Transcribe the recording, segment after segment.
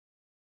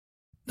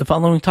The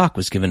following talk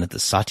was given at the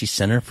Sati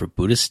Center for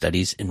Buddhist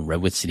Studies in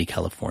Redwood City,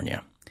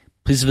 California.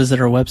 Please visit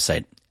our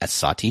website at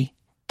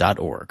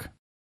sati.org.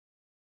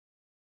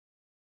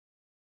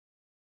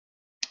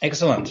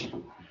 Excellent.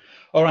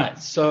 All right,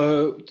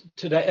 so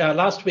today,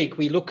 last week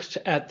we looked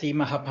at the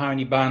Maha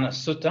Parinibbana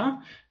Sutta,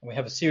 and we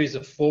have a series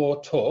of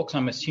 4 talks.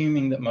 I'm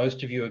assuming that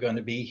most of you are going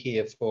to be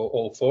here for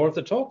all 4 of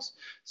the talks,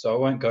 so I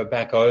won't go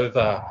back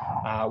over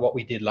what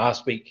we did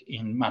last week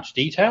in much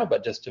detail,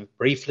 but just to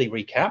briefly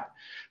recap,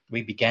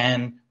 we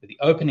began with the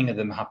opening of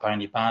the Maha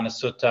Parinibbana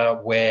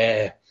Sutta,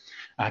 where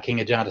King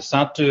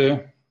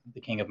Ajatasattu, the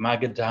king of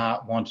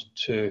Magadha, wanted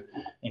to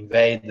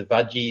invade the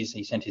Vajjis.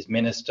 He sent his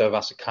minister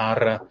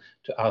Vasikara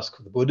to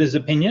ask the Buddha's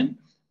opinion.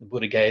 The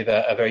Buddha gave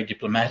a very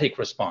diplomatic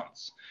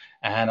response.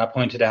 And I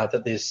pointed out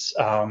that this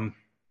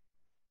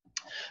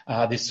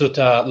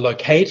sutta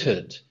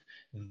located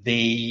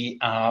the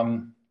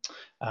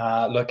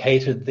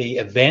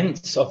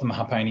events of the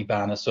Maha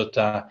Parinibbana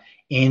Sutta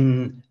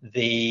in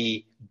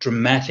the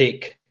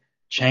dramatic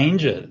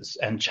changes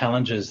and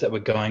challenges that were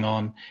going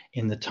on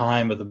in the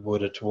time of the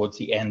Buddha towards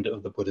the end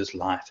of the Buddha's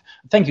life.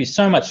 Thank you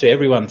so much to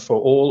everyone for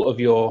all of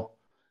your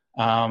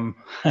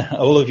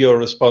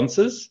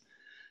responses,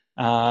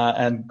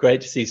 and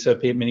great to see so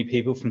many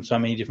people from so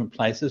many different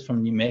places,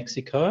 from New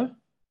Mexico.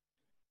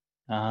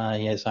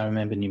 Yes, I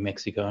remember New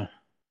Mexico.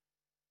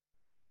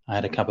 I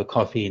had a cup of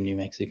coffee in New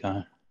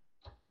Mexico.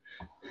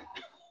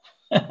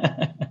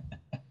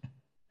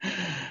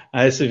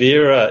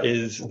 Severa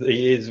is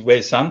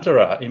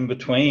Wesantara, in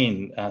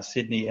between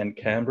Sydney and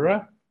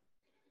Canberra.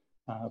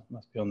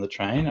 Must be on the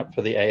train up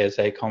for the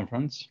ASA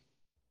conference.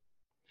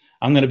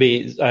 I'm going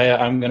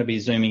to be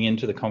zooming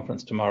into the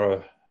conference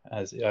tomorrow,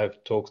 as I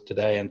have talks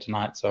today and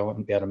tonight, so I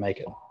won't be able to make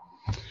it.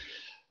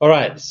 All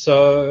right,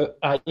 so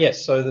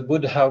so the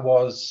Buddha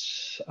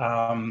was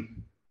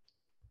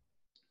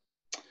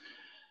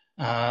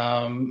the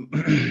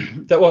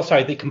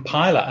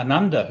compiler,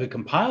 Ananda, who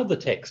compiled the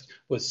text,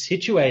 was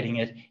situating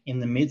it in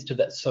the midst of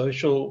that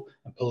social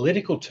and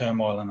political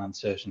turmoil and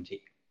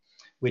uncertainty,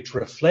 which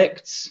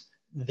reflects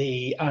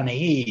the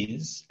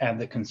unease and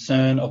the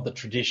concern of the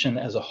tradition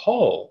as a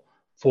whole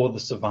for the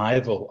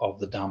survival of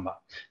the Dhamma.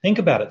 Think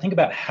about it. Think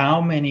about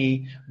how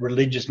many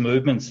religious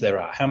movements there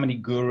are, how many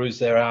gurus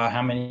there are,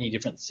 how many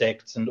different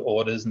sects and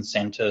orders and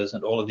centers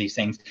and all of these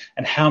things,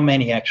 and how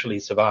many actually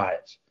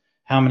survive.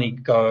 How many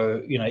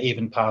go,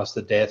 even past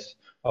the death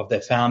of their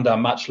founder,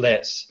 much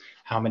less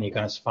how many are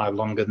going to survive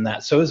longer than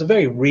that. So it was a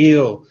very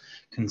real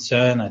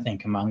concern, I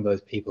think, among those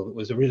people. It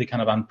was a really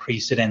kind of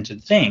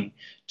unprecedented thing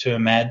to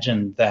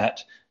imagine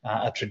that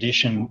a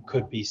tradition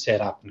could be set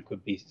up and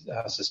could be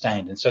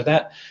sustained. And so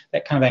that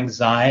kind of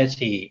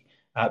anxiety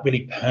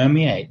really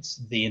permeates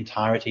the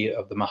entirety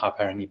of the Maha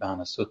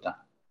Parinibbana Sutta.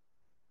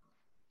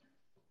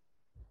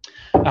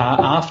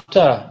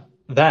 After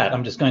that,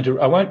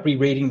 I won't be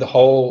reading the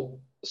whole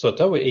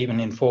Sutta. Even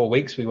in 4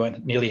 weeks, we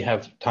won't nearly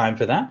have time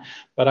for that,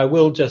 but I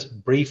will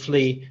just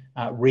briefly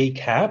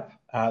recap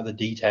the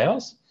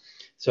details.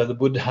 So the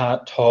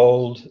Buddha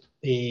told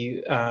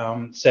the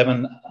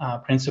 7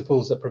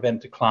 principles that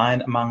prevent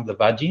decline among the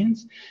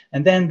Vajjins,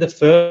 and then the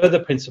further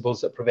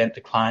principles that prevent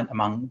decline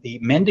among the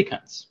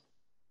mendicants.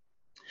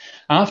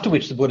 After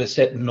which the Buddha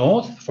set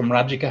north from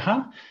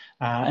Rajagaha,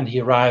 and he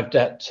arrived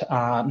at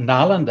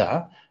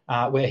Nalanda,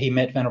 where he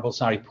met Venerable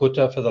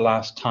Sariputta for the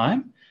last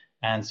time.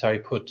 And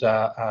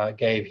Sariputta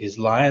gave his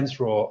lion's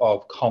roar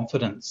of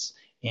confidence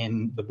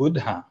in the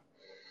Buddha.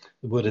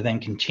 The Buddha then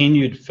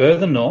continued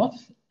further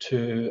north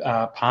to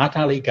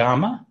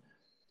Pataligama,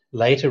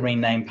 later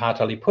renamed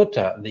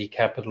Pataliputta, the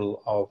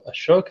capital of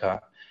Ashoka,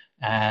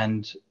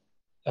 and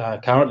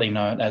currently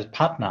known as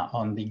Patna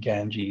on the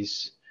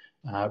Ganges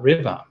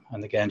River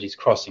and the Ganges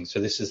crossing.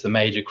 So this is the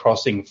major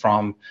crossing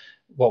from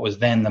what was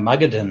then the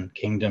Magadhan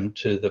kingdom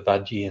to the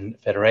Vajjian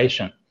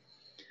Federation.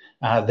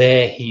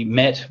 There he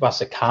met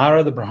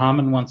Vasikara, the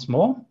Brahmin, once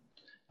more,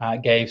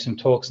 gave some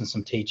talks and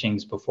some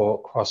teachings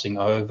before crossing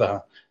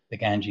over the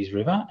Ganges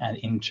River and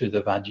into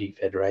the Vajji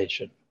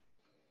Federation.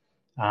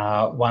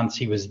 Once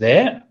he was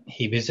there,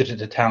 he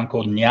visited a town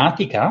called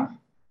Nyatika,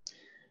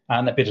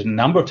 and he visited a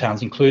number of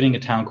towns, including a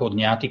town called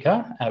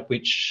Nyatika, at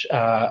which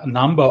a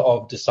number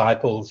of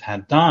disciples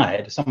had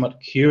died. A somewhat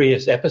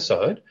curious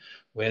episode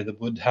where the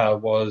Buddha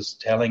was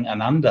telling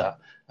Ananda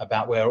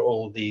about where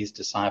all these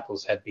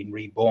disciples had been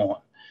reborn.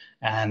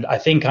 And I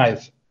think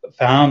I've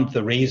found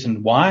the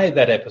reason why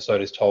that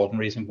episode is told and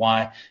the reason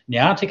why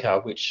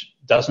Nyatika, which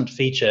doesn't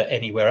feature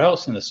anywhere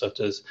else in the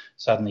suttas,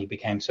 suddenly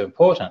became so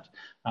important.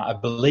 I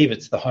believe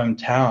it's the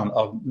hometown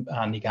of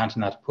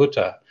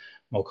Nigantanathaputta,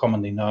 more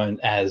commonly known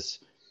as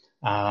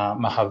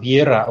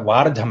Mahavira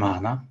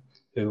Vardhamana,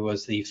 who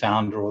was the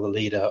founder or the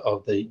leader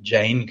of the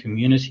Jain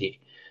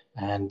community.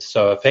 And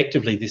so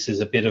effectively this is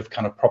a bit of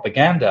kind of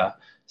propaganda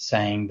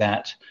saying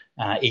that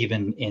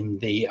even in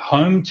the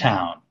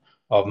hometown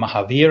of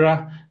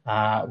Mahavira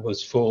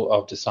was full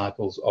of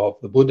disciples of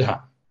the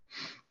Buddha.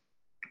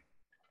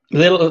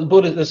 The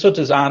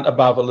suttas aren't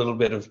above a little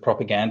bit of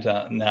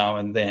propaganda now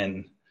and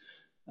then.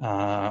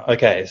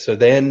 So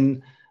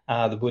then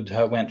the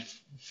Buddha went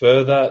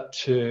further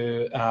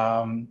to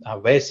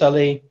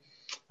Vesali,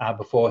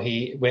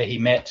 where he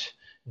met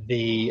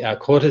the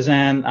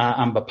courtesan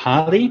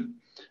Ambapali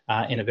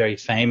in a very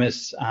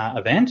famous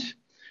event.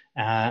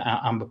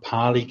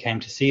 Ambapali came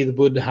to see the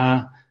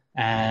Buddha,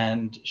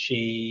 and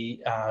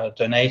she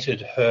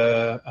donated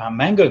her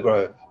mango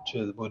grove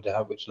to the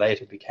Buddha, which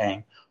later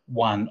became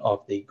one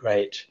of the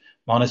great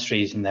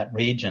monasteries in that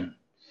region.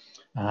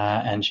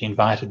 And she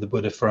invited the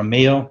Buddha for a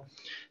meal.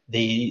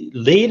 The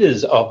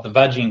leaders of the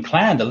Vajjin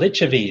clan, the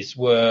Lichavis,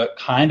 were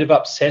kind of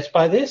upset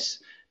by this,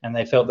 and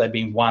they felt they'd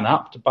been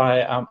one-upped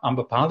by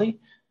Ambapali,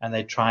 and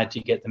they tried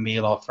to get the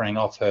meal offering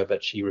off her,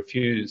 but she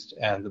refused,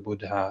 and the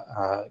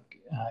Buddha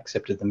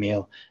accepted the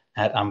meal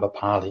at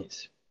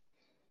Ambapali's.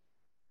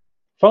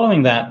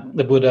 Following that,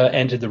 the Buddha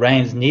entered the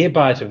rains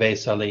nearby to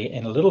Vesali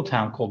in a little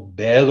town called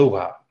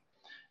Belua.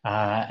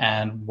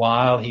 And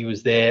while he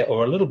was there,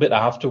 or a little bit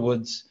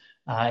afterwards,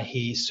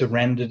 he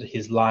surrendered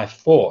his life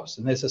force.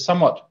 And there's a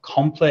somewhat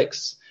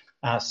complex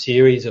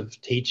series of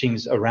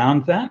teachings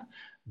around that,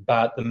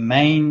 but the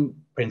main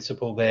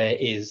principle there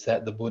is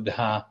that the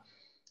Buddha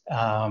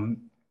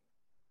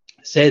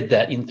said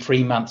that in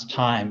 3 months'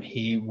 time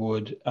he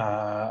would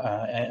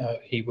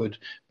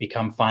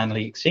become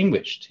finally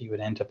extinguished. He would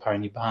enter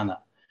parinibbana.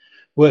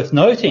 Worth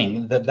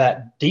noting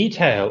that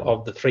detail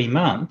of the 3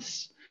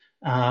 months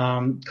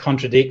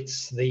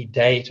contradicts the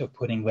date of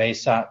putting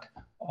Vesak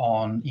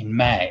on in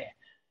May,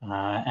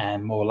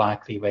 and more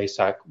likely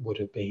Vesak would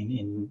have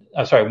been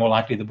more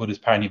likely the Buddha's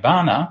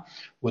parinibbana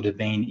would have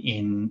been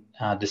in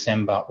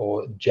December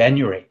or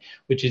January,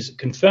 which is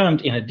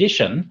confirmed in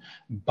addition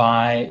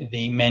by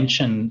the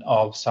mention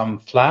of some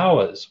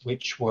flowers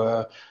which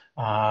were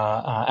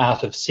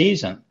out of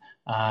season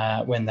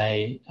when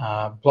they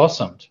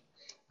blossomed.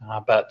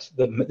 But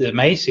the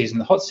May season,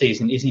 the hot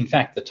season, is in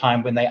fact the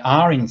time when they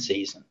are in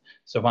season.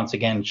 So once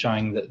again,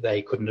 showing that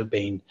they couldn't have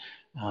been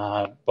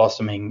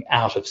blossoming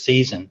out of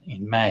season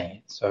in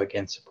May. So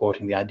again,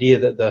 supporting the idea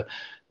that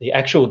the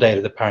actual date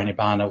of the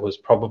parinibbana was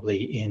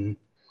probably in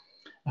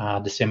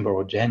December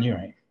or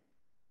January.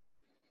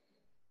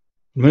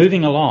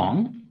 Moving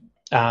along,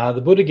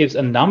 the Buddha gives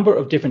a number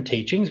of different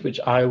teachings, which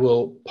I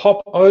will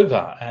pop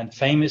over. And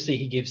famously,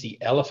 he gives the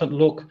elephant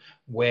look,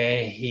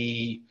 where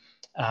he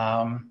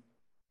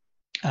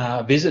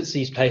visits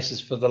these places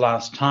for the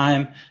last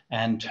time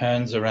and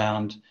turns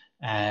around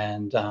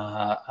and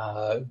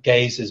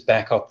gazes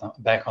back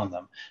on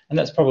them. And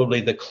that's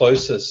probably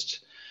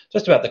just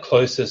about the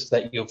closest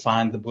that you'll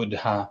find the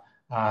Buddha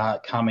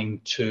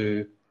coming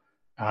to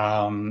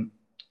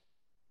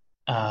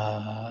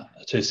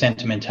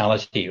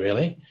sentimentality,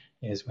 really,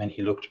 is when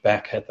he looked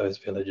back at those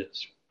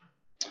villages.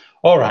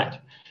 All right,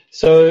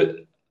 so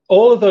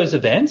all of those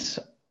events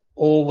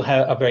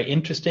are very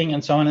interesting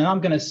and so on, and I'm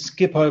going to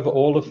skip over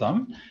all of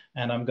them,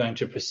 and I'm going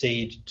to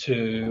proceed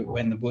to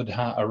when the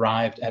Buddha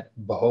arrived at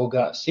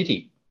Bhoga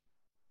city.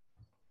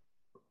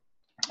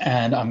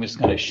 And I'm just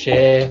going to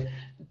share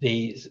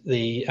the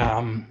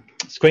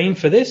screen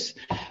for this.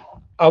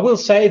 I will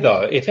say,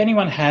 though, if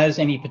anyone has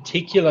any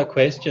particular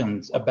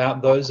questions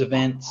about those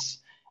events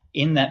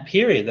in that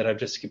period that I've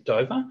just skipped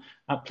over,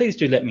 please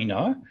do let me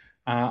know.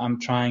 I'm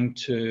trying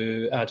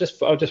to I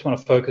just want to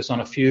focus on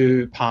a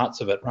few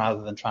parts of it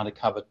rather than trying to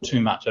cover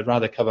too much. I'd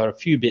rather cover a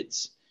few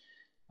bits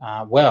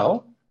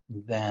well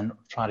than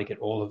try to get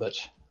all of it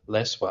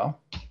less well.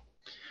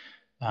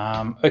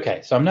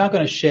 Okay, so I'm now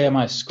going to share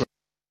my screen.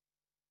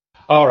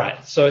 All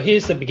right, so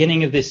here's the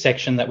beginning of this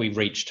section that we've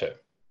reached to.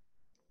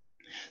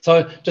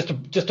 So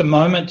just a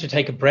moment to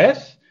take a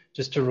breath,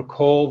 just to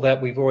recall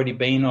that we've already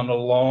been on a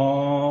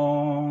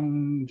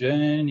long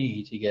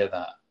journey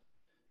together.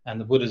 And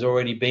the Buddha's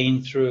already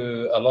been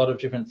through a lot of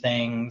different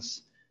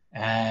things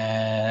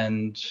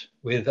and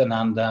with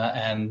Ananda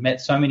and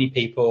met so many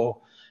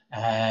people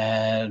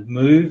and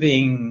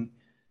moving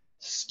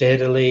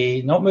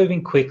steadily, not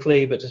moving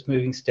quickly, but just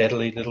moving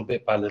steadily little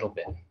bit by little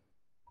bit.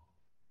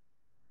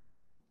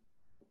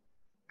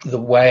 The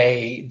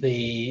way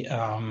the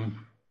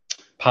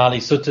Pali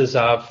Suttas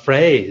are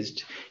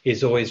phrased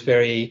is always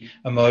very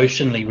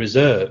emotionally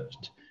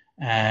reserved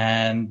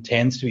and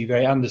tends to be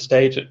very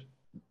understated.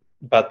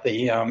 But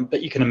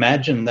you can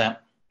imagine that's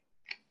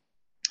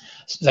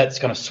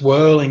kind of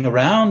swirling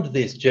around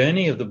this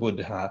journey of the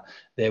Buddha.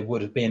 There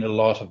would have been a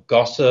lot of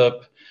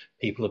gossip.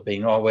 People have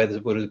been, where's the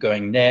Buddha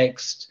going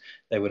next?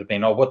 They would have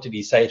been, what did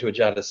he say to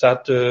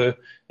Ajatasattu?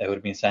 They would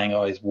have been saying,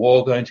 is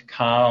war going to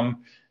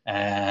come?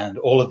 And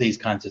all of these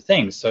kinds of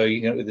things. So,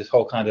 this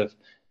whole kind of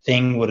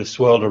thing would have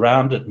swirled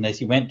around it. And as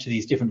he went to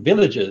these different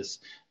villages,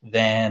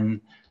 then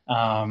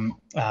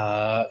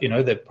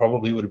there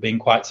probably would have been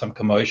quite some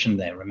commotion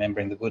there,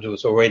 remembering the Buddha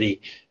was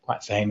already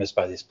quite famous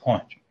by this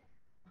point.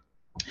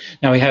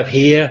 Now we have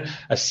here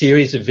a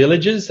series of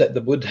villages that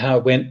the Buddha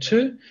went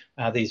to.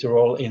 These are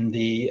all in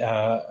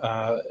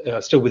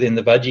still within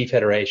the Vajji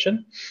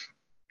Federation.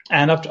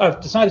 And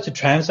I've decided to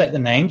translate the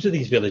names of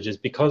these villages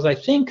because I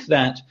think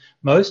that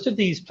most of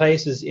these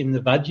places in the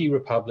Vajji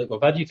Republic or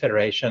Vajji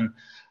Federation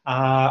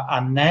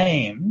are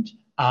named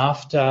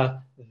after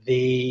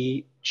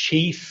the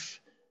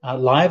chief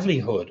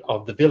livelihood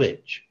of the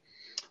village.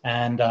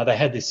 And they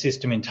had this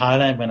system in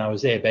Thailand when I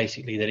was there,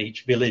 basically, that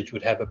each village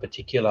would have a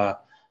particular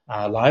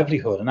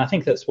livelihood. And I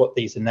think that's what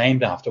these are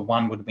named after.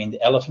 One would have been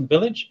the elephant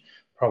village,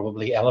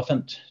 probably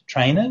elephant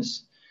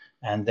trainers,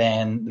 and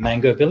then the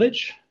mango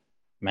village,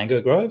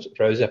 mango groves,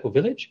 rose apple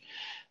village.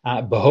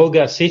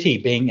 Bohoga city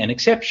being an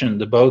exception.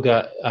 The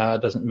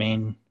Boga doesn't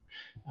mean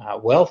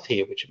wealth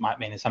here, which it might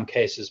mean in some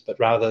cases, but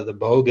rather the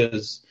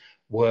Bogas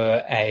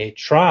were a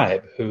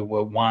tribe who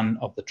were one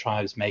of the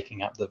tribes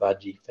making up the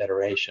Vajji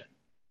Federation.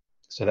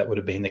 So that would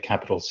have been the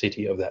capital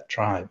city of that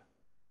tribe.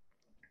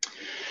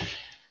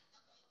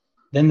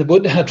 Then the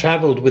Buddha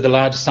travelled with a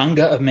large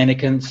sangha of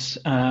mendicants,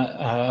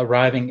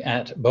 arriving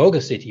at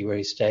Boga city, where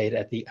he stayed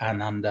at the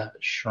Ananda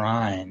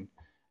shrine.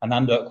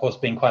 Ananda, of course,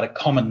 being quite a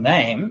common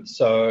name,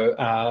 so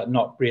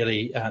not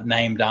really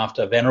named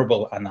after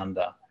Venerable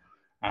Ananda,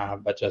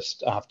 but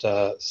just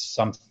after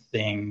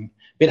something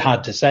a bit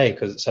hard to say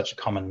because it's such a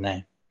common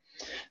name.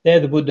 There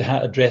the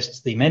Buddha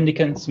addressed the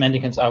mendicants.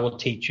 Mendicants, I will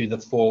teach you the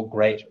 4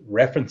 great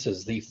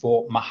references, the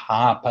 4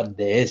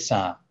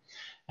 Mahapadesa.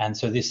 And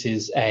so this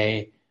is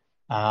a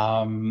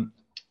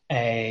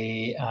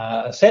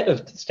set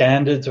of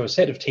standards or a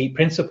set of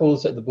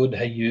principles that the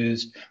Buddha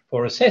used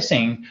for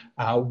assessing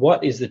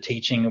what is the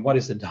teaching and what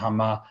is the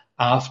Dhamma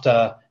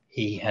after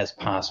he has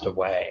passed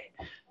away.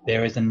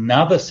 There is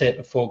another set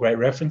of 4 great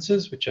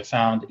references which are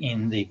found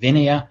in the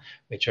Vinaya,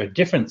 which are a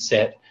different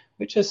set,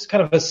 which is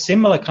kind of a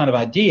similar kind of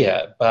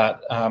idea,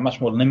 but much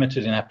more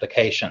limited in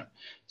application.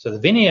 So the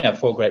Vinaya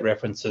 4 great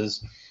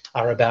references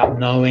are about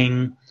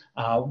knowing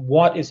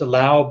what is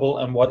allowable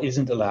and what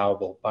isn't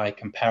allowable by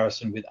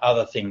comparison with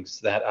other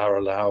things that are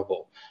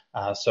allowable.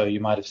 So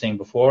you might have seen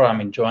before,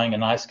 I'm enjoying a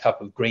nice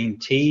cup of green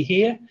tea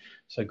here.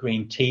 So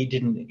green tea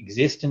didn't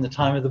exist in the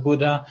time of the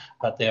Buddha,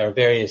 but there are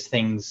various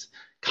things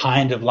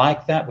kind of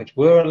like that which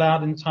were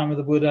allowed in the time of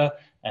the Buddha.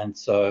 And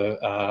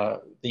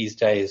so these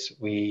days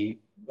we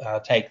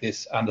take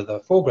this under the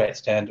 4 great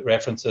standard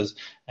references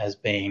as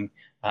being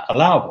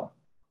allowable.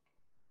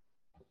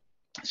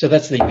 So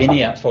that's the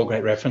Vinaya 4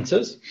 great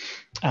references.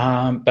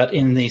 But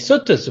in the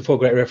suttas, the 4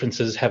 great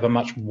references have a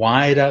much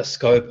wider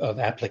scope of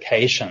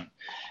application.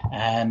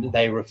 And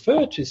they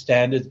refer to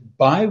standards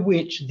by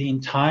which the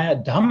entire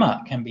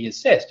Dhamma can be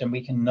assessed, and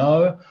we can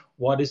know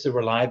what is the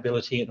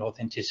reliability and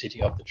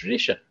authenticity of the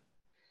tradition.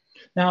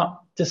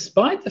 Now,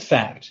 despite the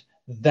fact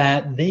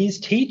that these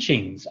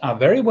teachings are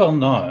very well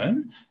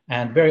known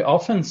and very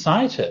often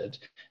cited,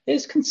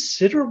 there's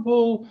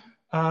considerable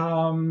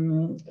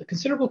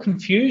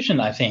confusion,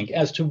 I think,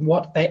 as to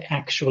what they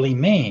actually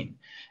mean.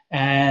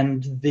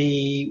 And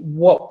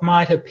what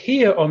might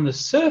appear on the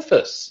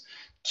surface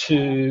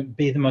to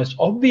be the most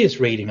obvious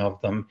reading of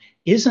them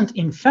isn't,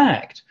 in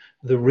fact,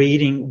 the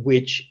reading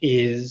which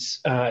is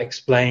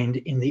explained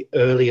in the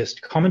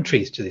earliest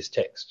commentaries to this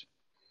text.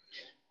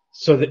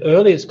 So the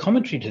earliest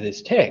commentary to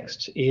this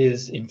text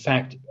is, in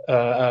fact,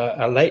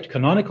 a late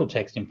canonical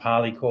text in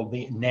Pali called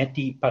the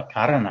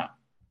Netipakarana.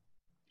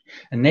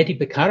 And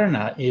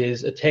Netipakarana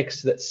is a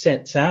text that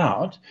sets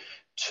out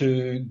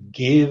to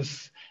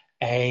give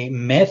a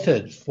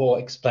method for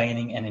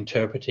explaining and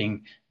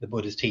interpreting the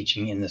Buddha's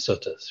teaching in the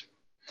suttas.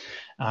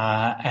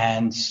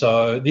 And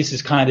so this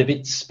is kind of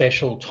its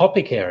special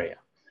topic area.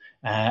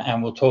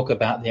 And we'll talk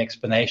about the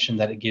explanation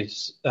that it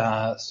gives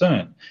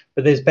soon.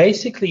 But there's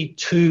basically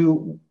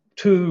two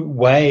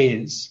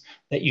ways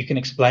that you can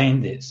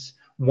explain this.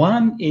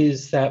 One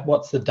is that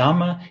what's the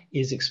Dhamma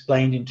is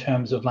explained in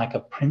terms of like a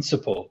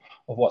principle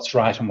of what's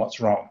right and what's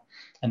wrong.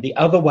 And the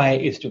other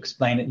way is to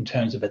explain it in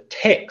terms of a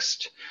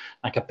text,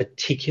 like a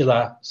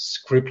particular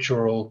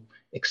scriptural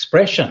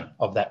expression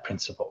of that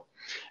principle.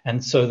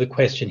 And so the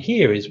question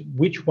here is,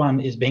 which one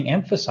is being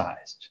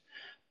emphasized?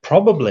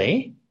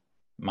 Probably,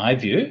 my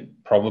view,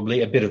 probably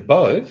a bit of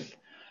both,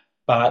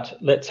 but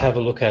let's have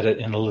a look at it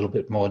in a little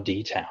bit more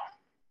detail.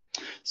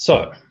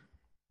 So,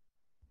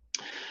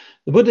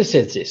 the Buddha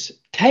says this: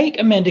 take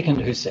a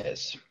mendicant who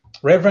says,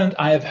 Reverend,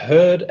 I have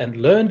heard and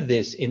learned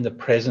this in the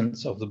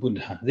presence of the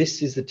Buddha.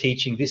 This is the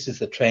teaching, this is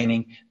the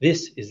training,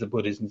 this is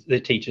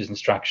the teacher's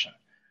instruction.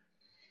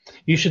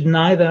 You should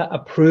neither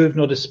approve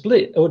nor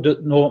dismiss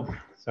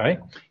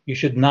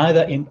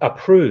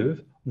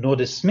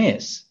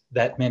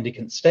that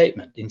mendicant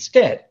statement.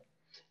 Instead,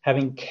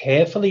 having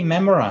carefully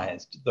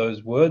memorized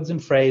those words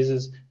and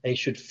phrases, they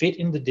should fit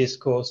in the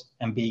discourse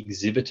and be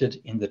exhibited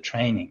in the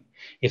training.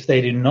 If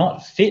they do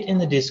not fit in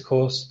the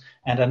discourse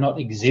and are not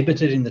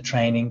exhibited in the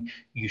training,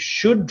 you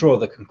should draw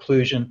the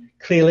conclusion,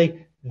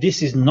 clearly,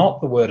 this is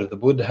not the word of the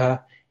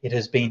Buddha. It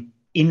has been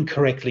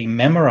incorrectly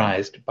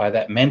memorized by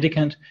that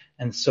mendicant,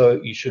 and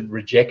so you should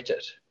reject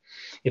it.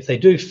 If they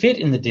do fit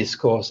in the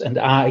discourse and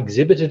are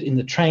exhibited in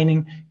the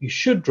training, you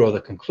should draw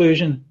the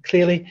conclusion,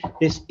 clearly,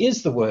 this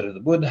is the word of the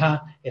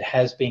Buddha. It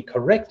has been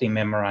correctly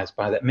memorized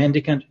by that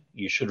mendicant.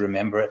 You should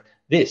remember it.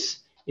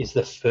 This is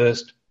the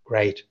first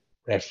great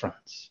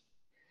reference.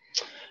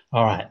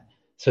 All right,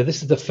 so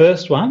this is the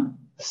first one.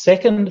 The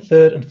second,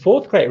 third, and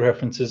fourth great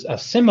references are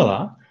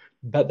similar,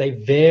 but they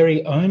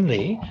vary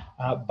only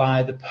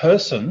by the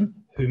person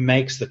who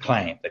makes the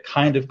claim. The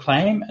kind of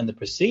claim and the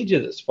procedure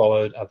that's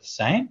followed are the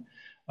same,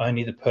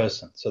 only the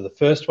person. So the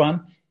first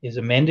one is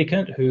a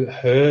mendicant who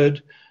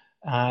heard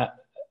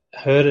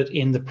it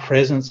in the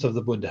presence of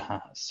the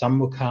Buddha,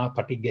 sammukha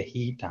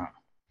patigahita.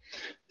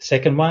 The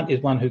second one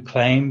is one who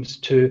claims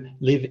to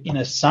live in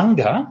a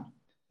sangha,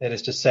 that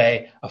is to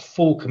say, a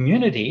full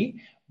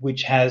community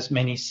which has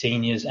many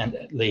seniors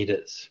and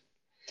leaders.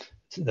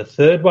 The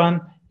third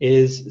one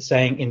is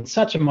saying in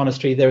such a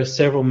monastery there are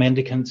several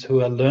mendicants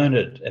who are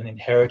learned and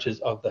inheritors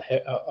of the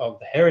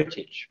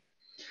heritage.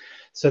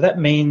 So that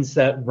means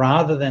that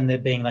rather than there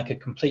being like a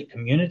complete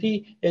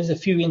community, there's a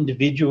few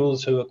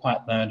individuals who are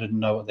quite learned and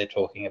know what they're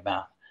talking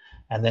about.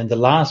 And then the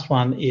last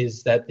one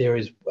is that there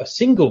is a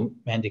single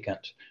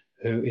mendicant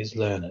who is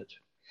learned.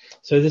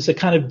 So there's a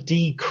kind of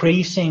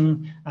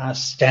decreasing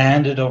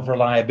standard of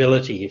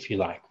reliability, if you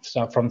like.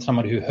 So from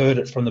someone who heard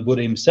it from the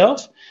Buddha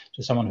himself,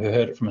 to someone who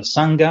heard it from a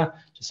sangha,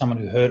 to someone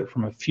who heard it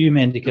from a few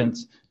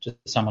mendicants, to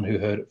someone who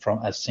heard it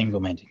from a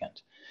single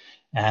mendicant.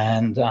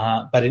 And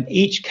but in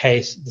each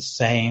case, the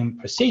same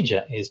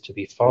procedure is to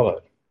be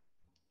followed.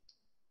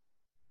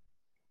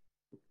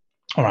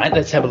 All right,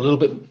 let's have a little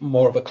bit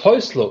more of a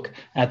close look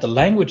at the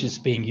languages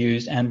being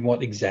used and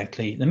what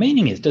exactly the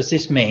meaning is. Does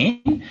this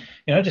mean,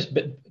 just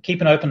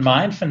keep an open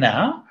mind for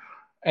now?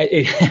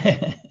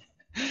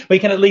 We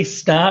can at least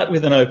start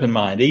with an open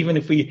mind, even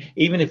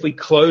if we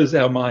close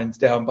our minds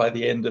down by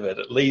the end of it.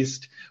 At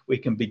least we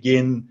can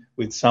begin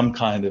with some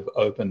kind of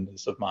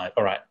openness of mind.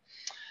 All right.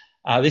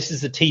 This is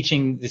the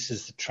teaching, this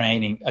is the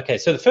training. Okay,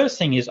 so the first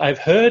thing is I've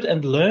heard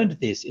and learned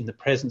this in the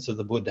presence of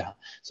the Buddha.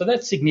 So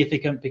that's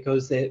significant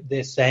because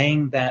they're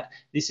saying that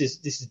this is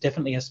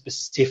definitely a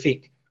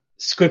specific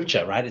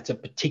scripture, right? It's a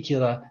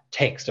particular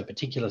text, a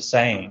particular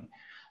saying,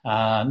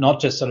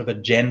 not just sort of a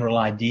general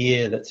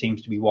idea that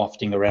seems to be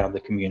wafting around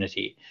the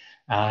community.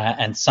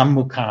 And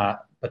sammukha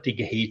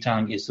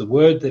patigahitang is the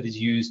word that is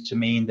used to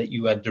mean that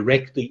you are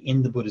directly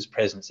in the Buddha's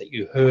presence, that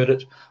you heard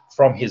it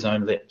from his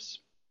own lips.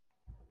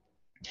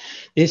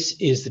 This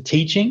is the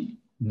teaching,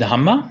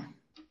 Dhamma.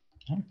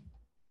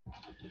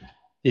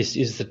 This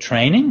is the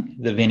training,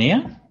 the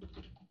Vinaya.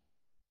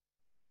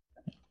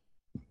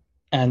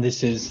 And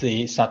this is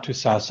the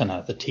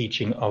Sattusasana, the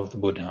teaching of the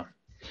Buddha.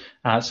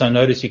 So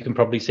notice you can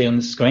probably see on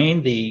the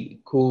screen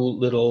the cool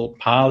little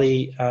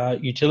Pali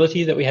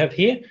utility that we have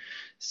here.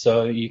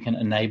 So you can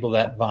enable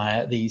that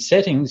via the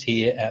settings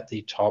here at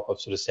the top of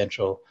sort of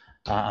central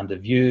under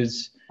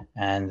views.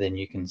 And then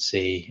you can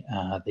see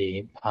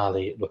the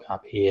Pali look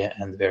up here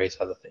and the various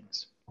other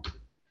things.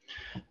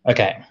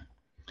 Okay.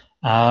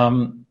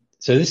 So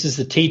this is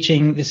the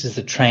teaching, this is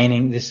the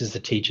training, this is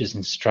the teacher's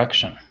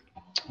instruction.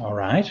 All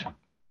right.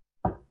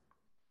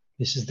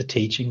 This is the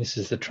teaching, this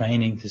is the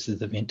training, this is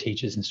the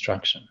teacher's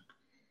instruction.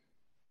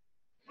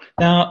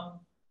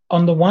 Now,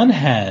 on the one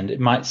hand, it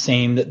might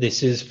seem that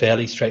this is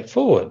fairly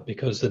straightforward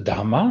because the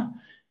Dhamma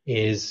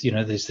is,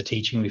 there's the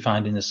teaching we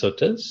find in the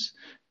suttas.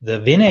 The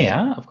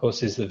Vinaya, of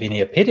course, is the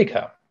Vinaya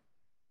Pitaka.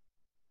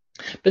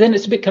 But then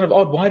it's a bit kind of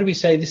odd. Why do we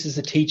say this is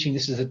the teaching,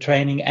 this is the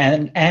training,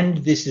 and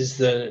this is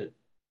the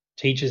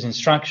teacher's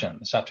instruction,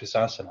 the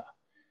Sattusasana?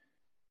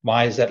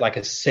 Why is that like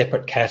a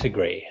separate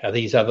category? Are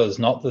these others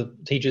not the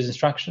teacher's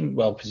instruction?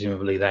 Well,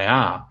 presumably they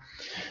are.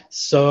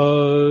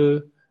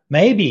 So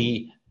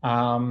maybe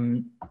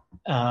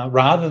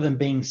rather than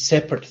being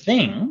separate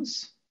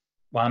things,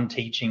 one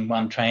teaching,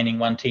 one training,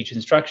 one teacher's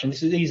instruction,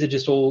 these are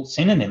just all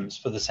synonyms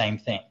for the same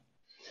thing.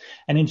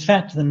 And in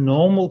fact, the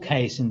normal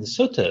case in the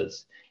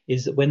suttas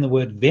is that when the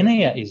word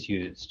Vinaya is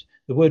used,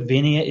 the word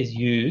Vinaya is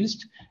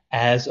used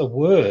as a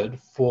word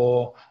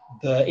for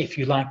the, if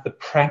you like, the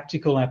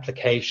practical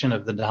application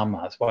of the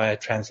Dhamma. That's why I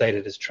translate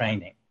it as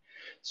training.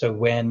 So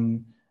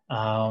when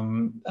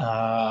people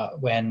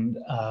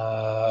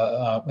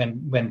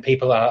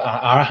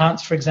are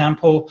arahants, for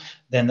example,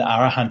 then the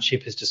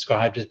arahantship is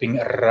described as being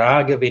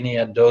raga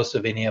vinaya, dosa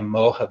vinaya,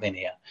 moha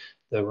vinaya,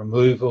 the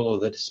removal or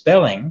the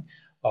dispelling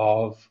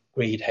of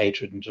greed,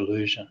 hatred, and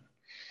delusion.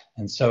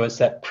 And so it's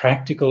that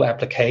practical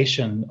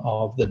application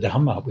of the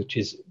Dhamma, which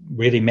is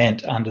really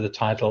meant under the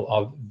title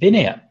of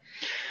Vinaya.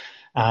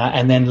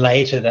 And then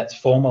later that's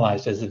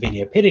formalized as the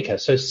Vinaya Pitaka.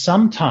 So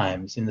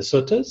sometimes in the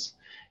suttas,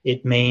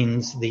 it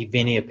means the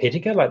Vinaya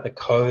Pitaka, like the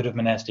code of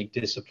monastic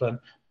discipline,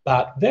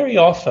 but very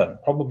often,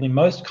 probably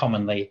most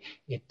commonly,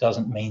 it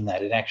doesn't mean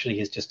that. It actually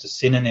is just a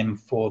synonym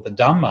for the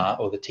Dhamma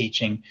or the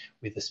teaching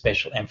with a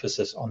special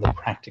emphasis on the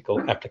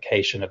practical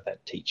application of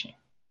that teaching.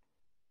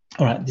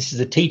 All right, this is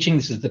the teaching,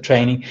 this is the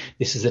training,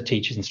 this is the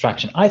teacher's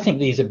instruction. I think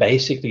these are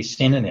basically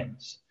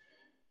synonyms.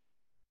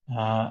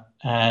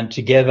 And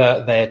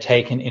together they are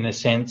taken in a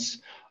sense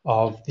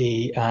of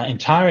the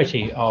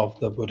entirety of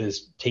the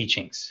Buddha's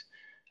teachings.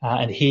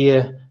 And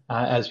here,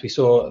 as we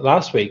saw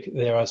last week,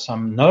 there are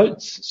some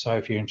notes. So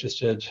if you're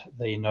interested,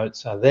 the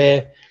notes are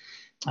there.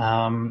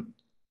 And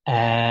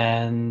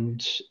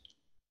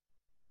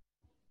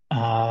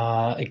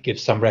it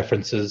gives some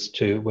references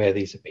to where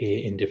these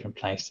appear in different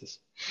places.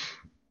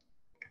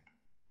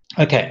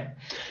 Okay,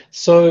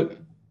 so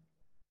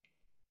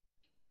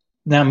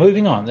Now,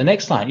 moving on, the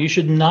next line, you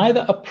should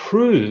neither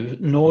approve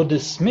nor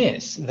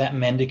dismiss that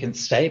mendicant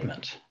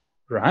statement,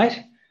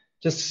 right?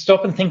 Just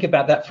stop and think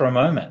about that for a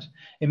moment.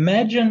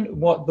 Imagine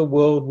what the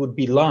world would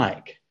be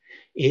like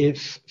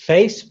if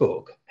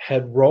Facebook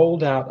had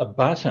rolled out a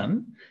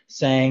button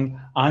saying,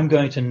 I'm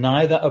going to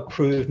neither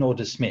approve nor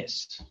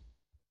dismiss.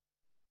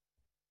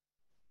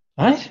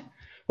 Right?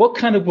 What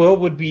kind of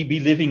world would we be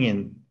living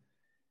in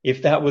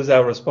if that was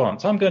our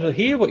response? I'm going to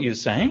hear what you're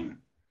saying.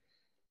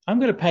 I'm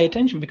going to pay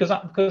attention because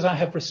I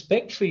have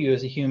respect for you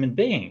as a human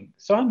being.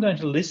 So I'm going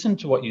to listen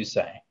to what you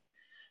say.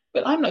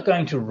 But I'm not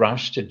going to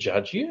rush to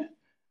judge you.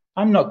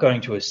 I'm not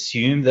going to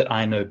assume that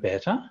I know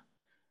better.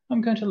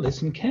 I'm going to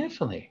listen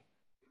carefully.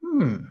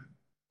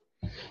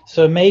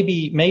 So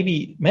maybe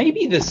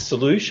the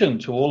solution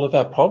to all of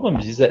our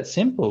problems is that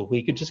simple.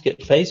 We could just get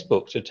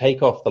Facebook to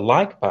take off the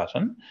like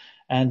button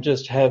and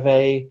just have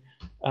a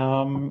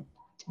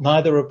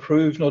neither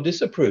approve nor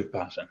disapprove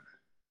button.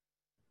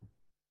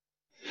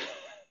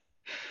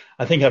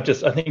 I think I've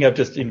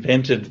just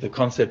invented the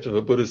concept of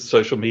a Buddhist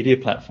social media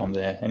platform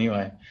there.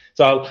 Anyway,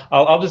 so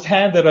I'll just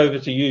hand that over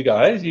to you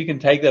guys. You can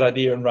take that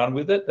idea and run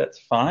with it. That's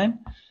fine.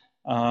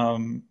 All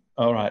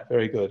right,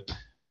 very good.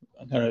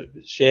 I'm going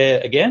to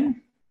share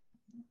again.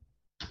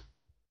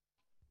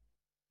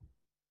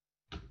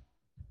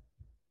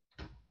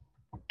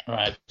 All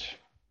right.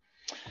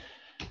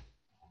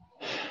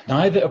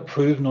 Neither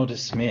approve nor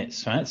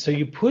dismiss, right? So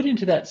you put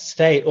into that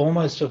state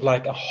almost of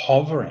like a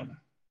hovering,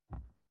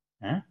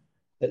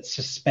 that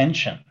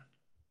suspension.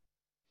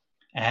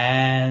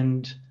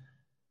 And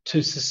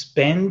to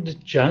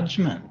suspend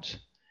judgment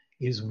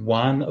is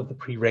one of the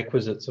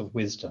prerequisites of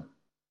wisdom.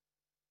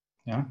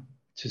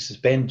 To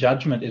suspend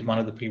judgment is one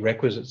of the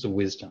prerequisites of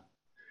wisdom.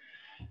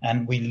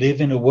 And we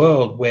live in a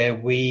world where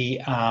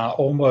we are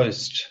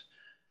almost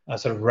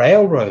sort of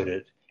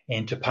railroaded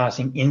into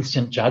passing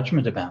instant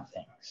judgment about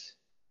things.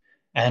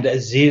 And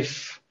as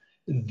if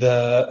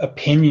the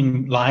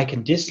opinion, like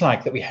and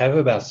dislike that we have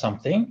about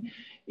something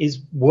is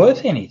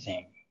worth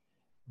anything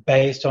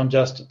based on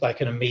just like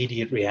an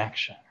immediate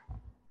reaction.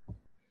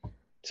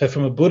 So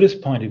from a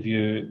Buddhist point of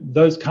view,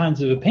 those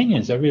kinds of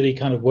opinions are really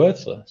kind of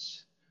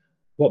worthless.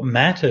 What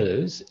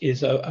matters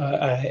is an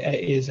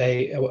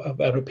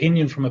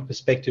opinion from a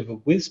perspective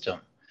of wisdom.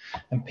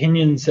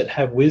 Opinions that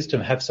have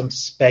wisdom have some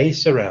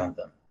space around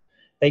them.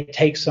 They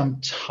take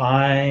some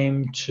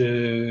time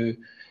to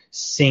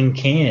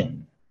sink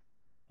in.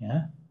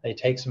 They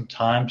take some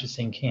time to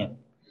sink in.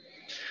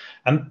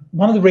 And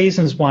one of the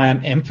reasons why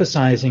I'm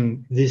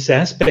emphasizing this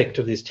aspect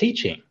of this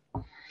teaching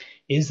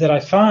is that I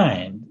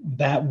find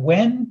that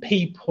when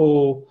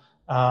people,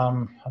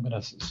 I'm going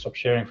to stop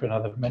sharing for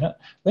another minute,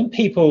 when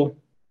people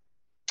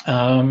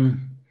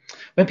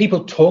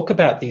talk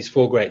about these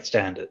four great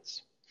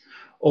standards,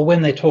 or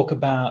when they talk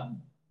about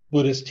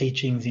Buddhist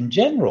teachings in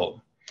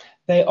general,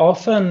 they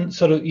often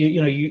sort of,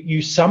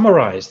 you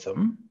summarize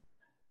them,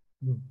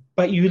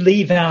 but you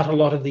leave out a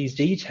lot of these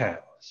details.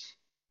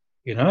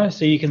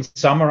 So you can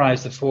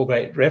summarize the four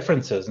great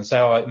references and say,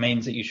 it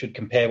means that you should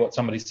compare what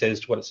somebody says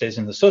to what it says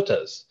in the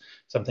suttas,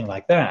 something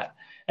like that.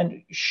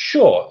 And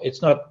sure,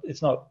 it's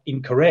not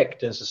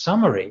incorrect as a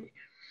summary,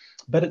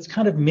 but it's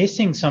kind of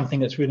missing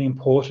something that's really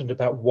important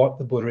about what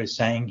the Buddha is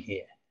saying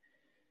here.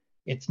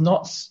 It's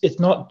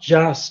not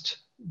just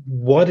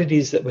what it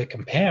is that we're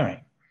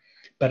comparing,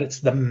 but it's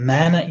the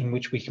manner in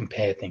which we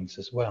compare things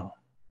as well.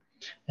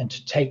 And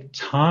to take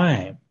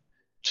time,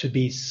 to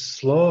be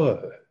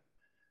slow,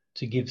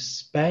 to give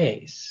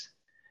space,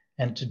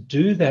 and to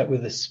do that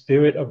with a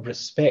spirit of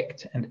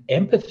respect and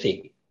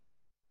empathy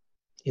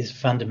is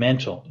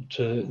fundamental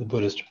to the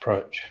Buddhist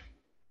approach.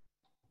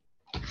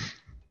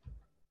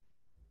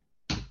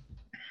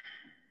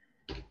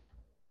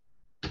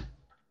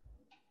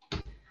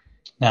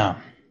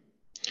 Now,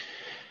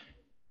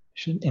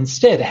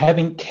 instead,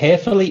 having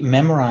carefully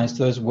memorized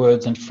those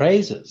words and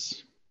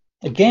phrases,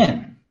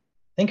 again,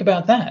 think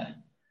about that.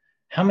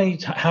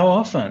 How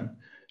often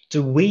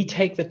do we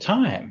take the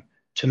time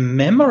to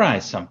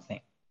memorize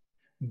something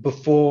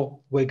before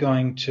we're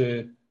going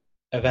to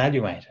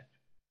evaluate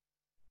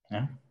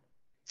it?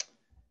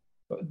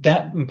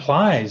 That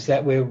implies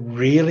that we're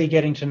really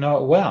getting to know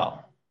it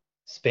well,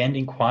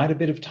 spending quite a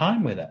bit of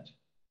time with it.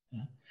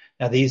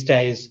 Now, these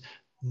days,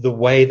 the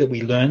way that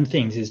we learn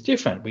things is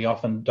different. We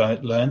often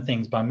don't learn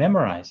things by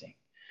memorizing.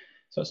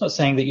 So it's not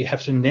saying that you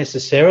have to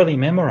necessarily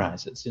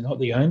memorize it. It's not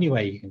the only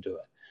way you can do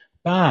it.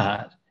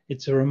 But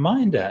it's a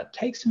reminder.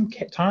 Take some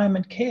time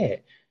and care.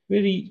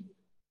 Really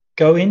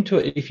go into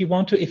it. If you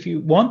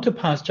want to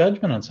pass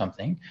judgment on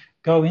something,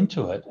 go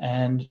into it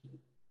and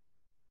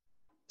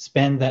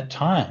spend that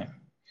time.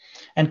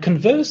 And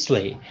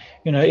conversely,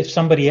 if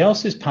somebody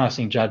else is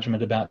passing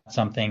judgment about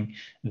something,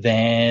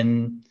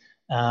 then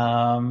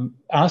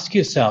ask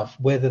yourself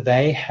whether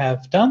they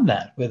have done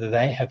that, whether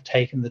they have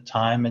taken the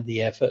time and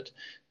the effort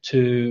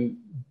to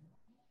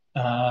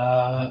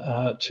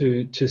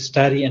to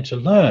study and to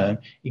learn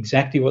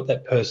exactly what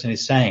that person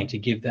is saying, to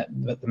give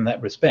them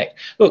that respect.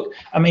 Look,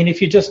 I mean,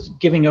 if you're just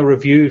giving a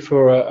review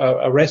for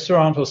a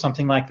restaurant or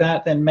something like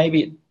that, then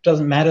maybe it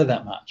doesn't matter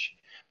that much.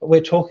 But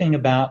we're talking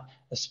about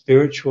a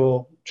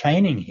spiritual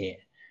training here,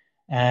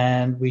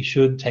 and we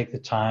should take the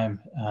time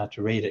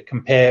to read it.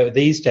 Compare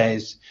these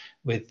days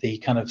with the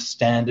kind of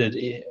standard,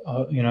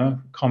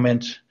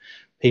 comment.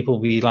 People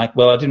be like,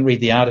 well, I didn't read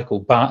the article,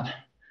 but,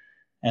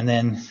 and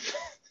then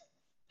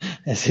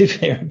as if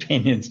their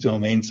opinion still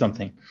means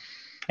something.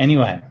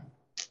 Anyway,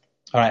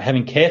 all right,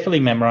 having carefully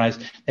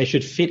memorized, they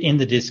should fit in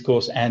the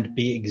discourse and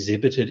be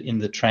exhibited in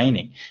the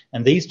training.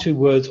 And these two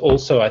words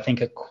also, I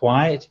think, are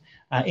quite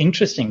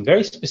interesting,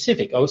 very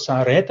specific.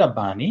 Osareta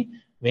bani,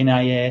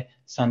 vinaye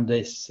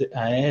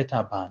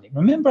sandeseta bani.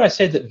 Remember I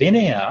said that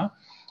vinaya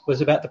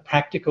was about the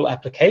practical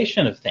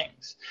application of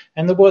things.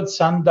 And the word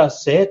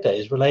sandaseta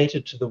is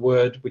related to the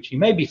word, which you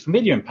may be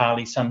familiar in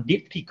Pali,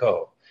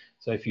 sandiptiko.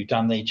 So if you've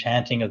done the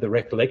chanting of the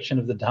recollection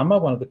of the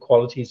Dhamma, one of the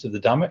qualities of the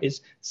Dhamma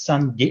is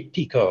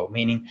sandiptiko,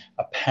 meaning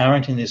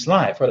apparent in this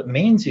life. What it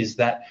means is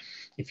that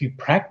if you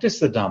practice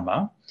the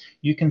Dhamma,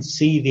 you can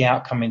see the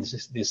outcome in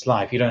this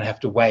life. You don't have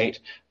to wait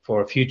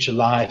for a future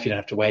life. You don't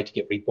have to wait to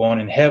get reborn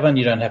in heaven.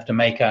 You don't have to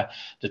make a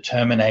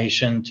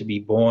determination to be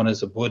born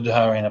as a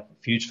Buddha in a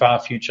far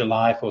future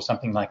life or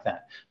something like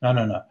that.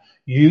 No.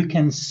 You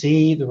can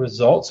see the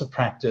results of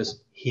practice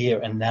here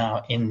and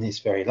now in this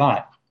very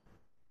life.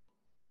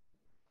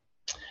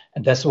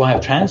 And that's why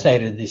I've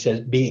translated this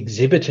as be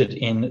exhibited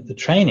in the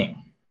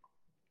training.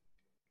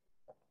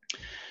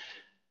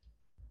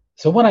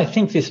 So what I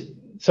think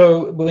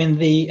so when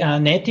the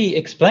Neti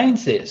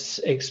explains the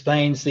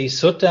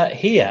Sutta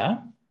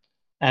here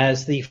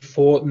as the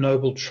Four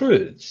Noble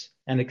Truths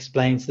and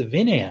explains the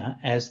Vinaya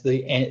as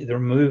the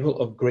removal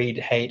of greed,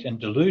 hate, and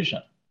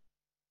delusion.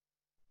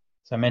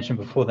 So I mentioned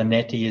before the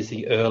Neti is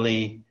the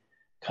early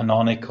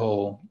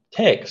canonical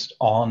text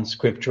on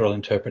scriptural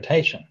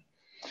interpretation.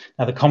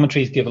 Now, the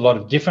commentaries give a lot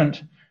of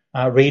different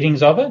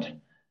readings of it,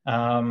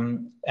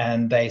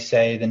 and they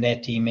say the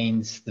Neti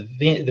means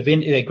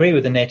they agree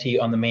with the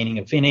Neti on the meaning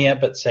of Vinaya,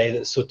 but say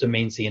that Sutta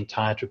means the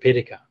entire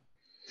Tripitaka.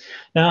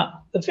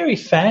 Now, the very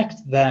fact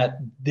that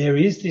there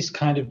is this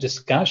kind of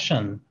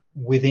discussion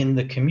within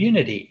the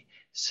community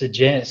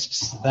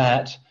suggests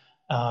that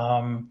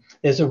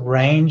there's a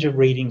range of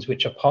readings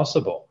which are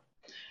possible.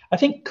 I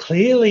think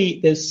clearly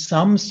there's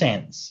some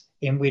sense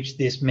in which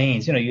this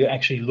means, you're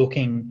actually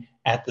looking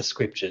at the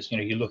scriptures,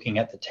 you're looking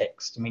at the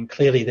text. I mean,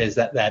 clearly there's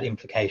that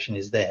implication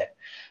is there.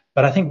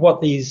 But I think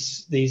what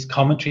these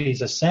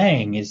commentaries are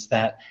saying is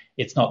that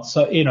it's not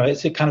so,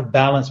 it's a kind of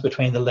balance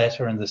between the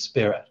letter and the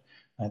spirit.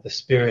 The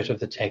spirit of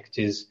the text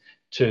is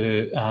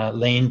to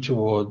lean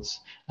towards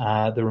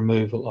the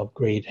removal of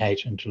greed,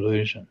 hate, and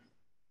delusion.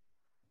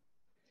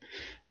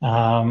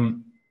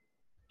 And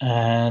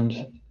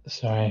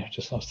sorry, I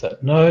just lost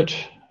that note.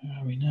 Where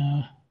are we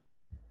now?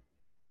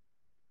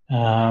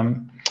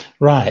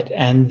 Right,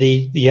 and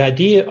the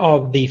idea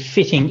of the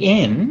fitting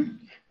in,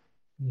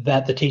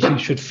 that the teaching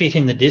should fit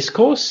in the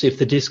discourse. If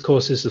the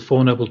discourse is the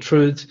Four Noble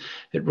Truths,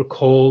 it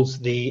recalls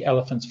the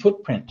elephant's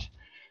footprint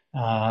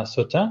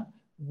sutta,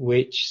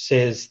 which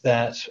says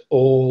that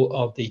all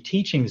of the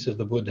teachings of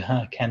the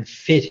Buddha can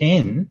fit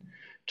in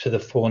to the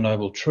Four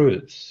Noble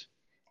Truths,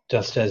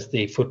 just as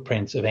the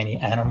footprints of any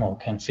animal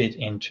can fit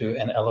into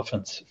an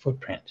elephant's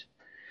footprint.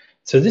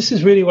 So this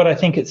is really what I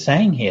think it's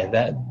saying here,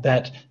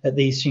 that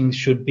these things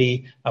should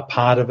be a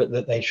part of it,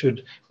 that they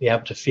should be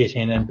able to fit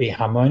in and be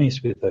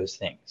harmonious with those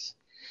things.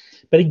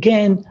 But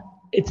again,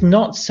 it's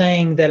not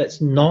saying that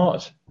it's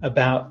not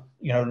about,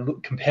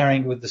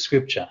 comparing with the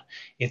scripture.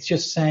 It's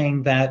just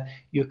saying that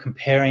you're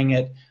comparing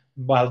it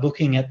by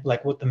looking at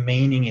like what the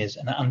meaning is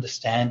and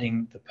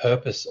understanding the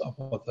purpose of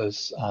what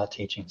those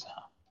teachings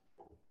are.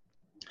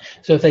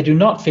 So if they do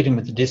not fit in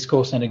with the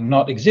discourse and are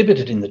not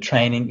exhibited in the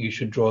training, you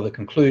should draw the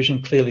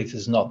conclusion, clearly this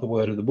is not the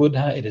word of the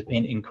Buddha, it has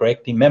been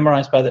incorrectly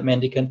memorized by that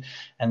mendicant,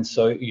 and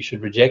so you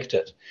should reject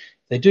it.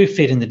 If they do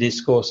fit in the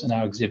discourse and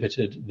are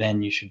exhibited,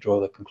 then you should draw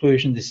the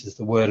conclusion, this is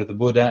the word of the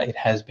Buddha, it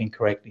has been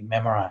correctly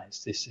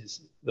memorized. This is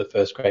the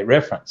first great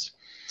reference.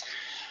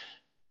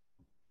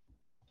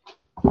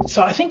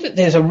 So I think that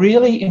there's a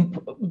really,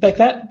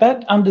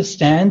 that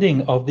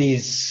understanding of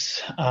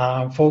these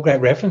four great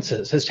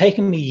references has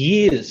taken me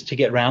years to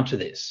get around to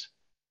this.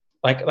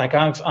 Like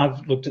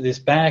I've looked at this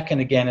back and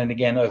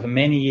again over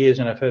many years,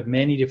 and I've heard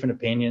many different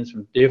opinions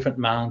from different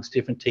monks,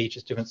 different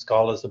teachers, different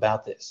scholars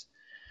about this.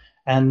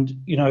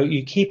 And,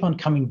 you keep on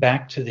coming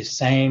back to this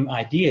same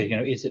idea,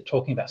 is it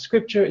talking about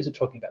scripture? Is it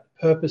talking about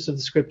the purpose of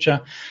the scripture?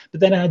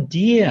 But that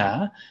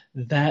idea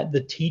that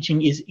the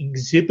teaching is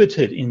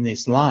exhibited in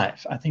this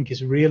life, I think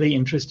is really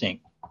interesting.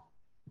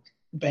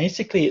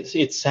 Basically,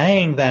 it's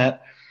saying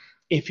that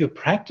if you're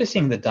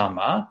practicing the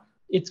Dhamma,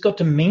 it's got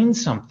to mean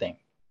something.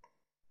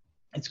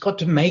 It's got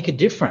to make a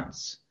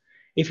difference.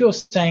 If you're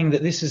saying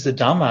that this is the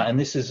Dhamma and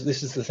this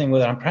is the thing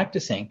that I'm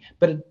practicing,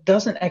 but it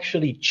doesn't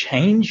actually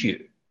change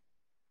you,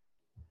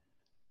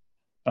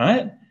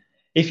 right?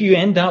 If you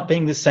end up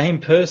being the same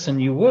person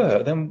you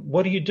were, then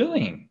what are you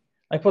doing?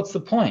 Like, what's the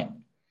point?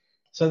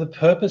 So the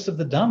purpose of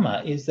the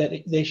Dhamma is that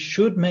they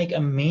should make a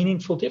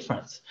meaningful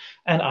difference.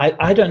 And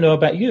I don't know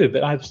about you,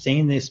 but I've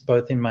seen this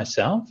both in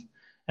myself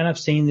and I've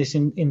seen this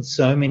in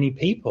so many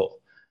people,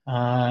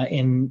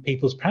 in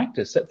people's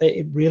practice, that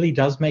it really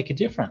does make a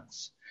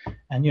difference.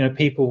 And,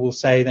 people will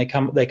say they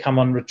come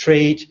on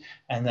retreat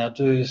and they'll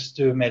do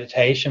a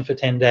meditation for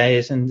 10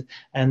 days and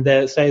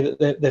they'll say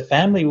that their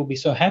family will be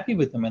so happy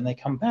with them when they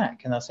come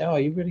back. And they'll say, oh,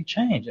 you really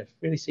changed. I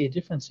really see a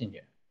difference in you.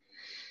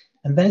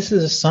 And this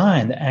is a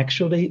sign that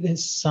actually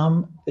it's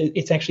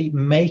actually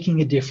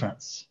making a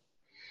difference.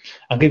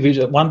 I'll give you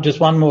just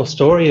one more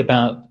story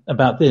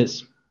about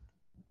this.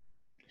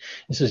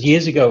 This was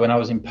years ago when I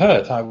was in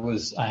Perth. I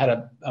had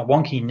a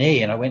wonky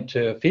knee and I went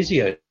to a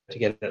physio to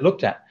get it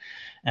looked at.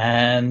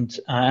 And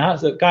I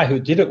asked, the guy who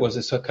did it was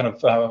this kind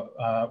of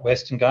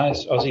Western guy,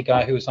 Aussie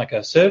guy who was like a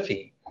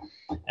surfie.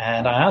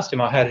 And I asked him,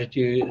 how did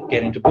you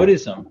get into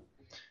Buddhism?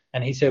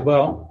 And he said,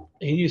 well,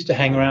 he used to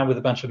hang around with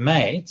a bunch of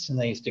mates and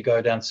they used to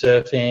go down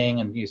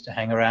surfing and used to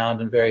hang around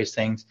and various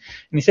things.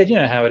 And he said, you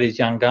know how it is,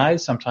 young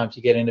guys, sometimes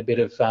you get in a bit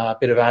of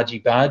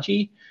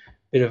argy-bargy,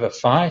 bit of a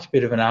fight,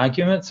 bit of an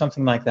argument,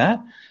 something like that.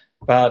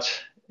 But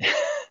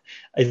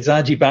is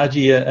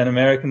argy-bargy an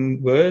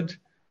American word?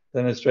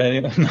 An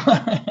Australian?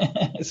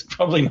 It's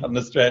probably not an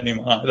Australian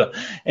one either.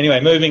 Anyway,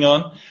 moving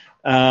on.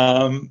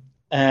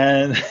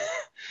 And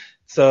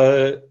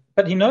so,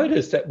 but he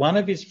noticed that one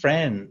of his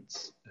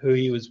friends who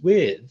he was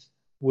with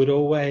would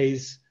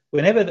always,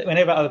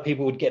 whenever other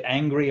people would get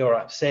angry or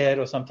upset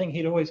or something,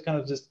 he'd always kind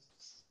of just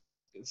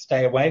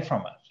stay away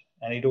from it.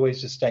 And he'd always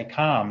just stay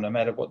calm no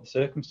matter what the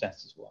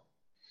circumstances were.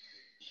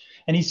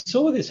 And he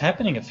saw this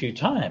happening a few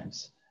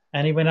times.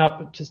 And he went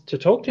up to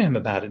talk to him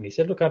about it. And he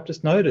said, look, I've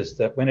just noticed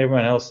that when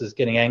everyone else is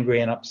getting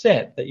angry and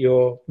upset, that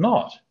you're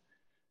not.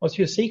 What's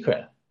your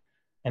secret?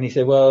 And he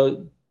said,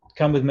 well,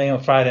 come with me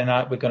on Friday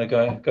night. We're going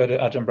to go to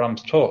Ajahn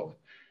Brahm's talk.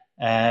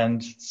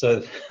 And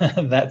so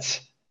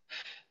that's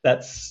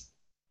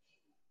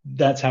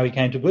how he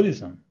came to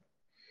Buddhism.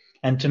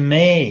 And to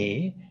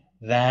me,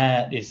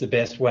 that is the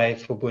best way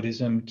for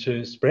Buddhism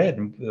to spread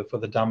and for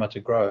the Dhamma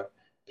to grow.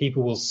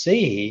 People will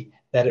see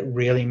that it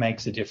really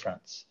makes a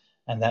difference.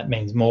 And that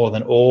means more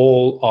than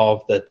all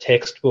of the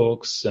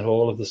textbooks and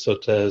all of the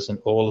suttas and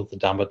all of the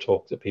Dhamma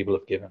talk that people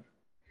have given.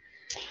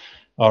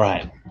 All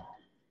right.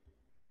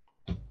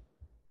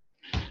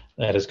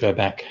 Let us go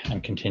back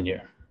and continue.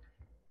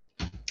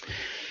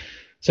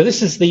 So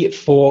this is the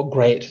 4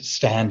 great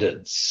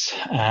standards.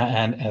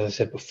 And as I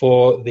said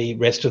before, the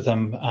rest of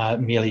them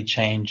merely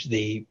change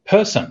the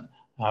person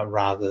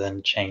rather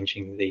than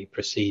changing the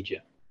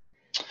procedure.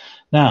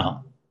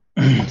 Now,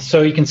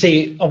 so you can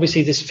see,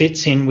 obviously, this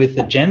fits in with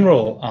the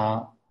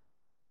general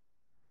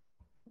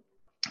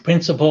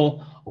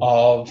principle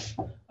of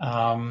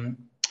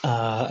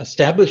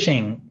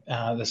establishing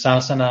the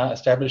sasana,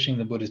 establishing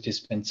the Buddha's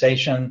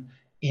dispensation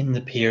in the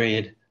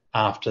period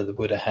after the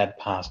Buddha had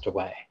passed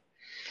away.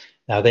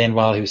 Now then,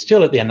 while he was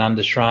still at the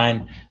Ananda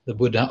shrine, the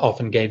Buddha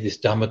often gave this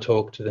Dhamma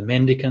talk to the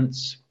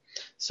mendicants.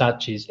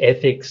 Such is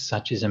ethics,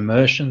 such is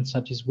immersion,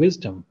 such is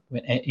wisdom.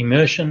 When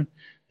immersion,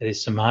 that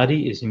is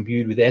samadhi, is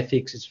imbued with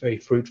ethics, it's very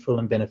fruitful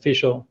and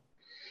beneficial.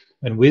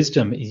 When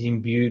wisdom is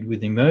imbued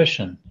with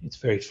immersion, it's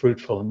very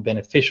fruitful and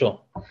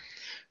beneficial.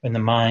 When the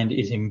mind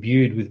is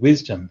imbued with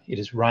wisdom, it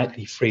is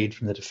rightly freed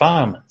from the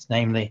defilements,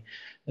 namely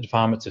the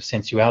defilements of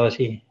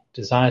sensuality,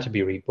 desire to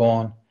be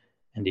reborn,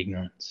 and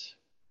ignorance.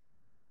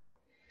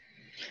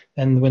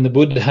 And when the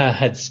Buddha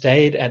had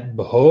stayed at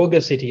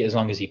Bhoga city as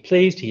long as he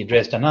pleased, he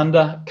addressed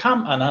Ananda,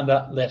 "Come,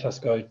 Ananda, let us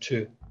go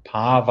to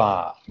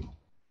Pava."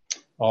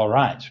 All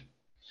right.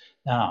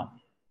 Now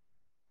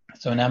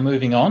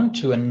moving on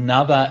to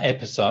another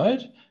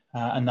episode,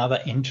 another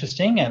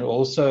interesting and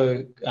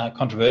also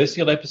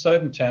controversial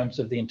episode in terms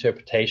of the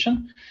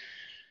interpretation.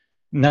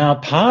 Now,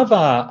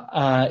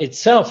 Pava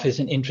itself is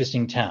an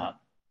interesting town.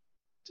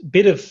 A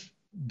bit of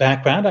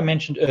background. I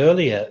mentioned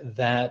earlier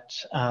that,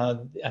 I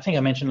think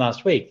I mentioned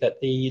last week, that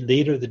the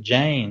leader of the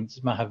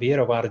Jains,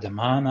 Mahavira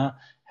Vardhamana,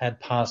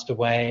 had passed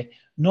away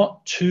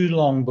not too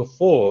long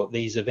before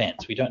these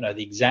events. We don't know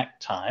the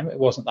exact time. It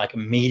wasn't like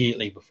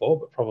immediately before,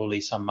 but probably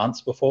some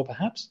months before,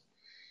 perhaps.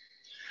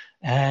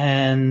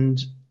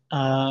 And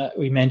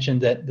we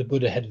mentioned that the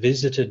Buddha had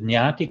visited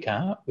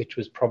Nyatika, which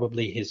was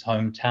probably his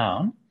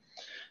hometown,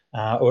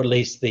 or at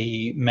least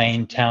the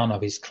main town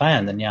of his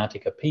clan, the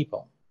Nyatika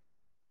people.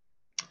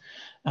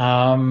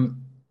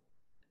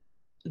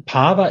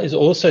 Pava is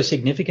also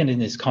significant in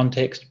this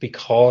context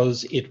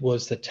because it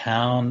was the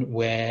town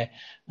where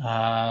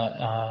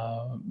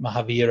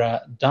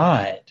Mahavira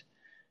died.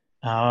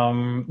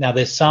 Now,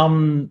 there's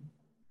some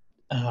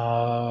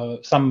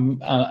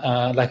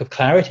lack of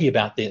clarity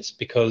about this,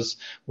 because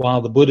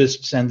while the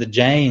Buddhists and the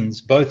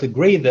Jains both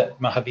agree that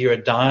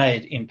Mahavira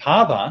died in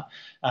Pava,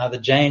 the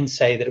Jains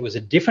say that it was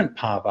a different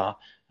Pava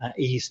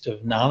east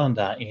of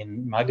Nalanda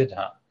in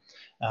Magadha.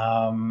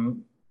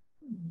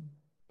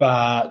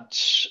 But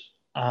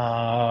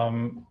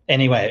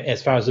anyway,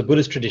 as far as the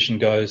Buddhist tradition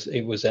goes,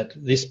 it was at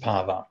this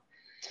Pava.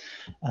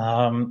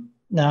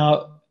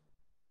 Now,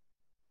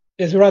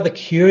 there's a rather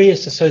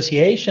curious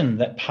association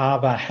that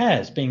Pava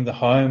has, being the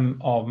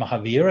home of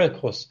Mahavira. Of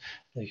course,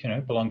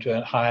 belonged to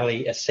a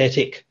highly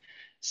ascetic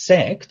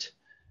sect,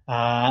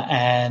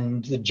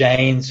 and the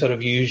Jains sort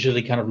of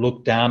usually kind of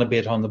look down a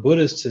bit on the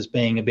Buddhists as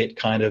being a bit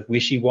kind of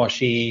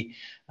wishy-washy,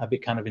 a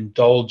bit kind of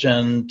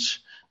indulgent,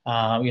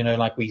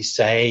 like we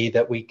say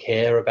that we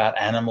care about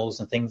animals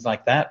and things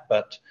like that,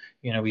 but,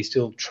 we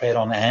still tread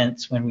on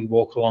ants when we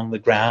walk along the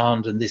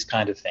ground and this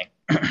kind of thing.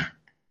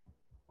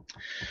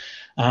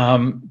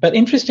 But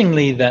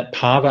interestingly, that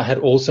Pava had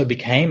also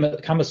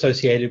become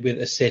associated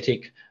with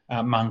ascetic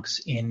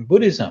monks in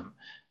Buddhism.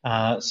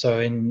 So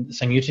in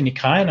Samyutta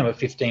Nikaya, number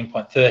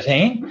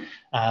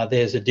 15.13,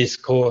 there's a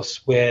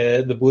discourse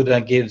where the Buddha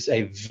gives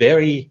a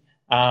very,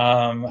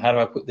 a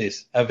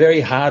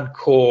very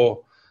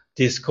hardcore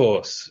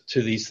discourse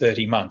to these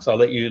 30 monks. I'll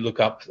let you look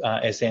up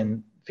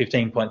SN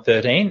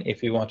 15.13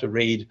 if you want to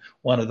read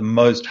one of the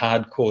most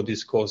hardcore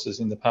discourses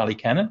in the Pali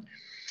Canon.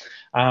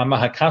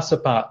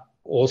 Mahakassapa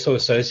also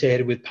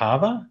associated with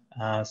Pava,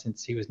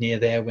 since he was near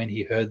there when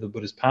he heard the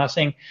Buddha's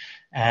passing.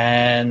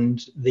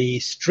 And the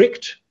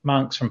strict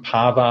monks from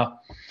Pava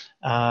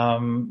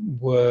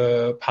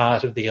were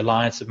part of the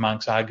alliance of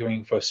monks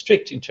arguing for a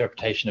strict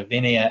interpretation of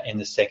Vinaya in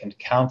the Second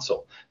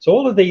Council. So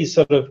all of these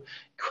sort of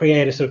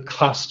create a sort of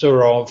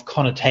cluster of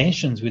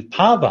connotations with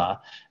Pava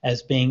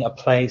as being a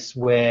place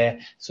where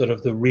sort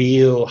of the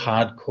real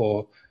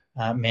hardcore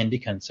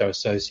mendicants are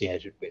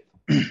associated with.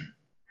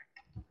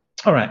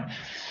 All right.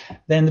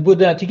 Then the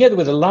Buddha, together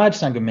with a large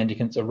sangha of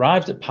mendicants,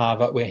 arrived at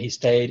Pava, where he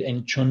stayed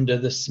in Chunda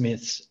the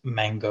smith's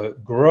mango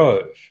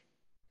grove.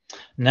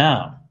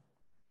 Now,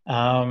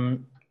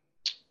 when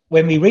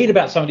we read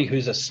about somebody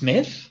who's a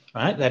smith,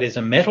 right, that is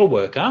a metal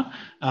worker,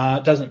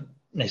 doesn't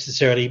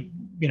necessarily,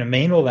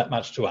 mean all that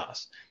much to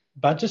us.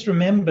 But just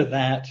remember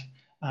that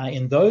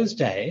in those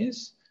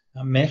days,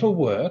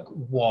 metalwork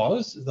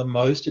was the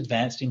most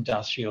advanced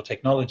industrial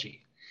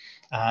technology,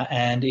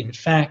 and in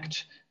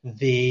fact,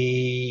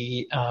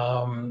 the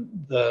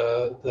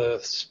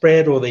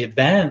spread or the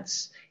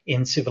advance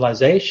in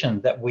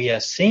civilization that we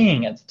are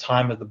seeing at the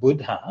time of the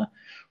Buddha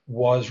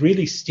was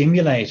really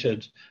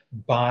stimulated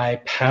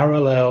by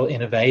parallel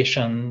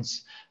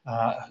innovations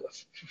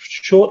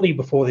shortly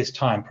before this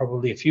time,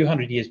 probably a few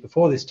hundred years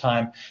before this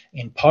time,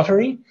 in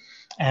pottery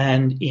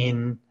and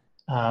in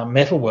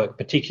metalwork,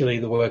 particularly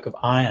the work of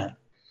iron.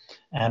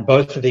 And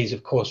both of these,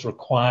 of course,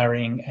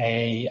 requiring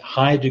a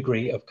high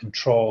degree of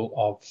control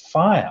of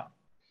fire.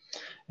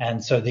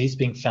 And so these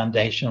being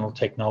foundational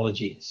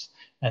technologies.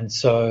 And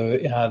so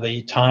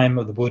the time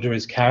of the Buddha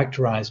is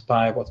characterized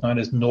by what's known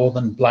as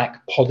northern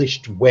black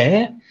polished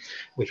ware,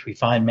 which we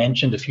find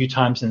mentioned a few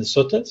times in the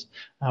suttas,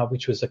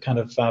 which was a kind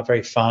of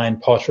very fine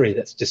pottery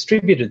that's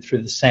distributed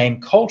through the same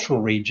cultural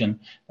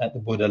region that the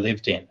Buddha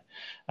lived in.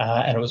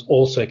 And it was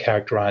also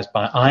characterized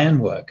by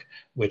ironwork,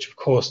 which of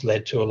course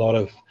led to a lot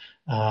of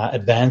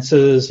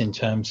advances in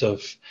terms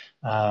of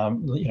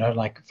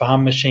like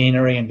farm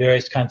machinery and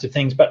various kinds of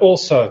things, but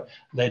also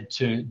led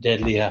to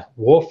deadlier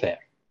warfare.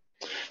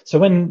 So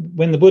when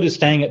the Buddha is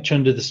staying at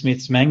Chunda the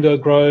smith's mango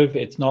grove,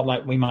 it's not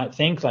like we might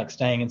think, like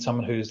staying in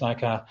someone who's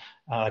like a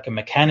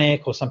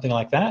mechanic or something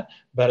like that,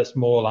 but it's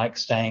more like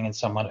staying in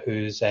someone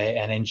who's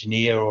an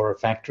engineer or a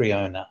factory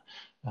owner,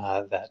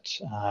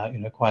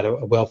 quite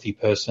a wealthy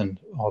person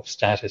of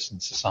status in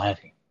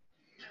society.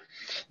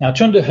 Now,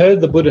 Chunda heard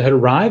the Buddha had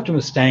arrived and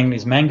was staying in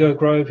his mango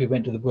grove. He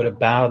went to the Buddha,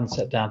 bowed and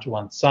sat down to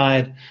one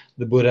side.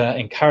 The Buddha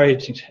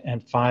encouraged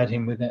and fired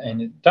him with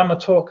a Dhamma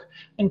talk,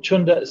 and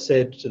Chunda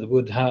said to the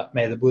Buddha,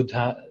 "May the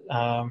Buddha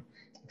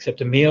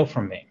accept a meal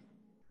from me."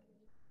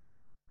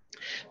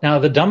 Now,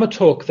 the Dhamma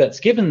talk that's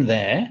given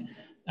there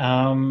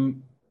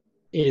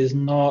is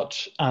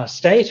not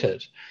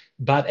stated,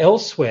 but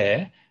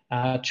elsewhere,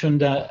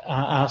 Chunda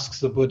asks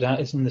the Buddha,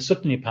 it's in the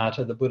Sutta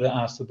Nipata, the Buddha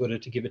asks the Buddha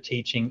to give a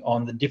teaching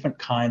on the different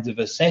kinds of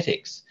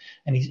ascetics.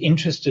 And he's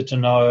interested to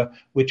know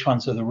which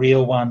ones are the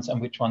real ones and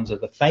which ones are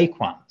the fake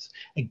ones.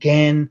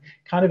 Again,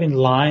 kind of in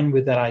line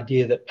with that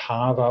idea that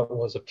Pava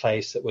was a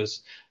place that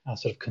was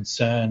sort of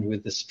concerned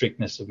with the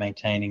strictness of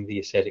maintaining the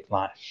ascetic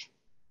life.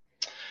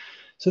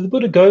 So the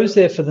Buddha goes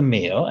there for the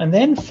meal and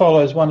then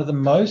follows one of the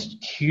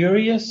most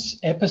curious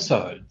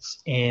episodes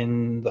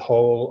in the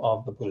whole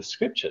of the Buddhist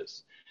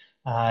scriptures.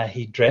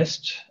 He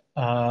dressed,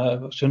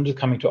 Chunda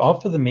coming to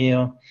offer the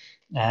meal,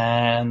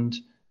 and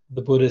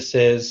the Buddha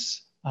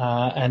says,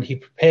 and he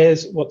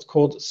prepares what's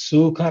called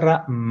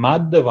Sukara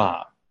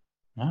Madhava.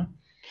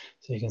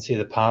 So you can see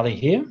the Pali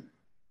here,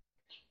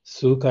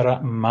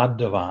 Sukara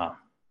Madhava.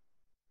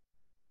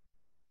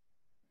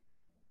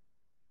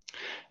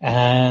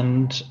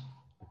 And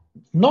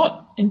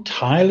not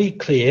entirely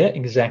clear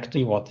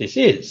exactly what this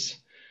is.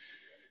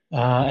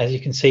 As you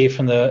can see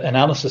from the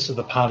analysis of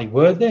the Pali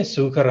word there,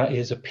 Sukara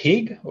is a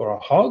pig or a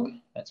hog.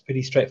 That's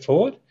pretty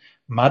straightforward.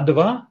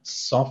 Madhava,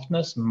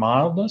 softness,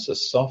 mildness, a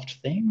soft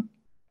thing.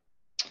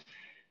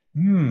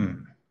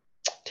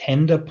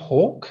 Tender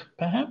pork,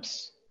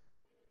 perhaps.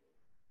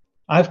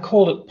 I've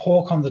called it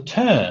pork on the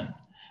turn.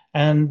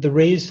 And the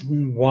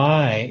reason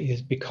why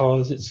is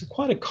because it's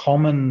quite a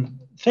common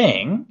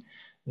thing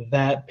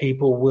that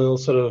people will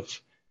sort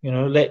of,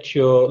 let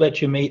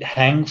your meat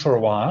hang for a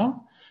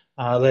while,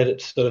 let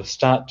it sort of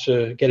start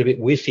to get a bit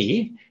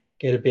whiffy,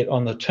 get a bit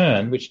on the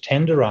turn, which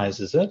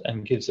tenderizes it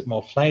and gives it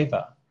more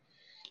flavor.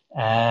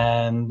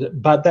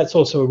 But that's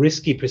also a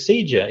risky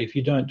procedure. If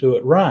you don't do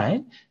it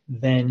right,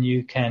 then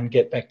you can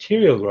get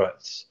bacterial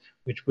growths,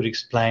 which would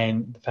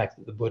explain the fact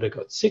that the Buddha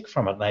got sick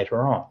from it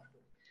later on.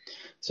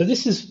 So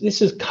this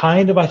is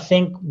kind of, I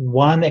think,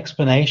 one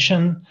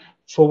explanation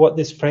for what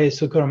this phrase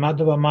Sukara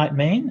Madhava might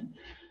mean.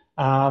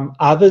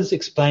 Others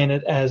explain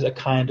it as a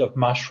kind of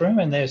mushroom,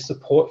 and there's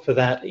support for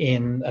that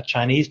in a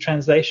Chinese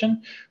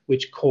translation,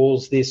 which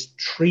calls this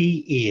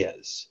tree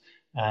ears,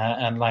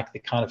 and like the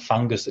kind of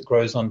fungus that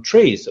grows on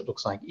trees that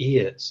looks like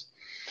ears.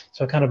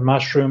 So a kind of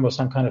mushroom or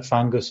some kind of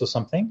fungus or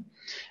something.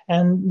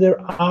 And there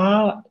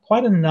are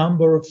quite a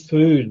number of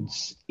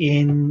foods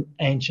in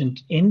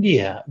ancient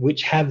India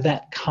which have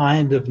that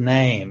kind of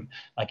name,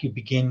 like you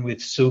begin with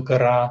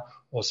sukara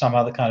or some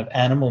other kind of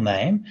animal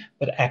name,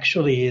 but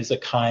actually is a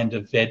kind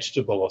of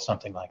vegetable or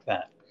something like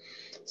that.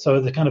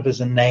 So the kind of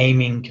as a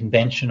naming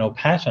convention or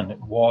pattern,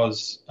 it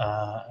was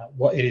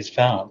what it is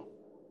found.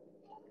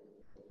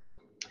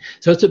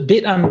 So it's a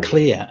bit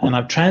unclear, and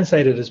I've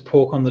translated it as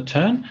pork on the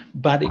turn,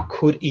 but it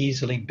could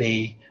easily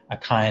be a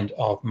kind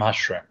of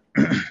mushroom.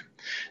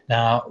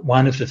 Now,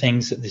 one of the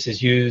things that this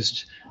is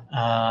used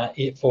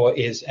for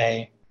is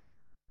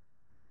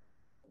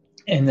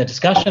in the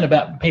discussion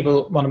about,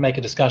 people want to make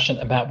a discussion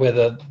about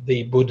whether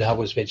the Buddha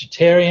was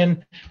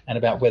vegetarian and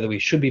about whether we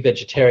should be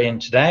vegetarian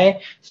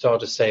today. So I'll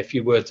just say a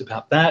few words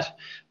about that.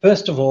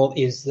 First of all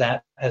is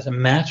that as a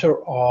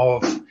matter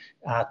of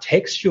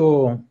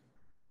textual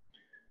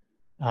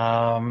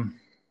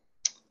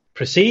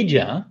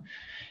procedure,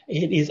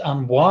 it is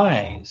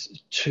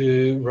unwise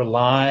to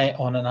rely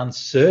on an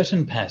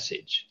uncertain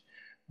passage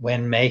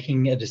when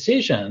making a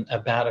decision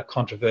about a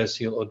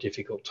controversial or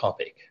difficult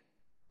topic.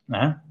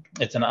 No?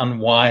 It's an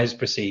unwise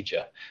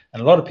procedure.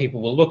 And a lot of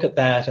people will look at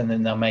that and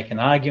then they'll make an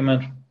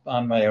argument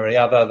one way or the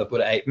other, the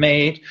Buddha ate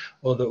meat,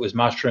 or that it was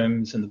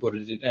mushrooms and the Buddha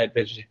ate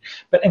vegetarian.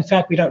 But in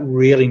fact, we don't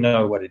really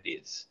know what it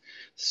is.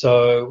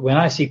 So when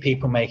I see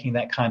people making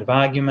that kind of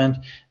argument,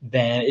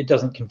 then it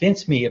doesn't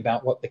convince me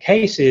about what the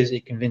case is.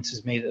 It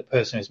convinces me that the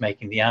person who's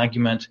making the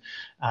argument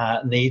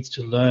needs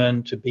to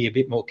learn to be a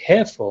bit more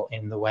careful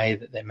in the way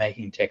that they're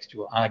making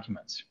textual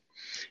arguments.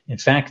 In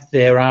fact,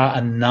 there are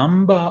a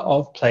number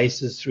of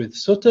places through the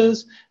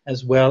suttas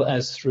as well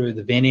as through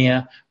the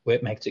Vinaya where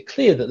it makes it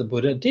clear that the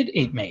Buddha did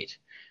eat meat.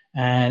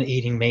 And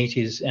eating meat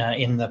is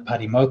in the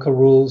Patimokkha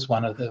rules,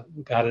 one of the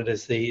regarded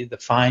as the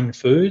fine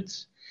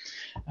foods.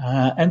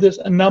 And there's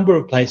a number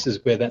of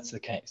places where that's the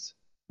case.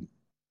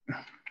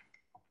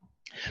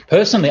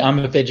 Personally, I'm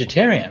a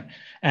vegetarian.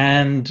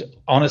 And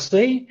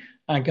honestly,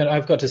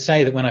 I've got to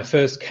say that when I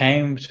first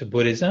came to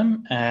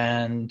Buddhism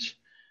and,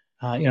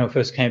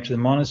 first came to the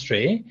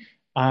monastery,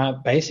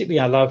 basically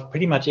I love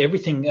pretty much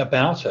everything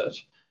about it.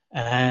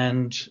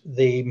 And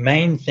the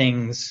main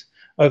things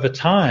over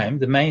time,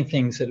 the main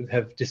things that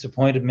have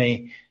disappointed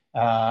me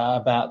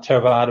about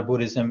Theravada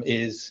Buddhism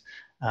is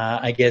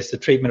I guess the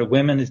treatment of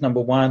women is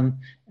number one,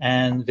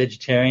 and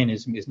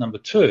vegetarianism is number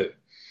two.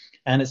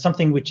 And it's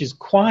something which is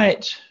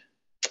quite,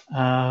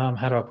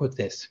 how do I put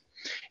this?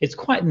 It's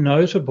quite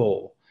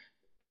notable.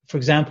 For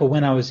example,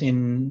 when I was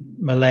in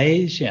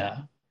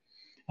Malaysia,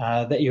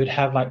 that you would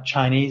have like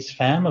Chinese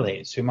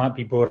families who might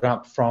be brought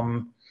up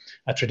from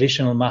a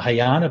traditional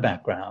Mahayana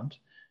background,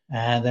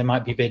 and they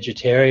might be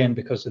vegetarian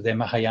because of their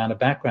Mahayana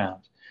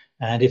background.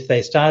 And if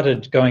they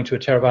started going to a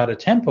Theravada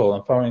temple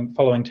and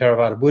following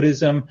Theravada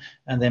Buddhism,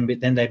 and then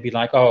they'd be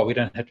like, oh, we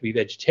don't have to be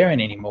vegetarian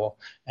anymore,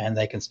 and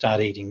they can start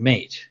eating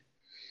meat.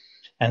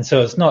 And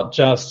so it's not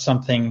just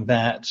something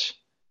that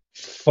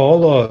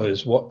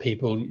follows what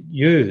people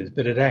use,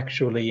 but it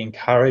actually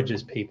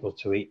encourages people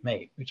to eat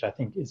meat, which I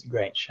think is a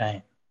great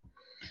shame.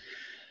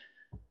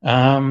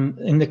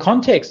 In the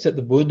context that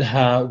the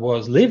Buddha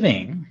was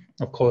living,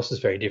 of course, is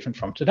very different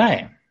from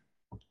today.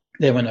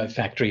 There were no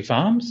factory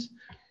farms.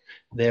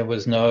 There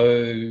was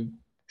no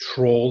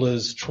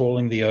trawlers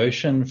trawling the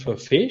ocean for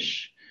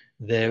fish.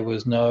 There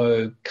was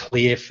no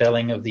clear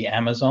felling of the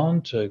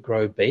Amazon to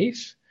grow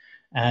beef.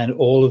 And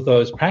all of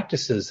those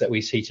practices that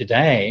we see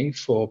today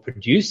for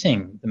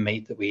producing the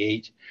meat that we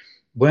eat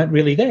weren't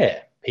really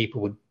there.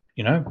 People would,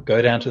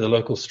 go down to the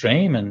local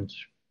stream and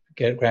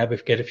get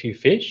a few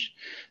fish.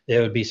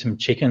 There would be some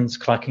chickens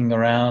clucking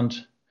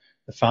around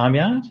the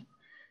farmyard.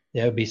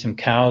 There would be some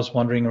cows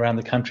wandering around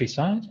the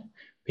countryside.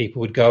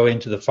 People would go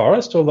into the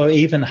forest, although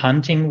even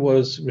hunting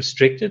was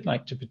restricted,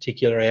 like to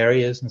particular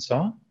areas and so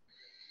on.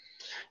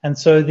 And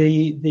so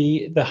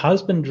the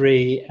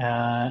husbandry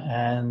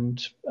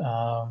and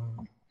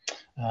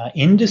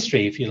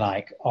industry, if you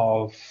like,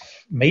 of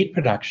meat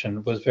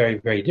production was very,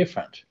 very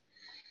different.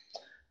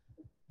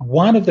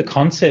 One of the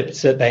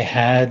concepts that they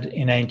had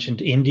in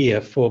ancient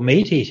India for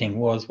meat eating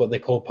was what they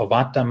call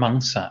pavata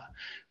mangsa,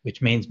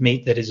 which means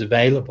meat that is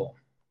available.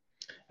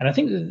 And I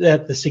think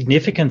that the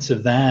significance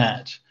of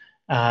that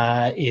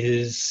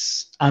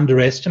is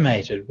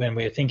underestimated when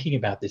we're thinking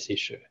about this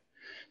issue.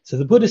 So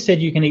the Buddha said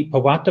you can eat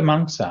pawata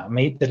mangsa,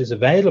 meat that is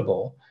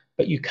available,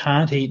 but you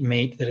can't eat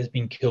meat that has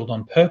been killed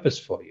on purpose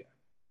for you.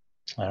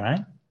 All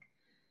right?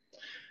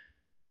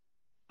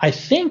 I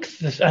think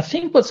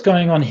what's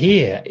going on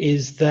here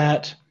is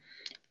that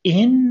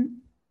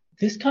in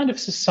this kind of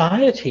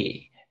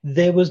society,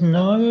 there was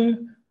no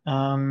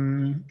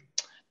kind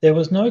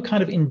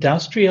of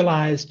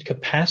industrialized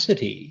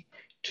capacity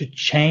to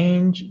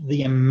change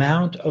the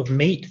amount of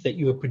meat that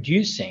you were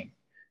producing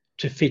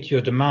to fit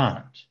your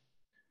demand.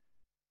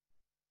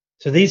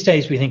 So these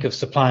days we think of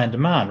supply and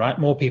demand, right?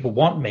 More people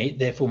want meat,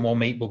 therefore more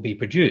meat will be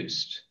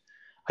produced.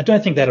 I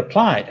don't think that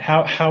applied.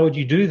 How would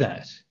you do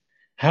that?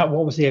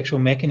 What was the actual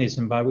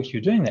mechanism by which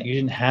you're doing that? You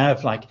didn't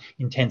have like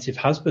intensive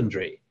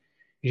husbandry.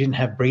 You didn't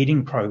have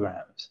breeding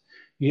programs.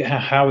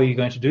 How are you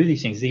going to do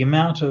these things? The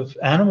amount of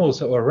animals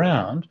that were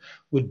around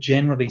would,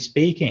 generally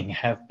speaking,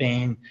 have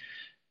been,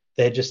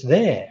 they're just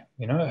there.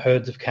 You know,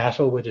 herds of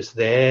cattle were just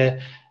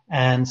there.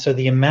 And so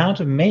the amount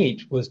of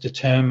meat was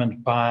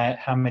determined by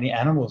how many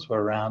animals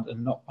were around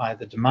and not by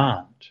the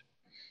demand,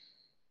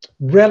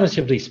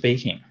 relatively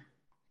speaking.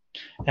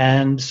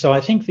 And so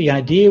I think the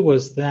idea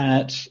was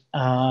that,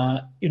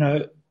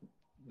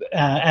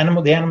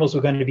 the animals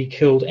were going to be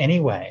killed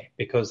anyway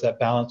because that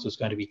balance was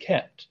going to be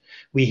kept.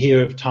 We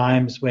hear of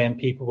times when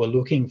people were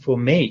looking for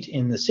meat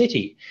in the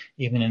city,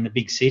 even in a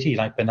big city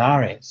like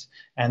Benares,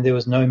 and there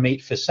was no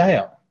meat for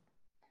sale.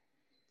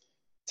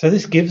 So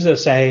this gives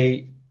us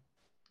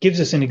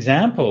an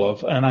example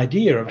of an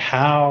idea of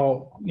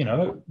how,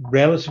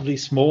 relatively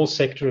small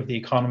sector of the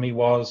economy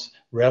was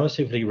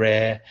relatively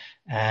rare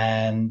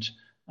and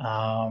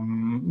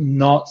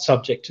not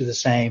subject to the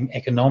same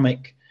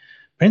economic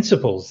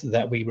principles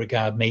that we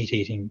regard meat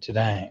eating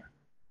today.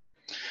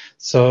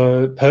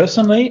 So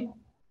personally,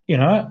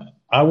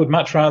 I would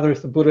much rather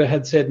if the Buddha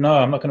had said, no,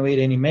 I'm not going to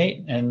eat any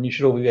meat and you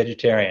should all be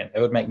vegetarian.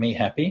 That would make me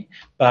happy.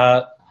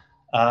 But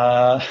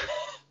I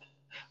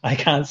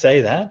can't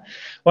say that.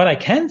 What I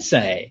can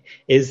say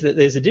is that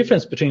there's a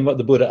difference between what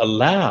the Buddha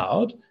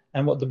allowed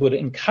and what the Buddha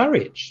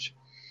encouraged.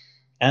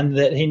 And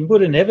that the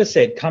Buddha never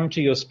said, come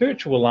to your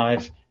spiritual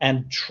life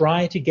and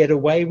try to get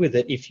away with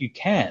it if you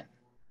can.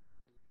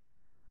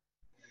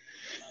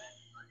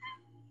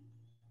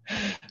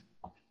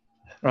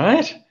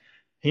 Right?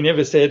 He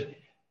never said,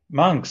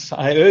 monks,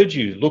 I urge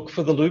you, look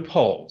for the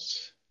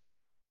loopholes.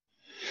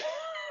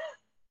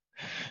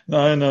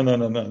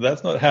 No.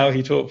 That's not how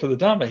he taught for the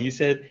Dhamma. He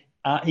said,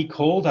 he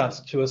called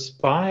us to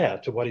aspire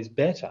to what is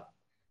better.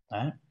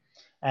 Right?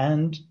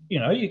 And,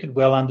 you could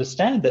well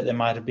understand that there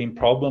might have been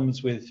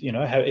problems with,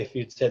 how if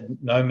you'd said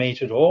no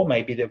meat at all,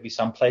 maybe there'd be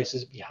some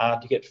places it'd be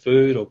hard to get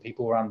food or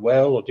people were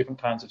unwell or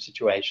different kinds of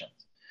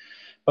situations.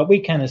 But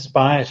we can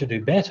aspire to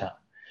do better.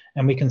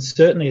 And we can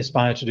certainly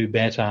aspire to do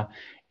better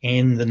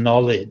in the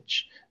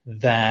knowledge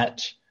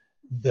that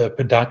the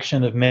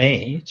production of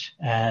meat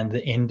and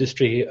the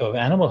industry of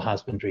animal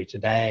husbandry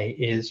today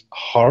is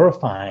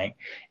horrifying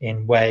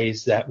in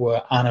ways that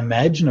were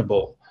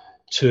unimaginable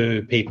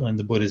to people in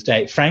the Buddha's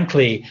day.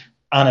 Frankly,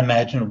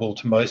 unimaginable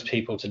to most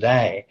people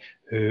today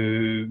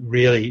who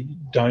really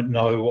don't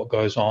know what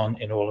goes on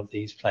in all of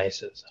these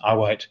places. I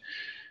won't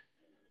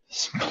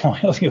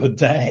spoil your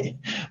day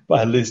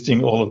by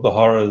listing all of the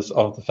horrors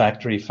of the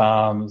factory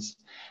farms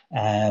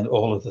and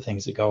all of the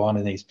things that go on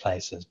in these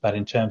places. But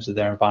in terms of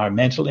their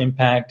environmental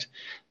impact,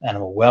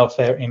 animal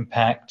welfare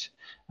impact,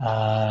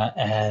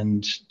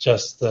 and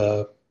just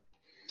the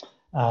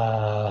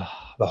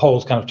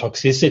whole kind of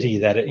toxicity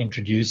that it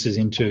introduces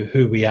into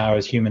who we are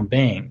as human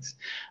beings,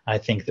 I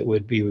think that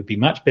we would be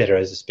much better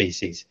as a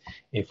species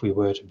if we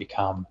were to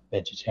become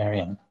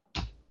vegetarian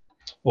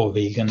or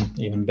vegan,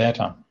 even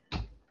better.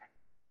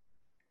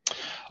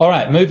 All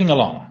right, moving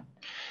along.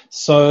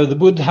 So the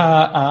Buddha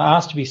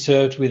asked to be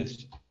served with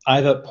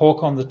either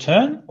pork on the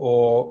turn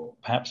or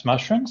perhaps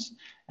mushrooms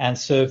and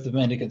serve the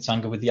mendicant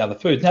Sangha with the other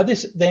food. Now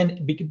this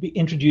then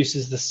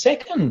introduces the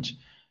second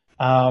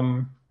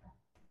quandary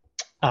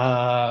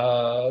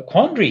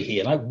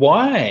here. Like,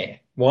 why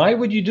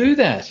would you do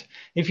that?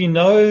 If you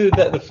know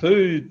that the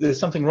food, there's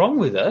something wrong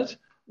with it,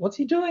 what's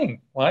he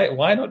doing?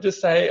 Why not just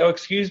say, oh,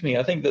 excuse me,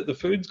 I think that the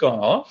food's gone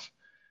off.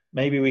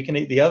 Maybe we can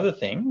eat the other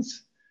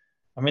things.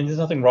 I mean, there's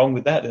nothing wrong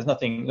with that. There's no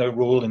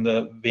rule in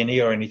the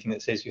Vinaya or anything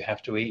that says you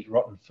have to eat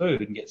rotten food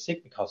and get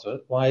sick because of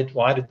it. Why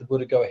did the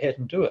Buddha go ahead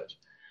and do it?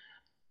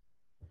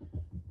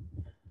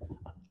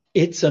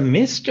 It's a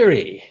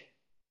mystery.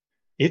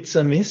 It's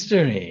a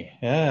mystery,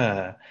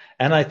 yeah.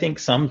 And I think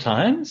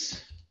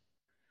sometimes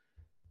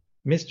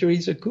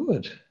mysteries are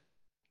good.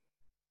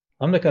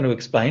 I'm not going to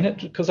explain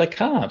it because I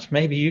can't.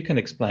 Maybe you can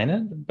explain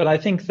it. But I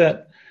think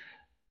that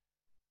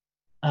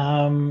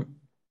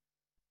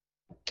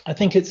I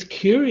think it's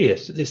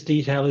curious that this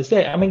detail is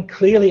there. I mean,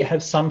 clearly it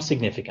has some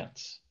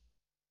significance.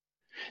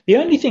 The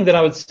only thing that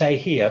I would say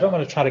here, I don't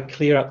want to try to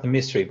clear up the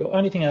mystery, but the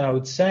only thing that I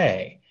would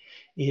say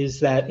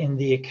is that in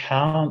the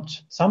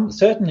account, some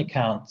certain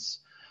accounts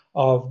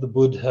of the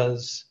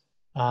Buddha's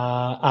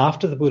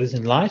after the Buddha's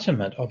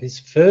enlightenment, of his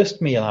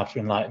first meal after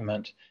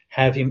enlightenment,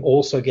 have him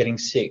also getting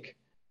sick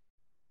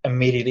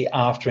immediately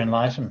after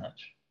enlightenment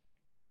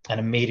and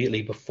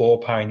immediately before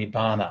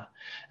parinibbana.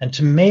 And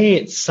to me,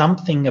 it's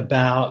something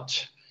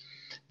about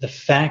the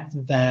fact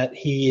that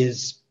he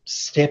is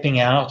stepping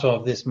out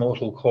of this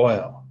mortal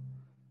coil.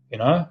 You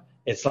know,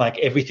 it's like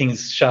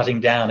everything's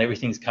shutting down,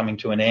 everything's coming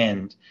to an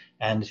end,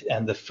 and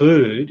the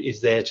food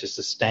is there to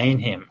sustain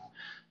him.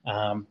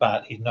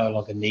 But he no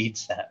longer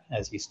needs that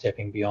as he's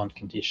stepping beyond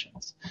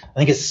conditions. I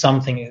think it's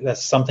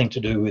something to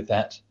do with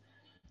that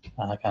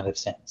kind of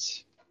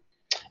sense.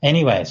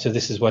 Anyway, so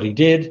this is what he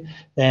did.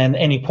 Then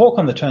any pork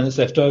on the turn that's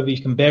left over,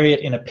 you can bury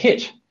it in a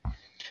pit.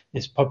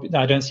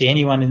 I don't see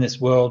anyone in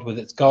this world with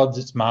its gods,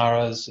 its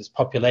maras, its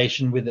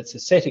population, with its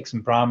ascetics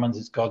and brahmins,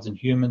 its gods and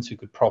humans who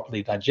could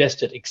properly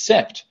digest it,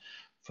 except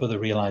for the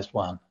realized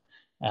one.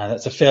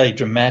 That's a fairly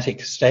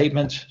dramatic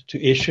statement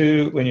to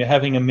issue when you're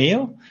having a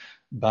meal,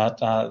 but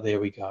there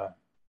we go.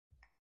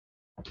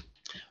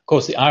 Of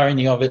course, the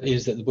irony of it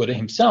is that the Buddha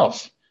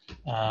himself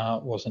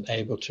wasn't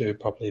able to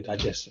properly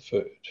digest the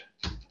food.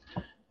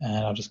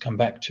 And I'll just come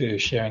back to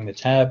sharing the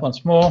tab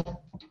once more.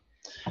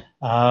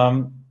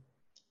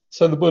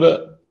 So the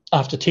Buddha,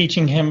 after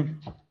teaching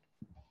him,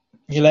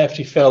 he left.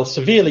 He fell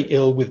severely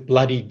ill with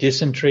bloody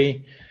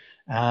dysentery,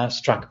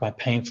 struck by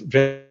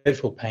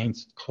dreadful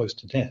pains, close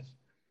to death.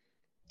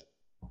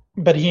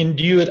 But he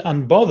endured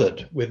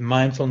unbothered with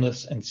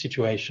mindfulness and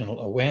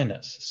situational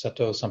awareness,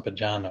 sato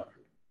sampajano.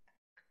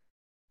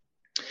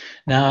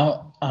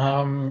 Now,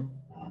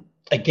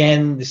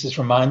 again, this is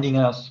reminding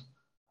us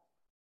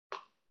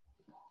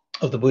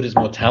of the Buddha's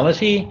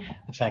mortality,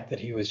 the fact that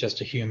he was just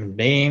a human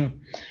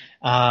being.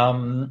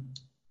 Watch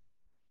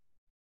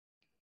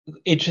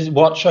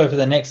over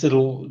the next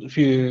little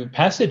few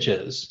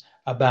passages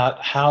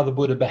about how the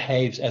Buddha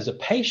behaves as a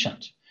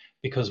patient,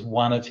 because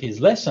one of his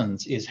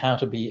lessons is how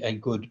to be a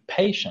good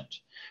patient.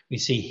 We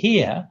see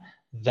here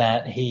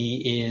that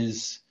he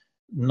is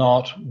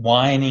not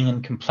whining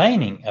and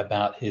complaining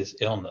about his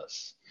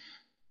illness.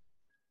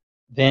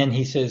 Then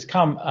he says,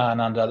 "Come,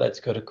 Ananda,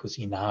 let's go to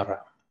Kusinara."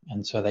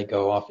 And so they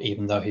go off,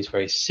 even though he's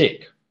very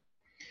sick.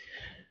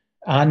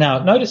 Now,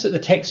 notice that the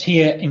text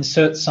here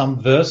inserts some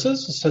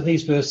verses. So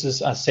these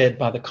verses are said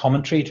by the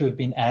commentary to have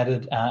been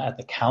added at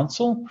the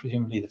council,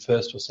 presumably the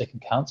first or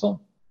second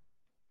council.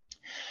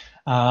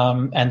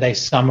 And they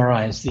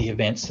summarize the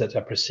events that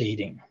are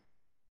preceding.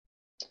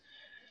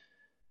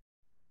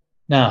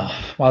 Now,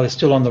 while they're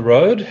still on the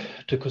road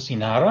to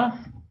Kusinara,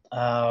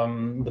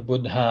 the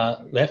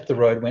Buddha left the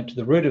road, went to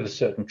the root of a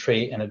certain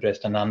tree and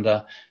addressed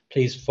Ananda,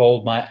 "Please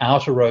fold my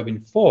outer robe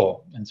in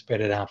four and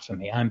spread it out for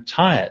me. I'm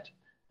tired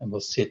and will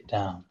sit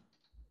down."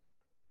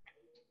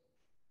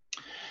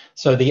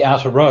 So the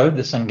outer robe,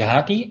 the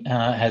Sanghati,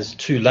 has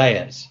two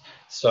layers.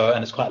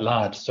 And it's quite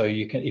large. So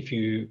you can, if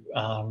you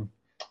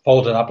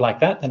fold it up like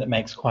that, then it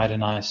makes quite a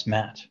nice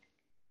mat.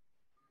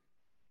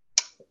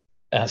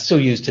 Still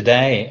used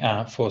today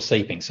for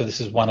sleeping. So this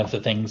is one of the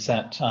things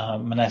that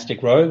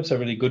monastic robes are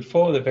really good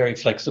for. They're very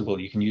flexible.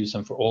 You can use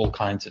them for all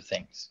kinds of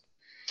things.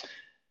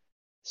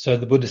 So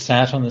the Buddha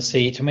sat on the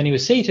seat, and when he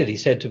was seated, he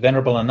said to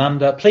Venerable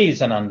Ananda,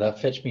 "Please, Ananda,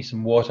 fetch me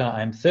some water.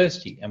 I am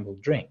thirsty and will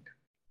drink."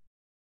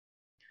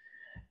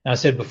 Now, I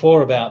said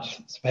before about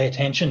pay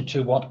attention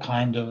to what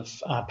kind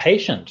of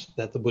patient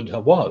that the Buddha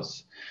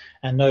was.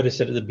 And notice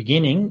that at the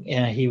beginning,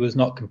 he was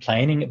not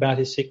complaining about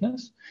his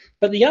sickness.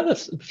 But the other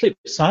flip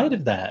side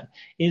of that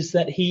is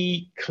that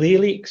he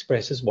clearly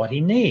expresses what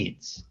he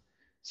needs.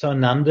 So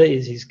Ananda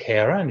is his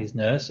carer and his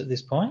nurse at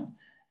this point.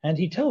 And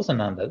he tells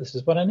Ananda, "This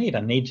is what I need. I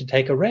need to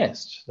take a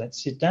rest.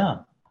 Let's sit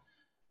down.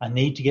 I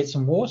need to get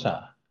some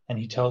water." And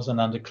he tells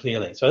Ananda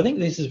clearly. So I think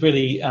this is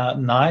really a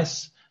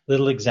nice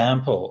little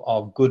example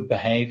of good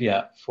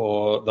behavior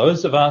for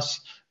those of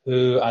us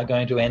who are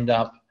going to end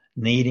up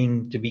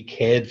needing to be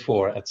cared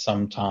for at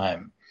some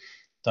time.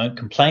 Don't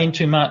complain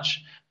too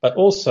much, but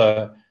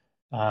also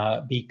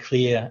be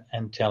clear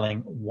and telling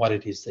what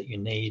it is that you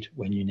need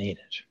when you need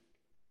it.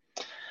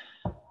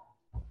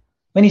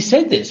 When he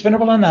said this,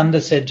 Venerable Ananda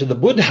said to the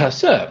Buddha,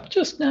 "Sir,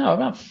 just now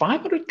about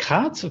 500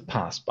 carts have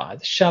passed by.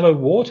 The shallow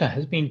water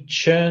has been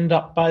churned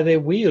up by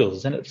their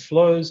wheels, and it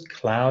flows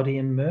cloudy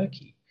and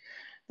murky.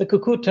 The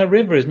Kukutta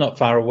River is not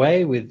far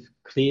away with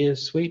clear,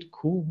 sweet,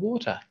 cool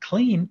water,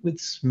 clean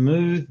with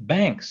smooth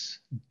banks,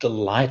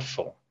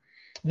 delightful.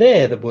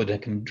 There the Buddha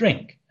can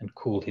drink and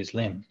cool his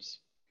limbs."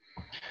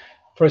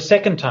 For a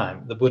second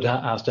time, the Buddha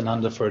asked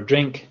Ananda for a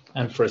drink,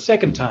 and for a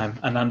second time,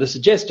 Ananda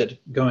suggested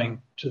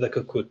going to the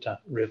Kukutta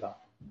River.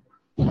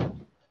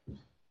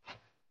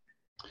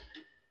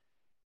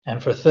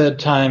 And for a third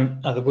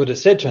time, the Buddha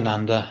said to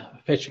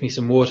Ananda, "Fetch me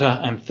some water.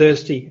 I'm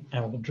thirsty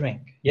and will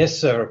drink." "Yes,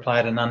 sir,"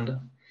 replied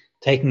Ananda.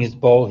 Taking his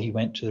bowl, he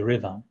went to the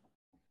river.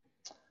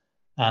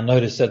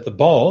 Notice that the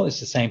bowl is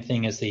the same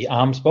thing as the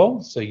alms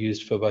bowl, so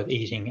used for both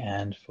eating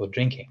and for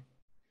drinking.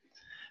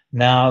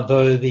 Now,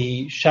 though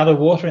the shallow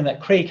water in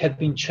that creek had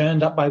been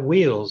churned up by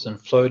wheels and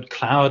flowed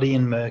cloudy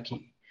and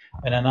murky,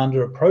 when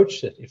Ananda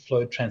approached it, it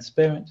flowed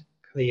transparent,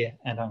 clear,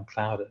 and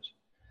unclouded.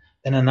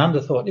 Then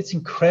Ananda thought, it's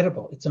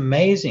incredible, it's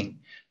amazing.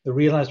 The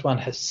realized one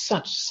has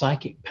such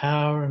psychic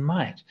power and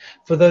might.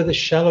 For though the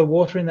shallow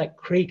water in that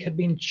creek had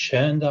been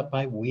churned up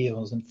by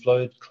wheels and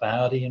flowed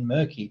cloudy and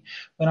murky,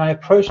 when I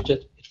approached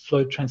it, it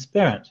flowed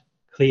transparent,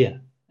 clear,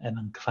 and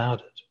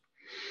unclouded.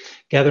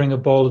 Gathering a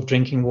bowl of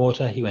drinking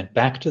water, he went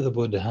back to the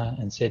Buddha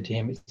and said to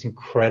him, it's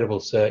incredible,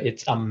 sir,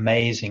 it's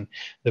amazing.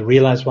 The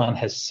realized one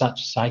has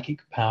such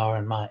psychic power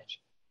and might.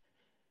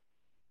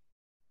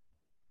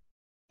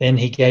 Then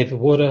he gave the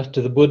water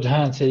to the Buddha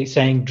and said,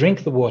 saying,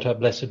 drink the water,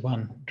 blessed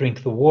one,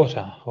 drink the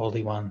water,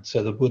 holy one.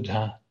 So the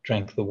Buddha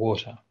drank the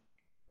water.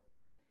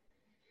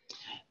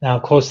 Now,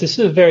 of course, this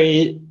is a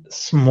very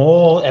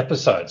small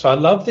episode. So I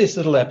love this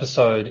little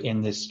episode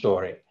in this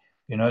story,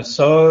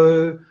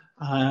 so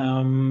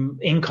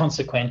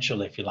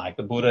inconsequential, if you like.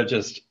 The Buddha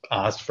just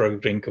asked for a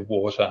drink of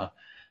water.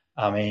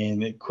 I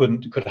mean, it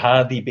could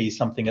hardly be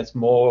something that's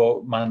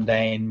more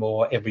mundane,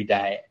 more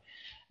everyday.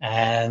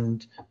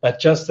 But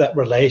just that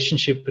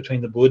relationship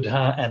between the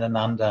Buddha and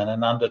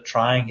Ananda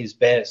trying his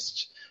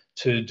best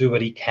to do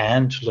what he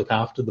can to look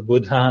after the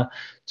Buddha,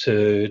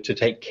 to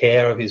take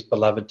care of his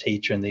beloved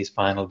teacher in these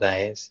final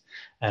days,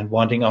 and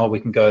wanting, we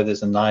can go,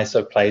 there's a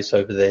nicer place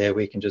over there,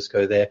 we can just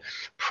go there.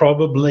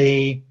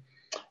 Probably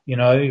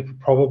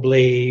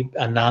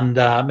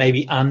Ananda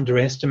maybe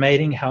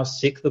underestimating how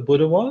sick the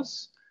Buddha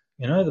was.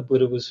 The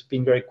Buddha was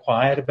being very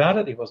quiet about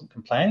it. He wasn't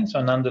complaining, so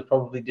Ananda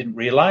probably didn't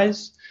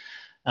realize.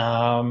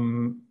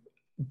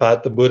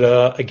 But the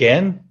Buddha,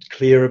 again,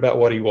 clear about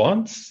what he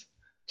wants.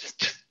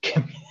 Just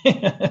get me,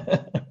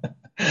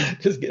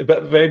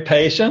 but very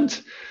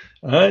patient,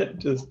 right?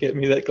 Just get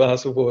me that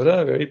glass of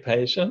water, very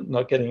patient,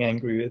 not getting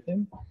angry with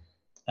him,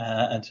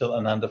 until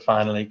Ananda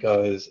finally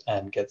goes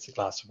and gets a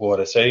glass of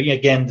water. So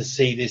again, to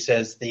see this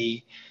as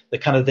the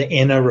kind of the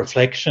inner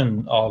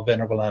reflection of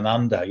Venerable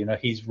Ananda,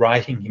 he's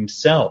writing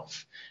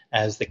himself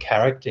as the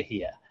character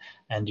here.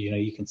 And,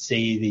 you can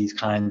see these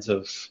kinds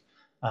of,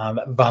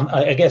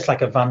 I guess,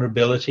 like a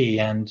vulnerability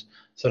and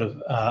sort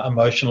of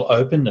emotional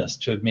openness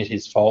to admit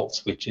his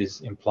faults, which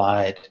is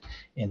implied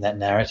in that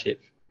narrative.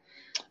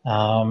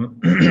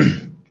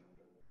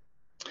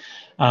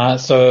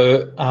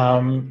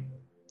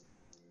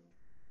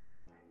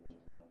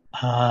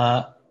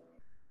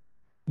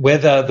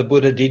 Whether the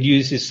Buddha did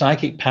use his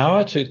psychic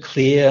power to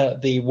clear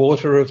the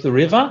water of the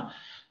river,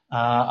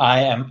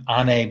 I am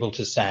unable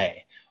to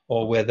say,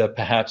 or whether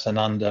perhaps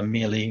Ananda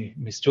merely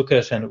mistook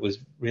it and it was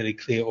really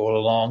clear all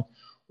along,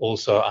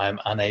 also I'm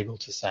unable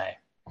to say.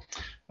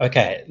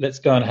 Okay, let's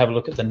go and have a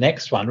look at the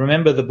next one.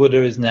 Remember, the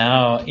Buddha is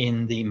now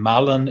in the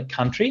Malan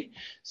country.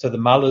 So the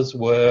Mallas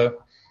were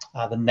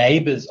the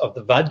neighbors of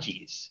the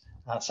Vajjis.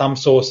 Some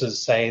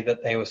sources say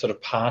that they were sort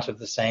of part of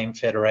the same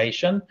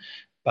federation,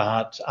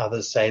 but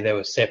others say they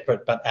were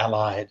separate but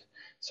allied.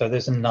 So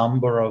there's a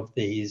number of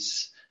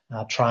these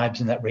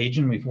tribes in that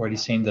region. We've already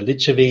seen the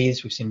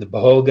Lichavis, we've seen the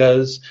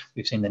Bhogas,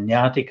 we've seen the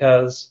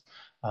Nyatikas,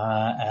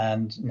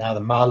 and now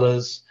the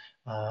Mallas.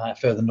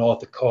 Further north,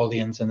 the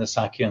Kaulians and the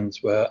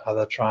Sakyans were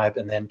other tribes,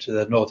 and then to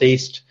the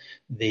northeast,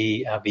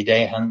 the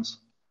Videhans.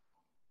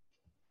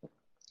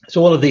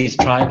 So all of these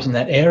tribes in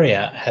that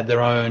area had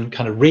their own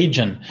kind of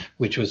region,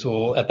 which was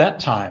all, at that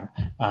time,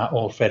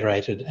 all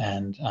federated.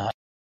 And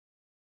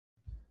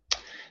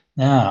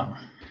now,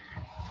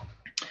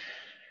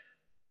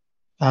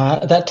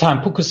 at that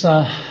time,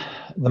 Pukusa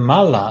the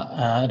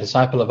Malla, a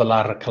disciple of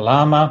Alara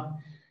Kalama,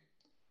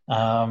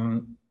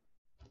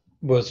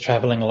 was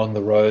traveling along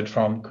the road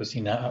between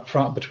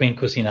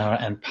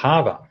Kusinara and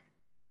Pava.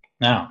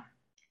 Now,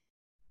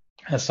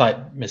 a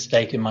slight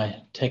mistake in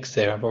my text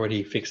there. I've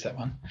already fixed that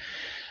one.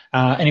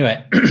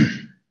 Anyway,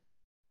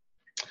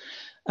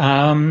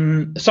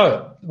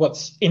 so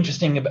what's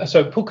interesting about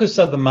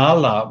Pukusa the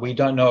Malla we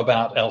don't know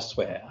about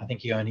elsewhere. I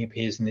think he only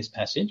appears in this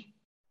passage.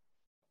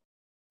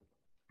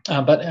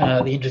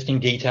 But the interesting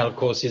detail, of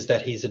course, is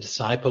that he's a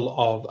disciple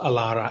of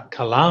Alara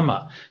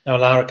Kalama. Now,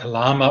 Alara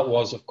Kalama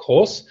was, of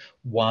course,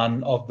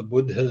 one of the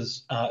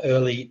Buddha's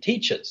early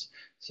teachers.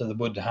 So the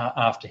Buddha,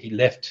 after he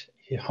left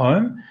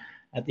home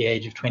at the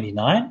age of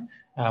 29,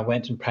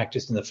 went and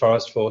practiced in the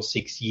forest for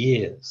 6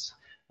 years.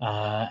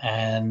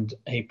 And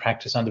he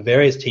practiced under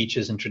various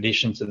teachers and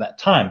traditions at that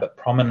time, but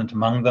prominent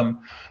among them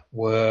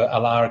were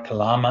Alara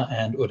Kalama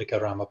and Uddaka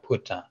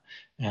Ramaputta.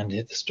 And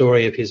the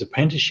story of his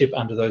apprenticeship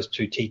under those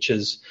two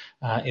teachers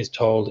is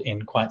told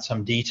in quite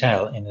some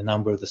detail in a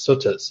number of the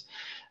suttas.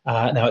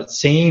 Now, it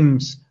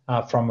seems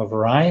from a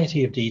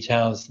variety of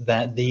details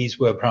that these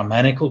were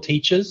Brahmanical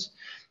teachers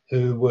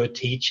who were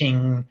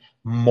teaching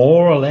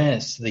more or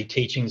less the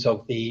teachings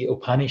of the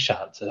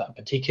Upanishads,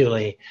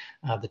 particularly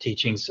the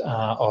teachings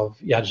of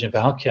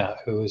Yajnavalkya,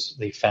 who was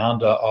the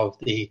founder of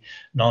the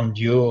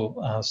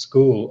non-dual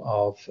school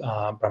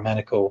of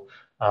Brahmanical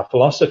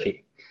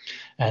philosophy.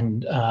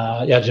 And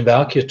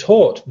Yajnavalkya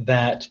taught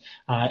that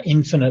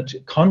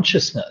infinite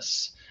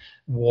consciousness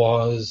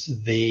was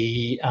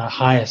the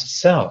highest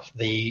self,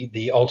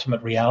 the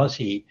ultimate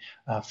reality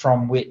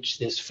from which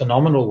this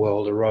phenomenal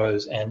world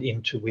arose and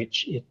into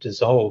which it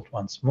dissolved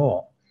once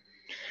more.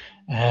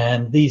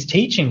 And these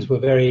teachings were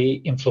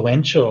very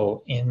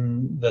influential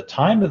in the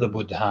time of the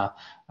Buddha,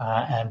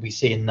 and we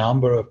see a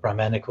number of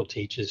Brahmanical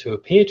teachers who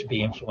appear to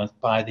be influenced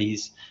by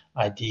these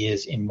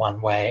ideas in one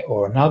way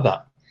or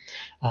another.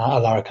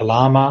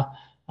 Alarikalama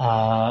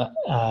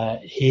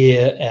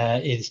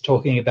here is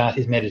talking about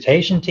his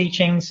meditation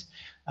teachings,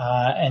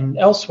 and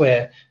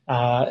elsewhere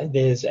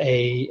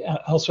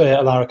elsewhere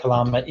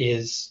Alarikalama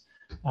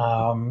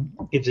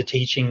gives a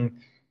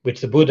teaching which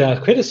the Buddha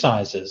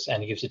criticizes,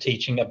 and he gives a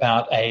teaching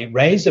about a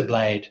razor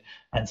blade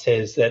and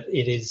says that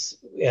it is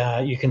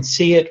you can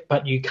see it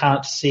but you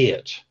can't see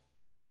it.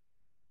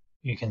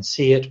 You can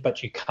see it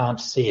but you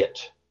can't see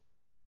it.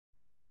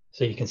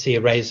 So you can see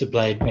a razor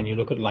blade when you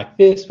look at it like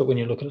this, but when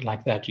you look at it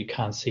like that, you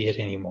can't see it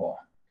anymore.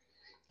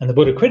 And the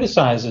Buddha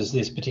criticizes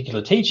this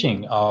particular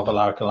teaching of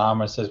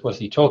Alarikalama and says, what is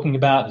he talking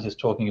about? He's just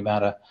talking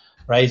about a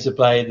razor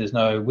blade. There's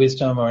no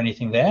wisdom or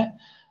anything there.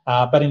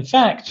 But in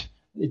fact,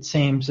 it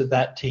seems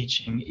that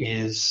teaching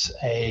is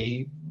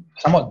a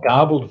somewhat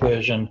garbled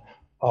version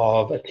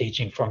of a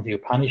teaching from the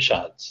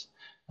Upanishads,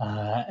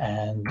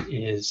 and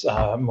is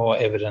more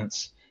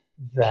evidence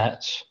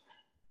that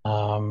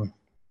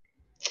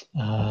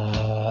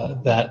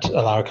that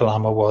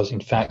Alarikalama was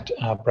in fact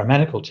a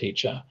Brahmanical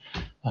teacher.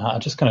 I'm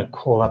just going to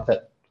call up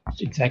that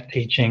exact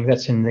teaching.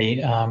 That's in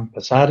the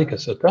Pasadika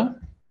Sutta.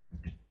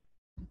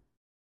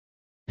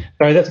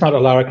 Sorry, that's not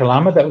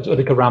Alarikalama, that was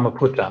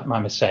Udakaramaputra, my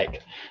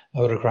mistake.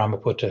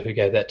 Udakaramaputra who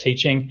gave that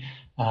teaching.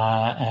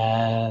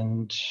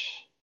 And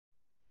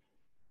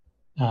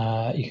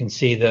you can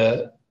see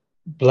the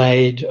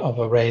blade of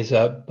a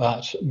razor,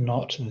 but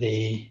not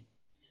the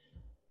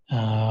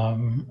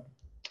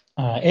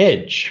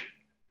edge.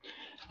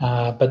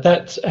 But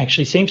that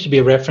actually seems to be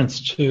a reference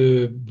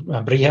to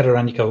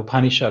Brihadaranyaka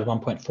Upanishad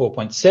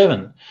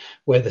 1.4.7,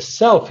 where the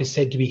self is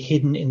said to be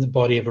hidden in the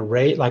body of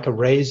like a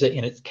razor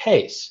in its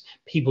case.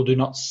 People do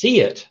not see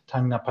it,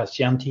 tangna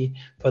pasyanti,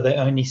 for they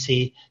only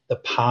see the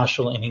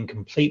partial and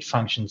incomplete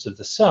functions of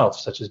the self,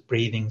 such as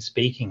breathing,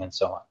 speaking, and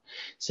so on.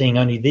 Seeing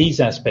only these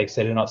aspects,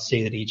 they do not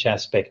see that each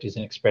aspect is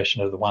an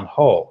expression of the one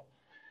whole.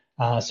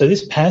 So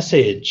this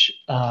passage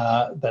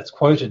that's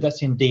quoted,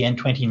 that's in DN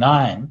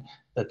 29,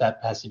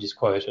 that passage is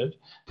quoted.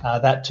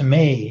 That to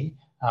me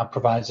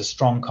provides a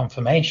strong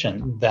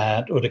confirmation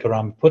that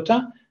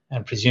Udakaramaputra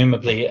and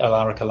presumably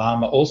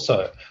Alarikalama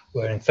also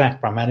were in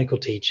fact Brahmanical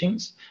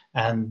teachings,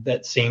 and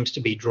that seems to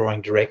be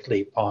drawing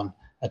directly upon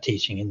a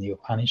teaching in the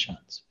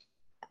Upanishads.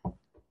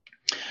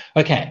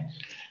 Okay,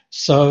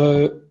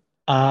 so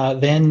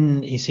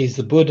then he sees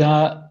the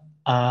Buddha,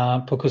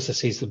 Pukusa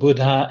sees the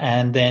Buddha,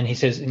 and then he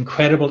says,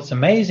 incredible, it's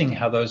amazing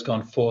how those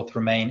gone forth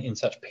remain in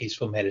such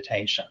peaceful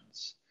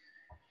meditations.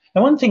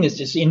 Now, one thing that's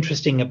just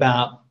interesting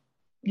about,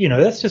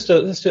 that's just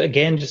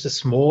a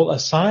small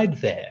aside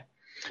there,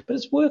 but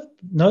it's worth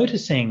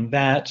noticing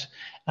that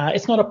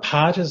it's not a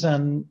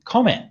partisan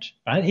comment,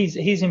 right?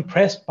 He's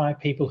impressed by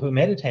people who are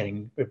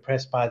meditating,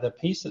 impressed by the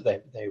peace that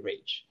they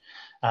reach,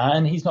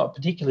 and he's not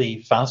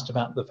particularly fussed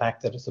about the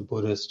fact that it's a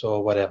Buddhist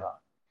or whatever.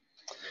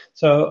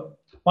 So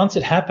once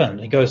it happened,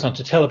 he goes on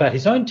to tell about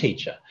his own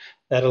teacher,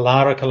 that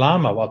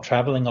Alarikalama, while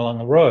traveling along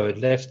the road,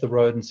 left the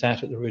road and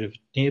sat at the root of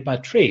a nearby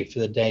tree for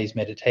the day's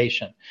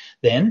meditation.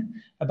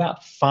 Then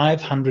about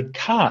 500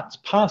 carts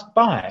passed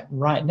by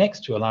right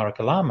next to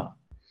Alarikalama.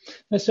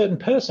 A certain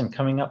person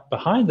coming up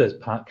behind those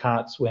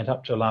carts went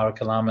up to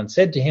Alarikalama and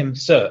said to him,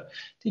 "Sir,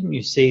 didn't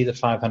you see the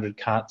 500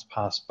 carts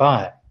pass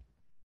by?"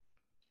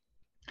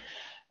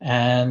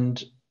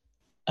 And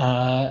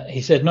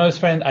he said, "No,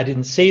 friend, I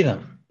didn't see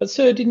them." "But,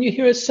 sir, didn't you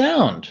hear a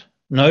sound?"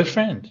 "No,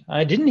 friend,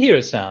 I didn't hear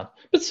a sound."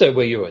 "But, sir,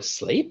 were you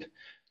asleep?"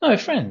 "No,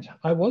 friend,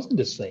 I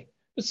wasn't asleep."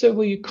 "But, sir,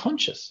 were you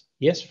conscious?"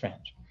 "Yes,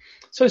 friend."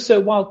 "So, sir,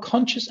 while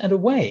conscious and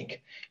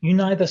awake, you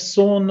neither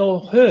saw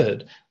nor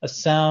heard a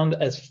sound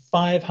as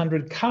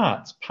 500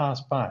 carts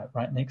passed by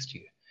right next to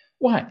you."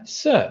 "Why,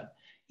 sir,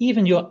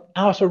 even your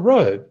outer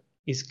robe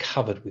is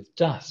covered with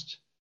dust."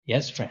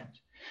 "Yes, friend."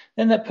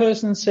 Then that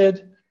person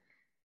said,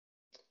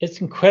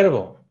 "It's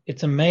incredible.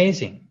 It's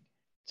amazing.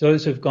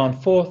 Those who have gone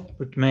forth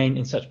remain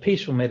in such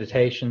peaceful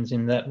meditations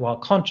in that while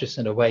conscious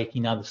and awake,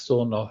 he neither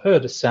saw nor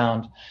heard a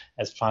sound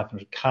as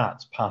 500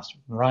 carts passed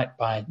right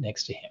by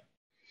next to him."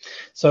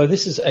 So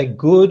this is a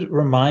good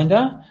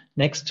reminder.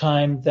 Next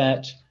time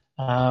that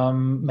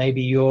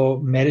maybe you're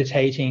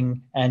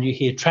meditating and you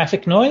hear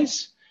traffic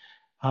noise,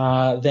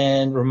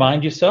 then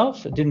remind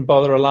yourself it didn't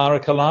bother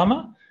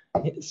Alarikalama,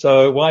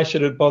 so why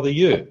should it bother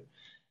you?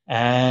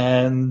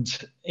 And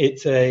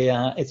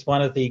it's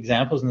one of the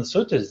examples in the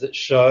suttas that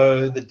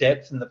show the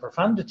depth and the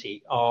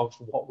profundity of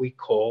what we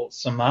call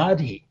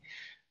samadhi.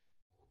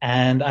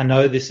 And I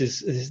know this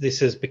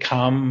has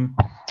become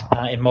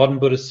in modern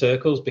Buddhist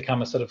circles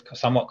become a sort of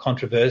somewhat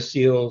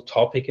controversial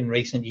topic in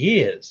recent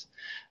years.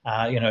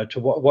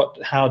 To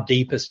how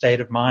deep a state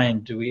of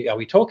mind are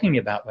we talking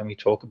about when we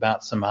talk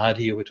about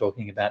samadhi, or we're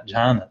talking about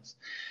jhanas?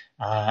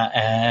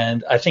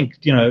 And I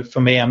think,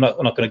 for me, I'm not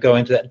going to go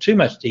into that in too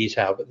much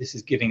detail, but this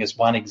is giving us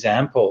one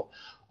example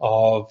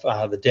of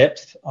the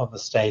depth of the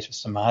state of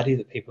samadhi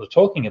that people are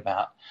talking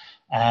about.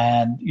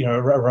 and,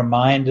 a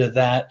reminder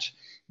that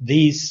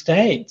these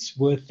states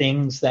were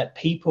things that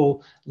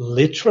people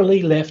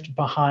literally left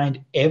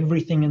behind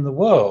everything in the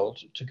world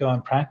to go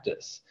and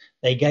practice.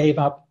 They gave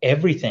up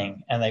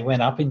everything and they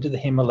went up into the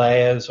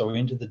Himalayas or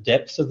into the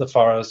depths of the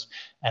forest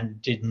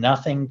and did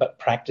nothing but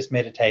practice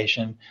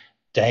meditation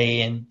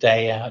day in,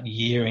 day out,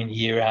 year in,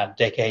 year out,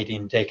 decade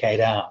in, decade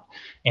out,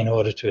 in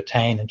order to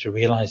attain and to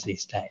realize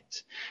these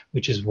states,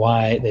 which is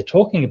why they're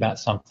talking about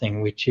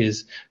something which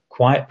is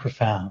quite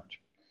profound.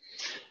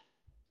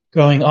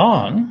 Going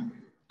on,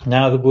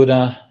 now the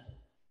Buddha,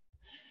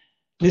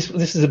 this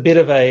is a bit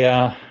of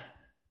a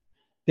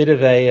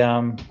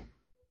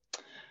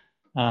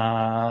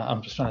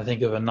I'm just trying to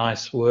think of a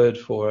nice word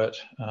for it.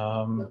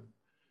 A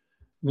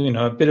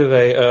bit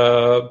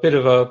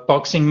of a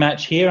boxing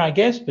match here, I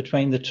guess,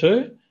 between the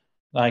two.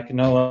 Like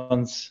no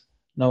one's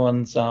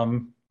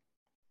the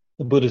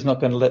Buddha's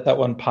not going to let that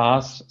one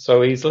pass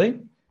so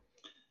easily.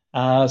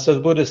 So the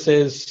Buddha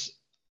says,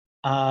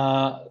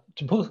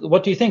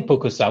 what do you think,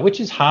 Pukusa? Which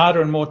is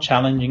harder and more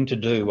challenging to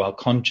do while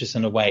conscious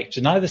and awake?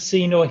 To neither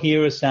see nor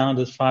hear a sound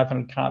as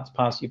 500 carts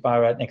pass you by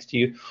right next to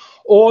you,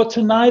 or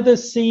to neither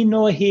see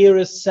nor hear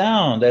a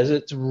sound as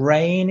it's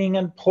raining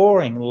and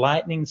pouring,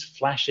 lightning's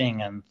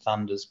flashing and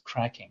thunder's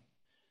cracking.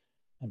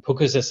 And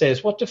Pukusa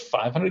says, what do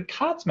 500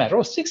 carts matter,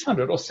 or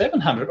 600, or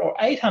 700, or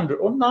 800,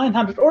 or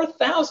 900, or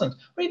 1,000,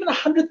 or even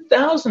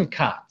 100,000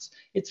 carts?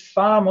 It's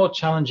far more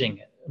challenging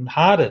and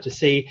harder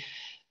to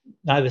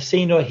neither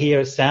see nor hear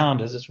a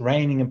sound as it's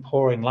raining and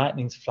pouring,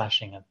 lightning's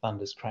flashing and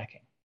thunder's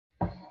cracking.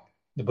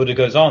 The Buddha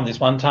goes on, this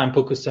one time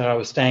Pukusa, I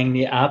was staying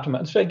near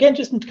Atma. So again,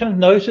 just kind of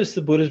notice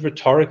the Buddha's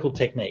rhetorical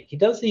technique. He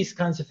does these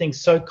kinds of things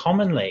so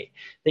commonly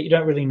that you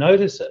don't really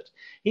notice it.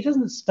 He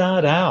doesn't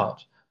start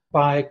out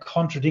by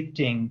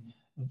contradicting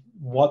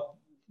what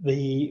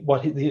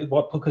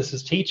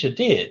Pukusa's teacher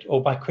did,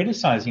 or by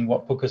criticizing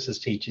what Pukusa's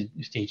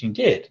teaching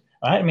did.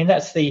 Right? I mean,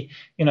 that's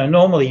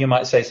normally you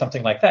might say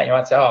something like that. You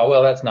might say, oh,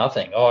 well, that's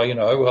nothing. Oh,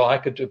 well, I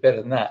could do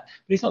better than that.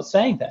 But he's not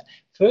saying that.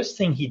 First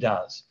thing he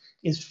does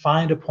is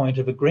find a point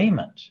of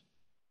agreement.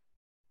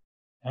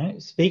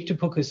 Right? Speak to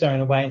Pukusa in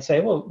a way and say,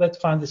 well, let's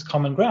find this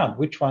common ground.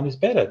 Which one is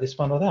better, this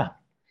one or that?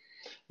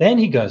 Then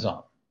he goes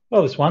on.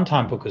 Well, this one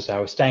time Pukusa,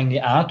 I was staying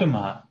near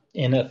Atma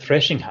in a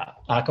threshing hut.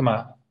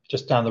 Atma,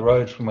 just down the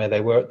road from where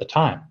they were at the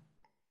time.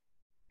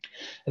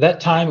 At that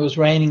time, it was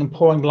raining and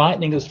pouring,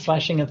 lightning was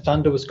flashing and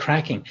thunder was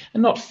cracking.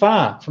 And not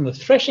far from the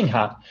threshing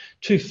hut,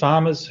 2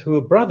 farmers who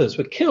were brothers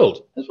were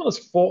killed, as well as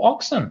 4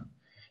 oxen.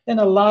 Then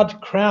a large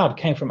crowd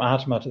came from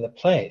Atma to the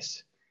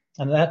place.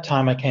 And at that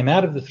time, I came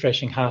out of the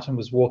threshing hut and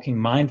was walking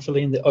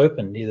mindfully in the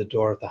open near the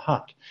door of the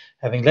hut.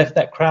 Having left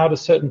that crowd, a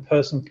certain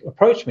person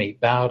approached me,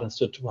 bowed and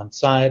stood to one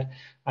side.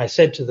 I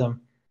said to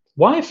them,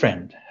 why,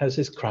 friend, has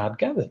this crowd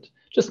gathered?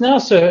 Just now,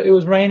 sir, it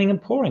was raining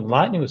and pouring,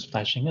 lightning was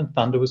flashing and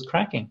thunder was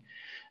cracking.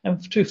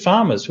 And 2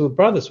 farmers who were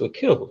brothers were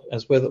killed,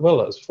 as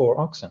well as 4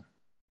 oxen.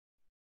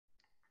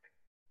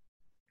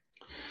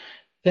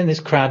 Then this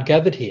crowd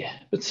gathered here.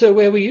 But, sir,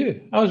 where were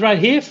you? I was right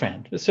here,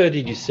 friend. But, sir,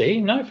 did you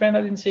see? No, friend,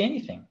 I didn't see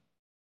anything.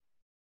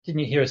 Didn't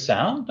you hear a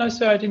sound? No,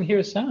 sir, I didn't hear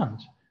a sound.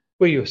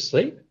 Were you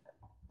asleep?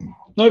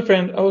 No,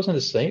 friend, I wasn't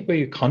asleep. Were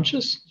you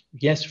conscious?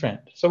 Yes, friend.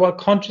 So while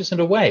conscious and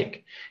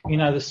awake, you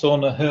neither saw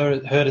nor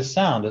heard a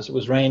sound as it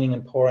was raining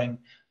and pouring,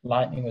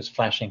 lightning was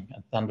flashing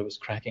and thunder was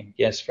cracking.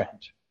 Yes,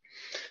 friend.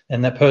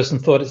 And that person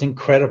thought, it's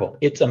incredible.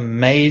 It's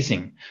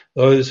amazing.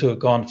 Those who have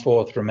gone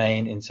forth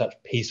remain in such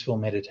peaceful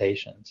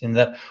meditations, in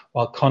that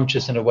while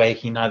conscious and awake,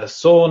 he neither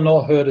saw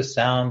nor heard a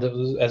sound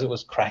as it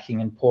was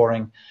cracking and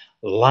pouring,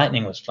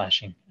 lightning was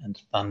flashing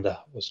and thunder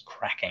was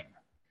cracking.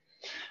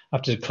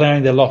 After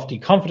declaring their lofty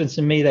confidence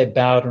in me, they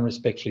bowed and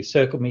respectfully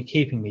circled me,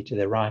 keeping me to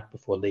their right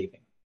before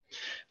leaving.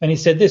 When he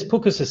said this,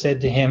 Pukusa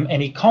said to him,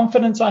 any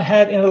confidence I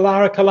had in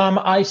Alara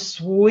Kalama, I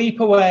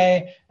sweep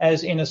away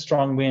as in a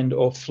strong wind,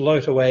 or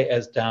float away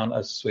as down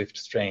a swift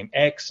stream.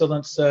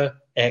 Excellent, sir,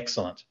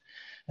 excellent.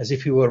 As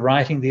if he were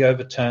righting the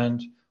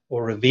overturned,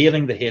 or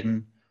revealing the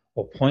hidden,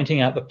 or pointing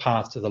out the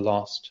path to the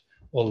lost,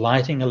 or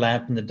lighting a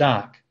lamp in the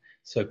dark,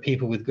 so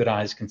people with good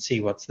eyes can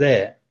see what's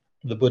there.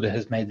 The Buddha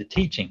has made the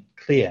teaching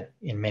clear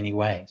in many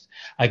ways.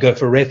 I go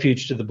for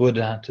refuge to the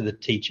Buddha, to the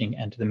teaching,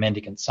 and to the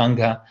mendicant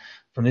Sangha.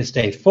 From this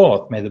day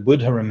forth, may the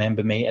Buddha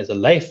remember me as a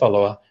lay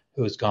follower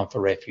who has gone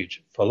for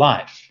refuge for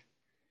life.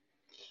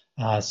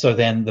 So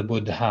then the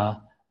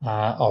Buddha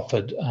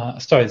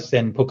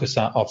then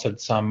Pukusa offered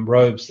some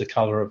robes the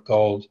color of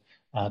gold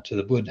to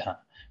the Buddha.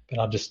 But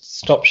I'll just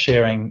stop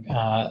sharing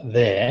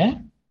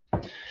there.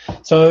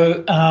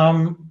 So,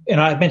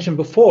 I mentioned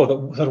before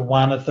that sort of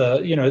one of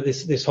the,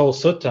 this whole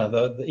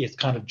sutta, it's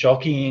kind of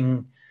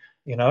jockeying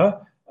like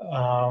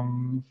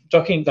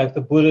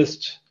the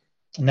Buddhist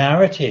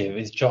narrative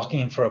is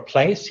jockeying for a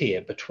place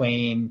here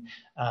between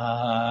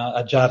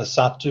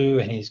Ajatasattu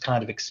and his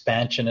kind of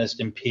expansionist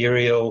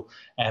imperial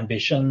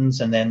ambitions,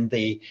 and then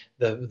the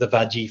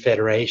Vajji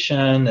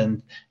Federation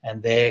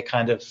and their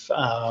kind of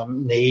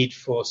need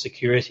for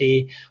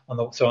security.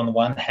 So on the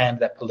one hand,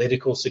 that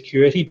political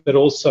security, but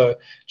also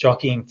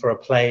jockeying for a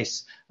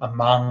place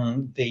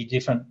among the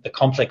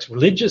complex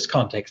religious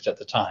context at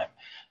the time.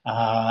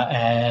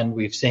 And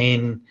we've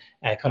seen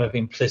a kind of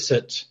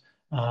implicit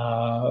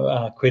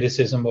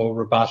criticism or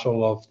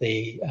rebuttal of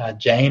the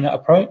Jain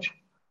approach.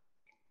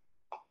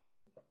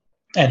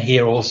 And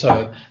here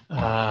also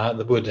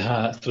the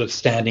Buddha sort of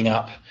standing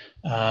up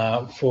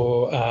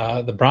for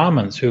the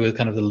Brahmins, who were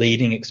kind of the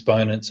leading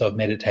exponents of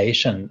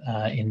meditation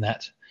in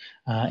that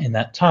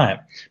time.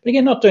 But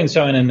again, not doing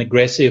so in an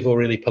aggressive or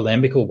really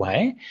polemical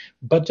way,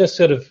 but just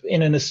sort of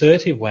in an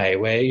assertive way,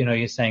 where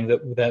you're saying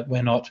that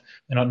we're not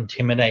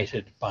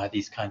intimidated by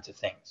these kinds of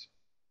things.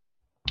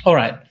 All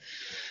right.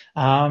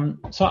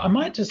 So I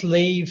might just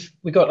leave.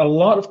 We got a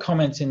lot of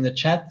comments in the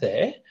chat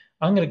there.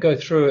 I'm going to go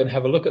through and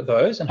have a look at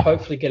those and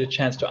hopefully get a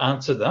chance to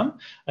answer them.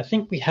 I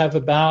think we have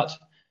about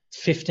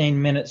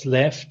 15 minutes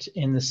left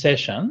in the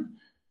session,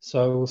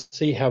 so we'll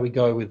see how we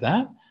go with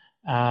that.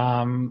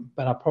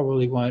 But I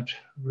probably won't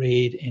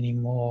read any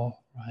more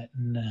right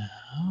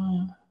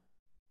now.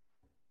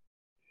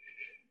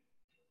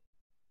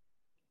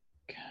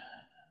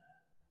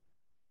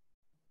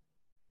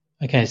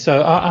 Okay,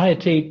 so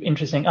IIT,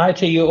 interesting.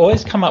 IIT, you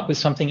always come up with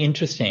something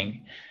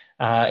interesting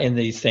in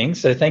these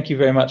things, so thank you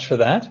very much for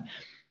that.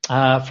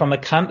 From the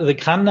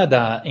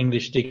Kannada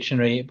English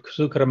dictionary,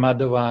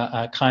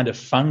 Sukramadava, a kind of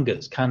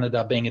fungus,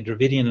 Kannada being a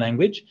Dravidian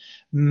language,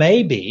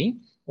 maybe,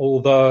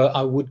 although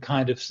I would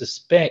kind of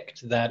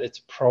suspect that it's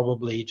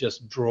probably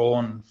just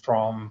drawn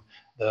from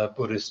the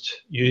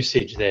Buddhist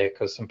usage there,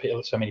 because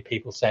so many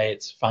people say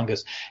it's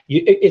fungus.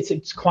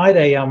 It's quite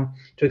a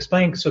to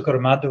explain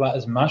Sukramadava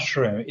as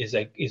mushroom is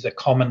a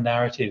common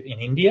narrative in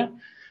India,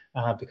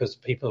 because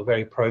people are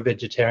very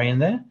pro-vegetarian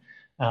there.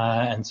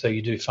 And so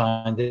you do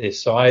find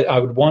this. So I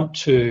would want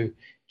to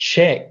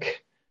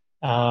check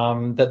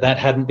that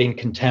hadn't been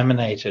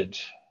contaminated,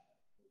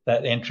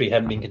 that entry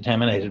hadn't been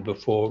contaminated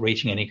before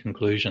reaching any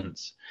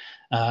conclusions.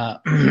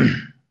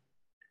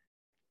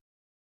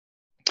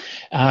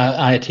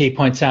 IIT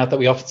points out that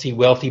we often see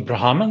wealthy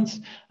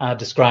Brahmins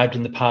described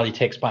in the Pali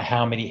text by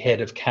how many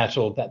head of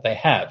cattle that they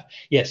have.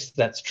 Yes,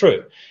 that's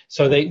true.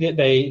 So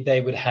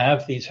they would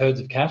have these herds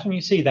of cattle, and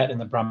you see that in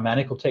the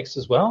Brahmanical text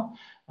as well.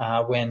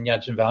 When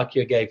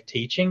Yajnavalkya gave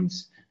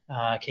teachings,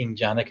 King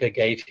Janaka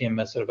gave him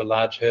a sort of a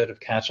large herd of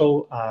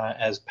cattle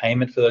as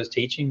payment for those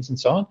teachings and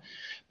so on.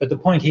 But the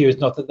point here is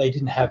not that they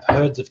didn't have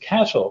herds of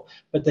cattle,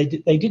 but they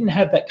didn't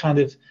have that kind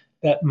of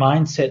that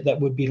mindset that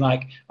would be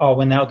like, oh,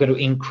 we're now going to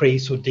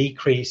increase or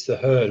decrease the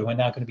herd, or we're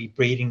now going to be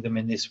breeding them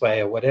in this way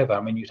or whatever.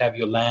 I mean, you'd have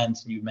your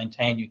lands and you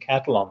maintain your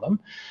cattle on them,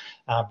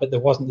 but there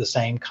wasn't the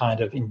same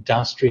kind of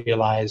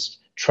industrialized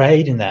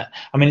trade in that.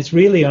 I mean, it's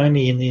really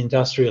only in the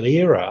industrial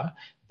era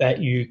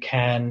that you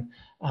can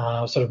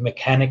sort of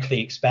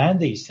mechanically expand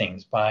these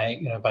things by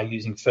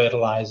using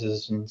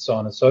fertilizers and so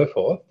on and so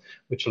forth,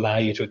 which allow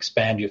you to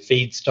expand your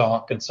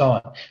feedstock and so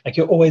on. Like,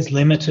 you're always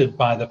limited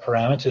by the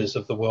parameters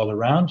of the world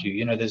around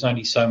you. There's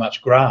only so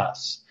much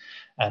grass,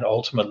 and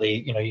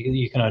ultimately,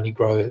 you can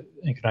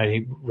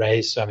only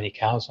raise so many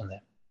cows on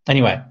there.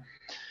 Anyway,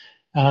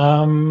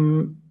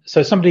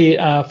 so somebody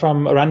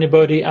from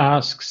Aranyabodhi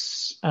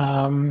asks,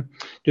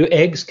 do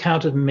eggs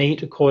count as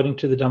meat according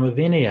to the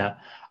Dhammavinaya?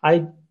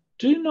 I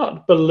do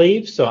not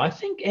believe so. I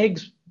think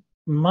eggs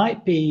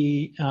might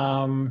be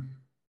one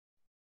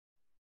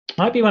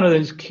of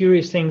those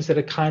curious things that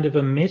are kind of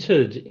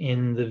omitted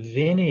in the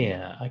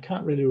Vinaya. I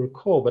can't really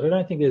recall, but I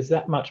don't think there's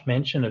that much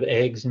mention of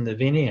eggs in the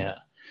Vinaya.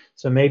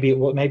 So maybe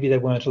they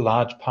weren't a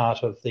large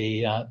part of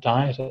the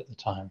diet at the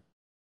time.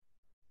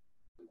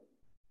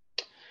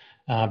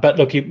 But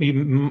look,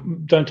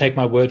 you don't take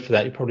my word for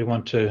that. You probably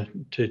want to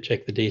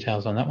check the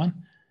details on that one.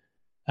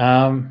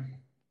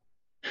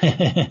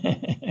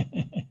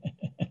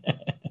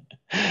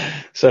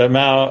 So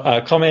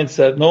Mao comments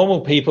that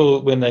normal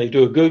people, when they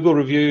do a Google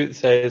review,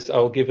 says,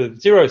 I'll give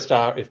it 0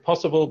 star if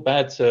possible,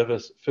 bad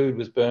service, food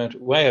was burnt,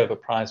 way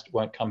overpriced,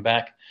 won't come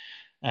back.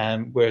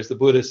 And whereas the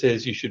Buddha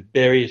says you should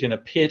bury it in a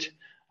pit,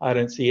 I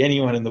don't see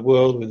anyone in the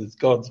world with its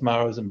gods,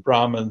 Maras and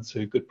Brahmins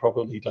who could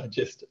probably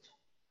digest it.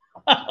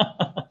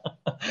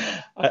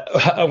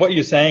 What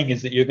you're saying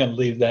is that you're going to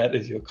leave that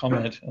as your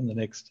comment on the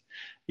next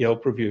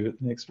Yelp review at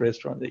the next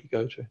restaurant that you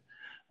go to.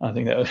 I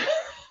think that was...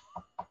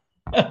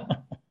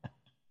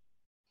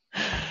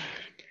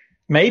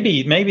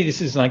 Maybe this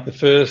is like the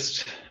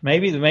first.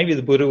 Maybe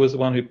the Buddha was the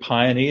one who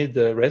pioneered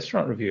the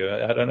restaurant review.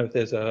 I don't know if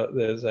there's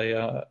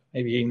a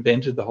maybe he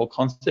invented the whole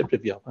concept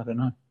of Yelp. I don't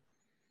know.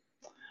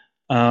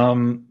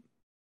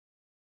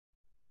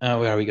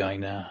 Where are we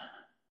going now?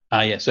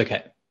 Yes,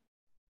 okay.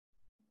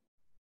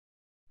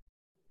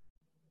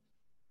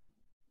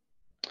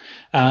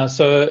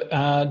 So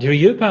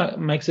Dhirayupa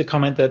makes a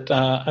comment that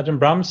Ajahn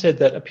Brahm said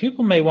that a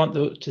pupil may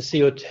want to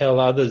see or tell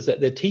others that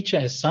their teacher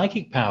has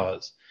psychic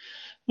powers,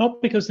 Not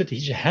because the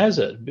teacher has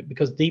it, but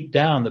because deep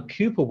down the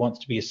pupil wants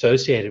to be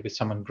associated with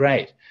someone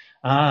great.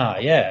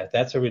 Yeah,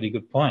 that's a really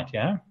good point.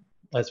 Yeah,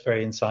 that's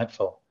very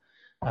insightful.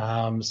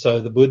 So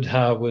the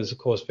Buddha was, of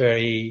course,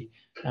 very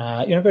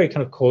kind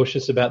of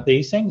cautious about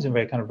these things and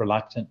very kind of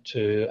reluctant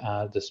to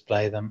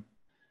display them.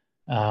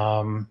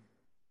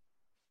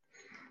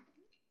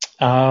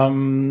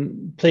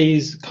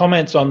 Please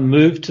comments on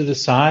move to the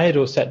side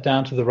or sat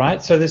down to the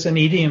right. So there's an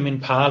idiom in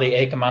Pali,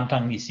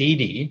 ekamantang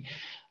nisidi,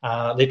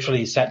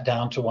 literally sat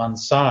down to one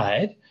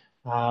side,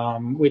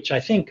 which I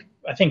think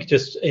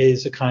just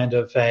is a kind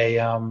of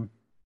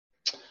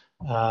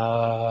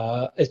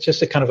it's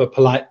just a kind of a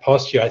polite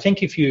posture. I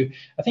think if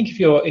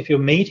you're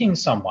meeting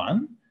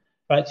someone,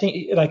 right,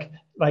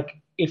 like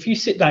if you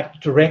sit like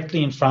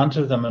directly in front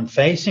of them and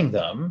facing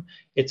them,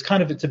 it's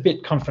a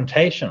bit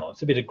confrontational,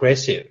 it's a bit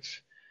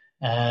aggressive.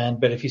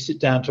 But if you sit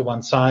down to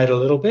one side a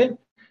little bit,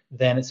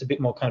 then it's a bit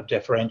more kind of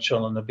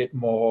deferential and a bit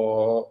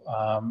more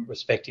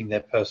respecting their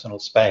personal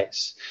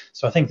space.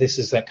 So I think this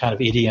is that kind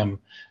of idiom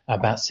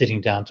about sitting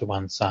down to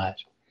one side.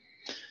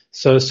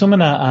 So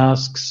Sumana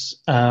asks,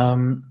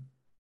 I'm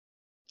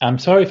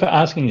sorry for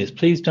asking this.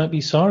 Please don't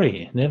be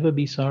sorry. Never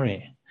be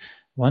sorry.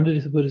 Wondered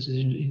if the Buddha's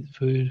decision to eat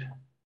food.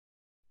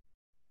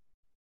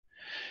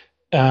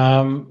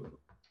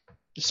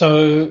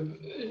 So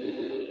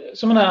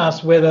someone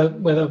asked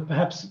whether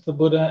perhaps the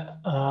Buddha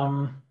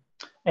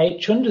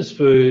ate Chunda's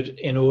food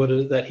in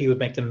order that he would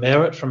make the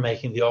merit from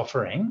making the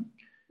offering.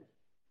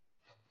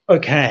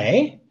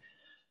 Okay,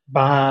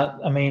 but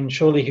I mean,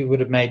 surely he would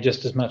have made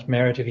just as much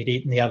merit if he'd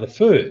eaten the other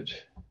food,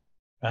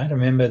 right?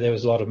 Remember, there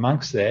was a lot of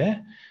monks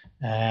there,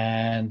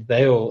 and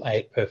they all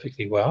ate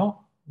perfectly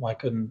well. Why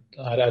couldn't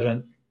I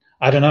don't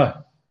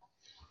know.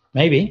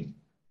 Maybe.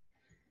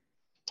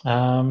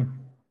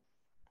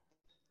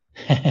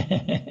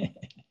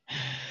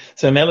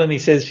 So Melanie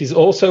says she's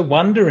also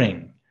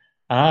wondering.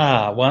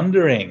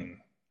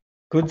 Wondering.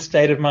 Good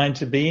state of mind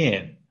to be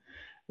in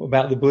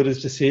about the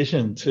Buddha's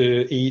decision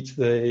to eat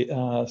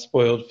the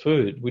spoiled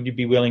food. Would you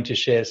be willing to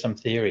share some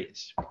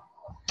theories?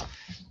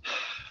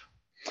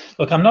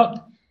 Look, I'm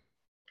not.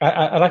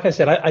 Like I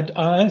said, I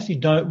honestly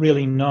don't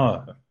really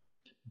know.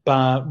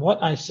 But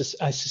what I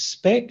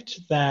suspect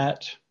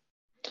that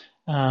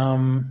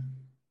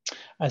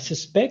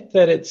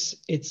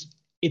it's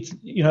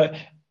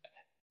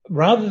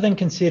rather than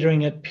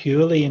considering it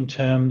purely in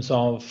terms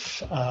of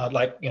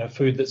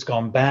food that's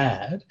gone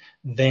bad,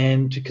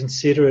 then to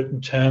consider it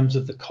in terms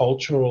of the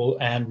cultural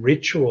and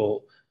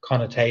ritual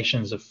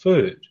connotations of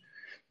food.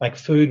 Like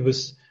food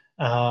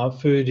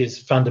is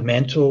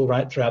fundamental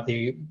right throughout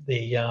the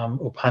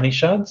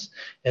Upanishads,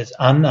 as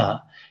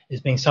anna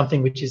is being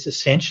something which is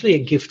essentially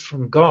a gift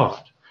from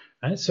God.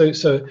 Right? So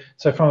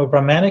from a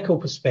Brahmanical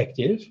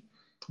perspective,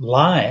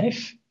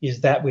 life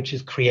is that which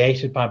is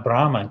created by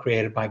Brahman,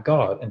 created by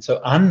God. And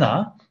so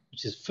anna,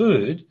 which is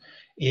food,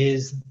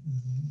 is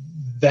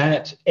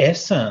that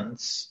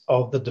essence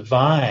of the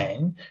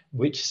divine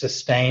which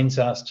sustains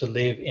us to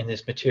live in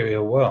this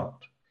material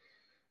world.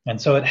 And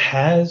so it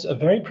has a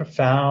very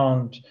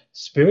profound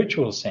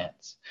spiritual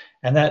sense.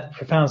 And that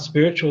profound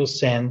spiritual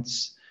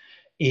sense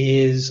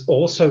is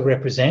also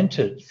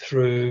represented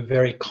through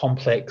very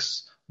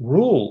complex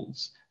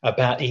rules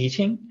about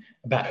eating,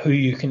 about who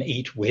you can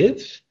eat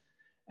with,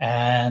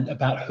 and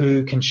about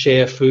who can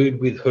share food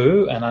with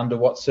who and under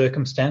what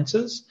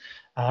circumstances,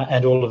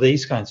 and all of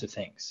these kinds of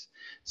things.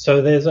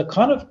 So there's a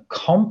kind of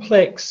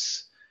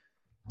complex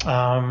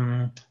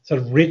sort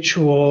of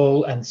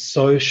ritual and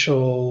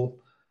social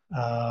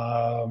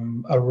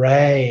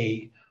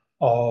array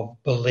of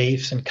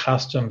beliefs and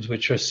customs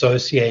which are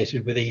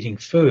associated with eating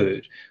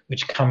food,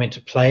 which come into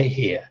play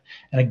here.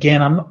 And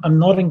again, I'm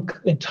not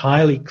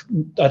entirely.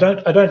 I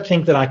don't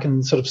think that I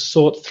can sort of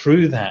sort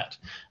through that.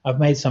 I've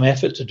made some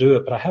effort to do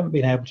it, but I haven't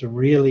been able to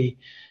really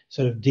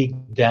sort of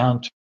dig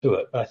down to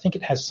it. But I think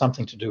it has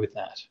something to do with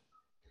that.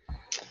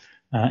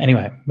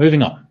 Anyway,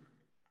 moving on.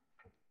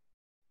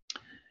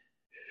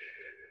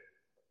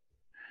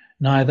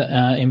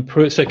 Neither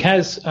improve. So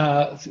Kaz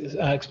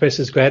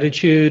expresses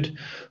gratitude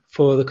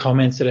for the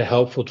comments that are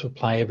helpful to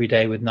apply every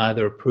day with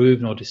neither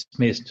approved nor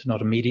dismissed, to not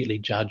immediately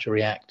judge or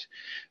react,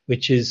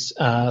 which is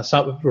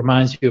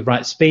reminds you of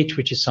right speech,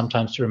 which is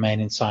sometimes to remain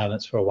in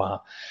silence for a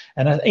while.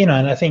 And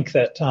I think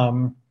that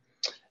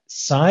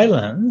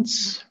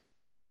silence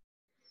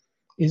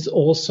is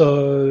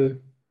also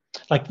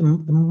like the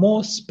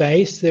more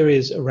space there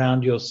is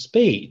around your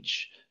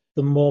speech,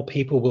 the more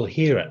people will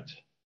hear it.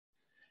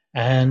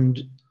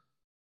 And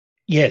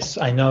yes,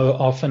 I know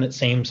often it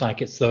seems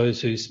like it's those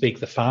who speak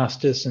the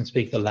fastest and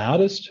speak the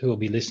loudest who will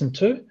be listened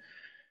to.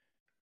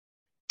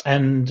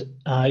 And,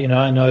 I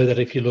know that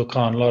if you look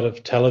on a lot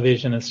of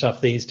television and stuff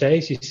these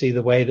days, you see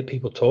the way that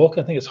people talk.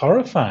 I think it's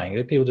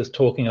horrifying. People just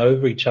talking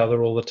over each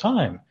other all the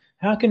time.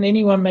 How can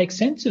anyone make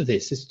sense of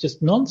this? It's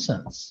just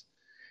nonsense.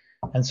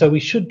 And so we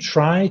should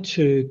try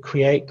to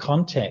create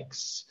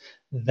contexts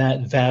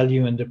that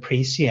value and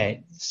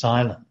appreciate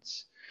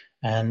silence.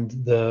 And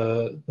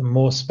the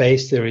more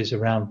space there is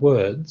around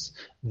words,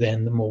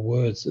 then the more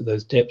words that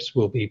those depths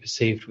will be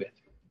perceived with.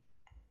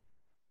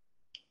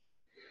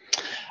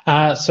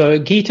 So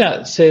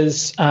Gita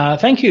says,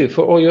 thank you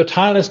for all your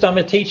tireless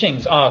Dhamma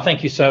teachings. Oh,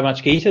 thank you so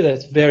much, Gita.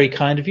 That's very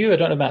kind of you. I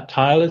don't know about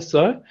tireless,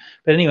 though.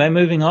 But anyway,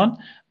 moving on.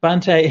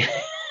 Bhante,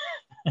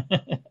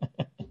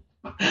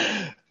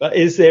 but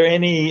is there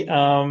any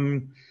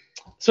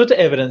sort of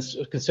evidence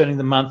concerning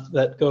the month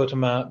that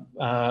Gautama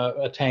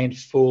attained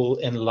full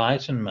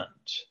enlightenment?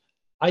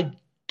 I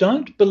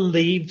don't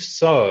believe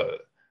so,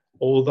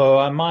 although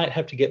I might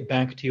have to get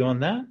back to you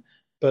on that.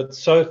 But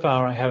so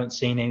far, I haven't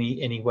seen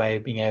any way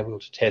of being able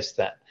to test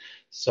that.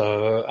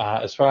 So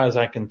as far as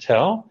I can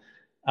tell,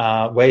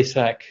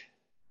 Wesak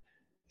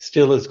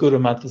still as good a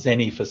month as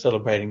any for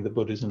celebrating the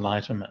Buddha's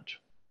enlightenment.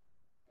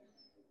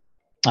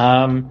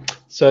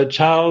 So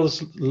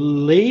Charles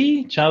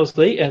Lee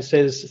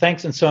says,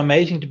 thanks, and so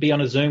amazing to be on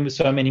a Zoom with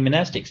so many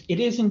monastics. It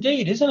is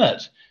indeed, isn't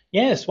it?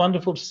 Yes,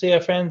 wonderful to see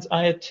our friends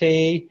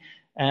Ayati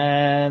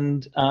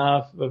and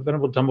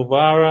Venerable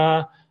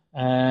Dhammavara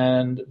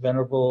and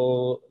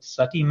Venerable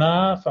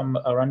Satima from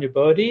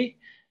Aranyabodhi,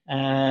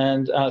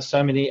 and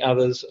so many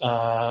others who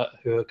are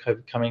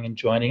coming and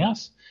joining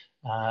us.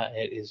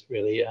 It is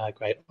really a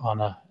great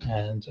honour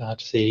and to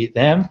see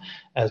them,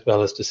 as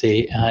well as to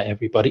see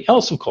everybody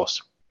else, of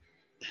course.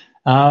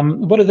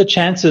 What are the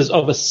chances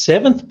of a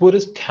seventh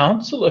Buddhist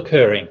council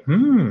occurring?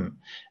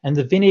 And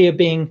the Vinaya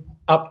being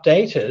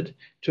updated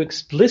to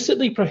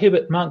explicitly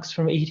prohibit monks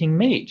from eating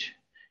meat?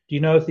 Do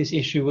you know if this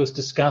issue was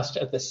discussed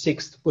at the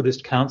sixth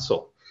Buddhist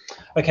council?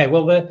 Okay,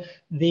 well,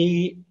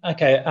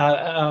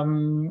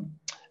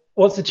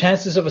 what's the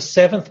chances of a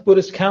seventh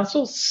Buddhist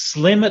council?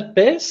 Slim at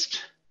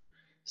best.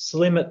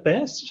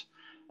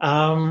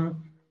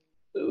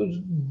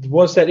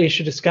 Was that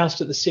issue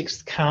discussed at the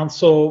sixth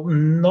council?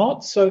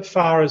 Not so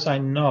far as I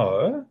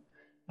know.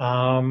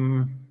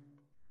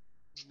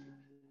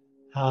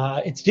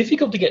 It's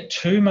difficult to get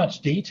too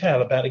much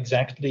detail about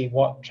exactly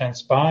what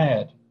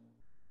transpired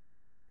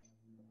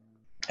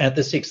at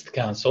the sixth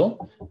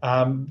council.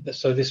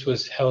 So this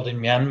was held in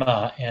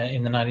Myanmar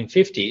in the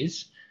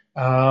 1950s.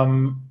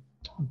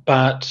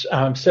 But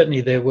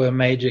certainly there were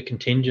major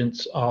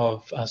contingents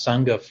of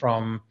Sangha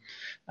from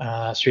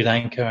Sri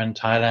Lanka and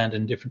Thailand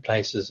and different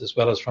places, as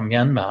well as from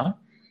Myanmar.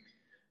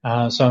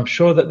 So I'm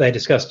sure that they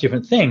discussed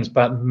different things,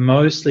 but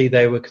mostly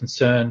they were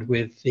concerned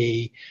with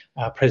the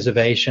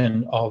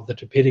preservation of the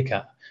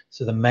Tripitaka.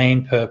 So the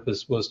main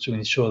purpose was to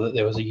ensure that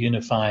there was a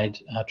unified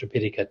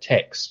Tripitaka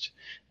text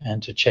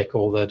and to check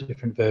all the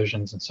different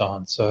versions and so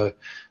on. So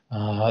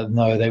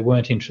no, they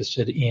weren't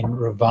interested in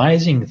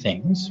revising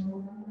things.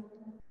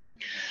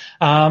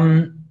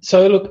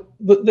 So look,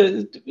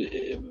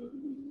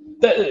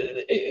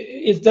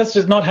 that's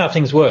just not how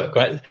things work,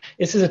 right?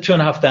 This is a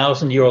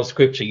 2,500-year-old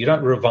scripture. You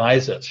don't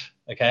revise it,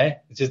 okay?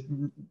 It's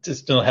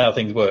just not how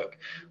things work.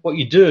 What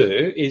you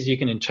do is you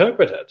can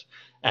interpret it,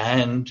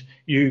 and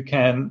you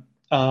can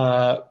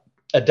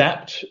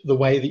adapt the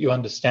way that you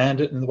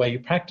understand it and the way you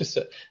practice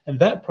it. And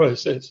that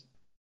process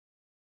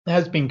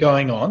has been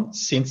going on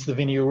since the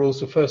Vinaya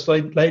rules were first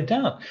laid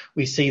down.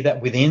 We see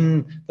that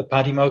within the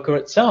Patimokkha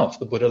itself.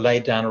 The Buddha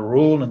laid down a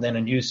rule, and then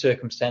a new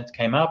circumstance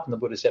came up, and the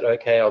Buddha said,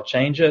 okay, I'll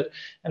change it.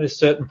 And at a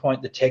certain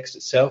point, the text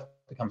itself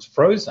becomes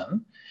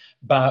frozen,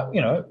 but,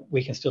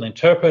 we can still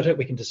interpret it,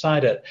 we can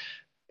decide it.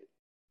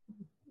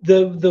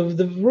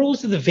 The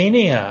rules of the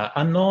Vinaya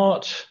are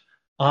not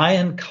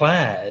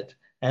ironclad,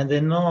 and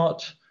they're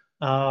not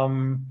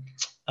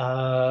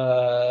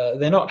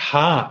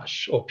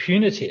harsh or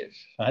punitive.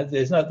 Right?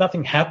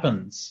 Nothing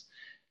happens,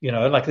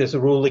 like there's a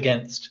rule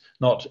against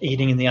not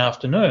eating in the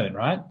afternoon,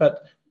 right?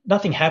 But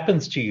nothing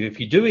happens to you if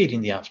you do eat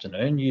in the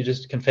afternoon. You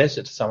just confess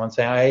it to someone,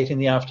 say, I ate in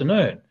the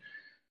afternoon.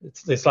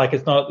 It's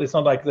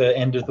not like the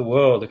end of the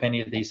world if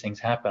any of these things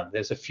happen.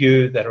 There's a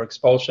few that are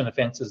expulsion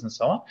offences and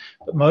so on,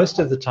 but most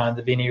of the time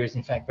the Vinaya is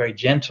in fact very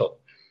gentle.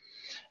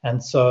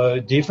 And so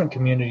different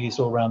communities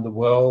all around the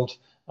world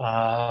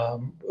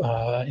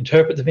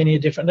interpret the Vinaya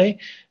differently.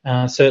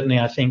 Certainly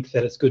I think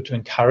that it's good to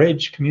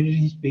encourage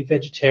communities to be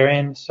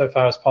vegetarian so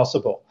far as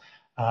possible.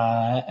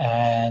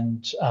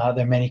 And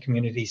there are many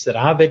communities that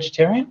are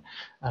vegetarian,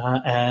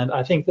 and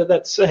I think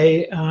that's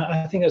a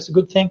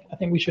good thing. I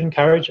think we should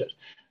encourage it.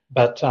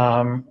 But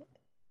no,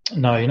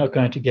 you're not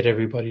going to get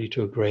everybody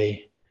to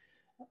agree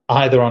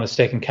either on a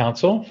second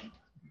council,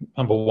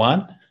 number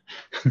one.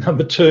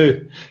 Number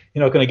two,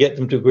 you're not going to get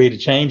them to agree to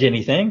change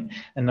anything.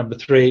 And number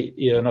three,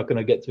 you're not going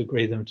to get to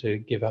agree them to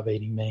give up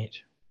eating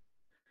meat.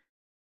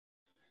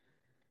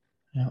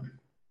 Yeah.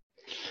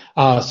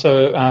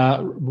 So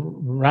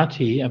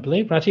Rati, I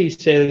believe, Rati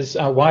says,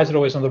 why is it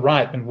always on the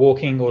right when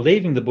walking or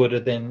leaving the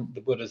Buddha, then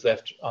the Buddha's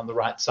left on the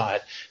right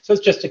side? So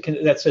it's just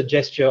that's a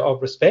gesture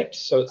of respect.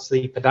 So it's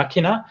the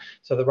padakkhina.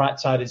 So the right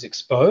side is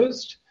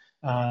exposed.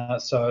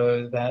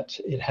 So that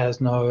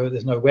there's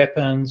no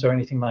weapons or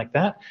anything like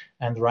that,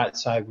 and the right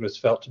side was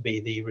felt to be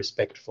the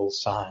respectful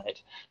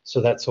side.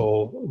 So that's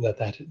all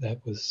that's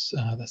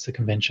the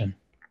convention.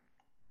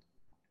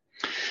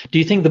 Do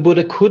you think the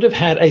Buddha could have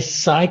had a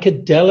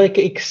psychedelic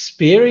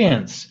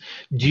experience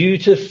due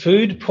to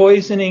food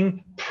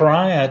poisoning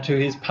prior to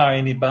his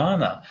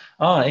parinibbana?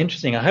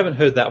 Interesting. I haven't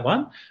heard that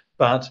one,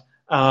 but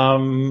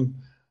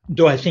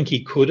Do I think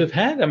he could have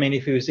had? I mean,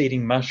 if he was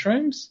eating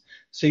mushrooms,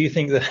 so you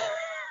think that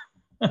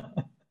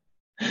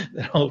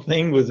the whole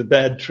thing was a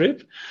bad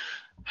trip?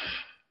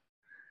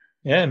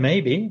 Yeah,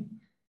 maybe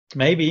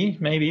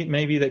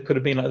that could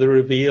have been like the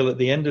reveal at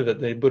the end of it.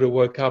 The Buddha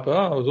woke up.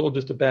 Oh, it was all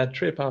just a bad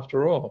trip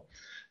after all.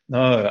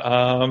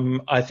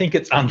 No, I think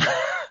it's I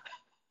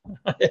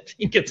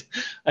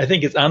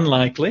think it's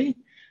unlikely,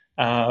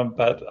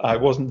 but I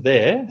wasn't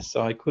there,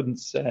 so I couldn't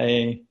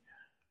say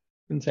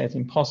it's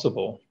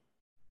impossible.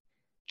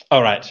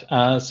 All right.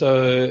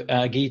 So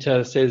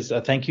Gita says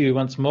thank you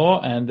once more,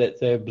 and that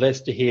they're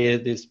blessed to hear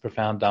this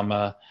profound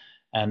Dhamma,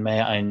 and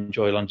may I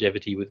enjoy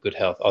longevity with good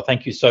health. Oh,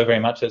 thank you so very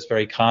much. That's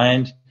very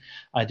kind.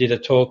 I did a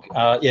talk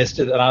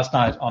last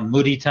night on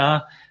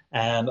mudita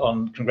and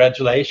on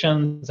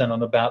congratulations and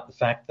on about the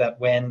fact that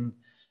when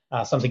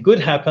something good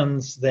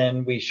happens,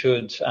 then we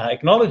should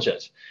acknowledge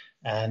it.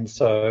 And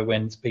so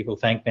when people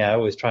thank me, I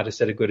always try to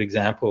set a good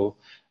example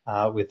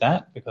with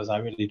that, because I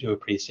really do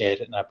appreciate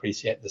it, and I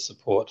appreciate the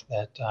support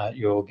that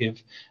you all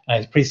give. I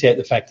appreciate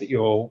the fact that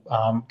you're all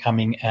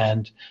coming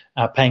and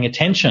paying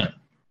attention.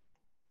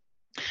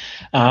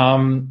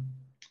 So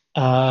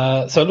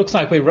it looks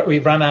like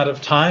we've run out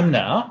of time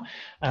now.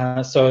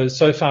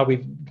 So far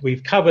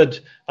we've covered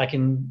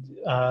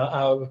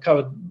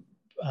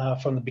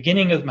from the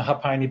beginning of the Maha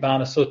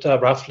Parinibbana Sutta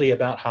roughly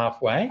about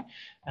halfway,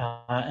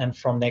 and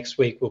from next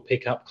week we'll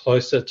pick up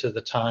closer to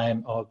the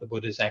time of the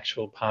Buddha's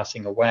actual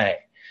passing away.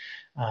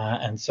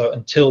 And so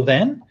until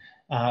then,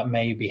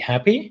 may you be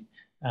happy.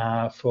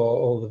 For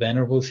all the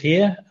venerables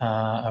here,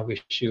 I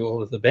wish you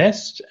all of the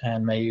best,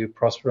 and may you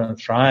prosper and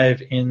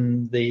thrive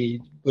in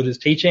the Buddha's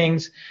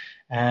teachings.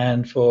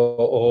 And for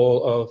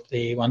all of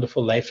the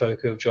wonderful lay folk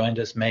who have joined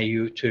us, may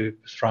you too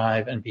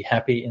thrive and be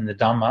happy in the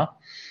Dhamma.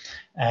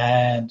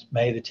 And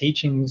may the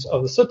teachings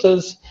of the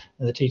suttas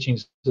and the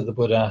teachings of the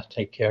Buddha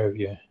take care of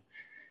you.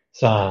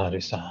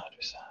 Sadhu,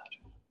 sadhu, sadhu.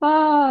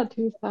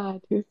 Sadhu,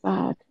 sadhu,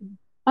 sadhu.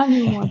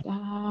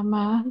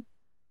 Anumodama.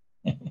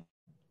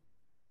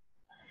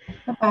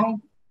 Bye-bye.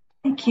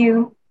 Thank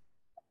you.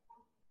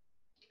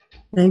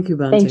 Thank you,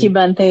 Bhante. Thank you,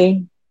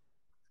 Bhante.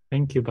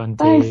 Thank you, Bhante.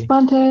 Thanks,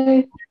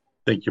 Bhante.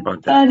 Thank you,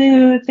 Bhante.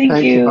 Sadhu,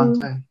 thank you.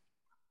 Bhante.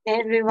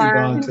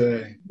 Everyone.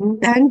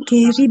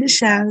 Danke,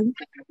 Wiedersehen.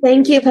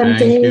 Thank you, Bhante.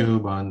 Thank you,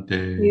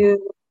 Bhante.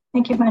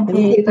 Thank you, Bhante.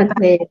 Thank you,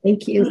 Bhante.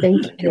 Thank you.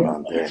 Thank you,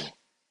 Bhante.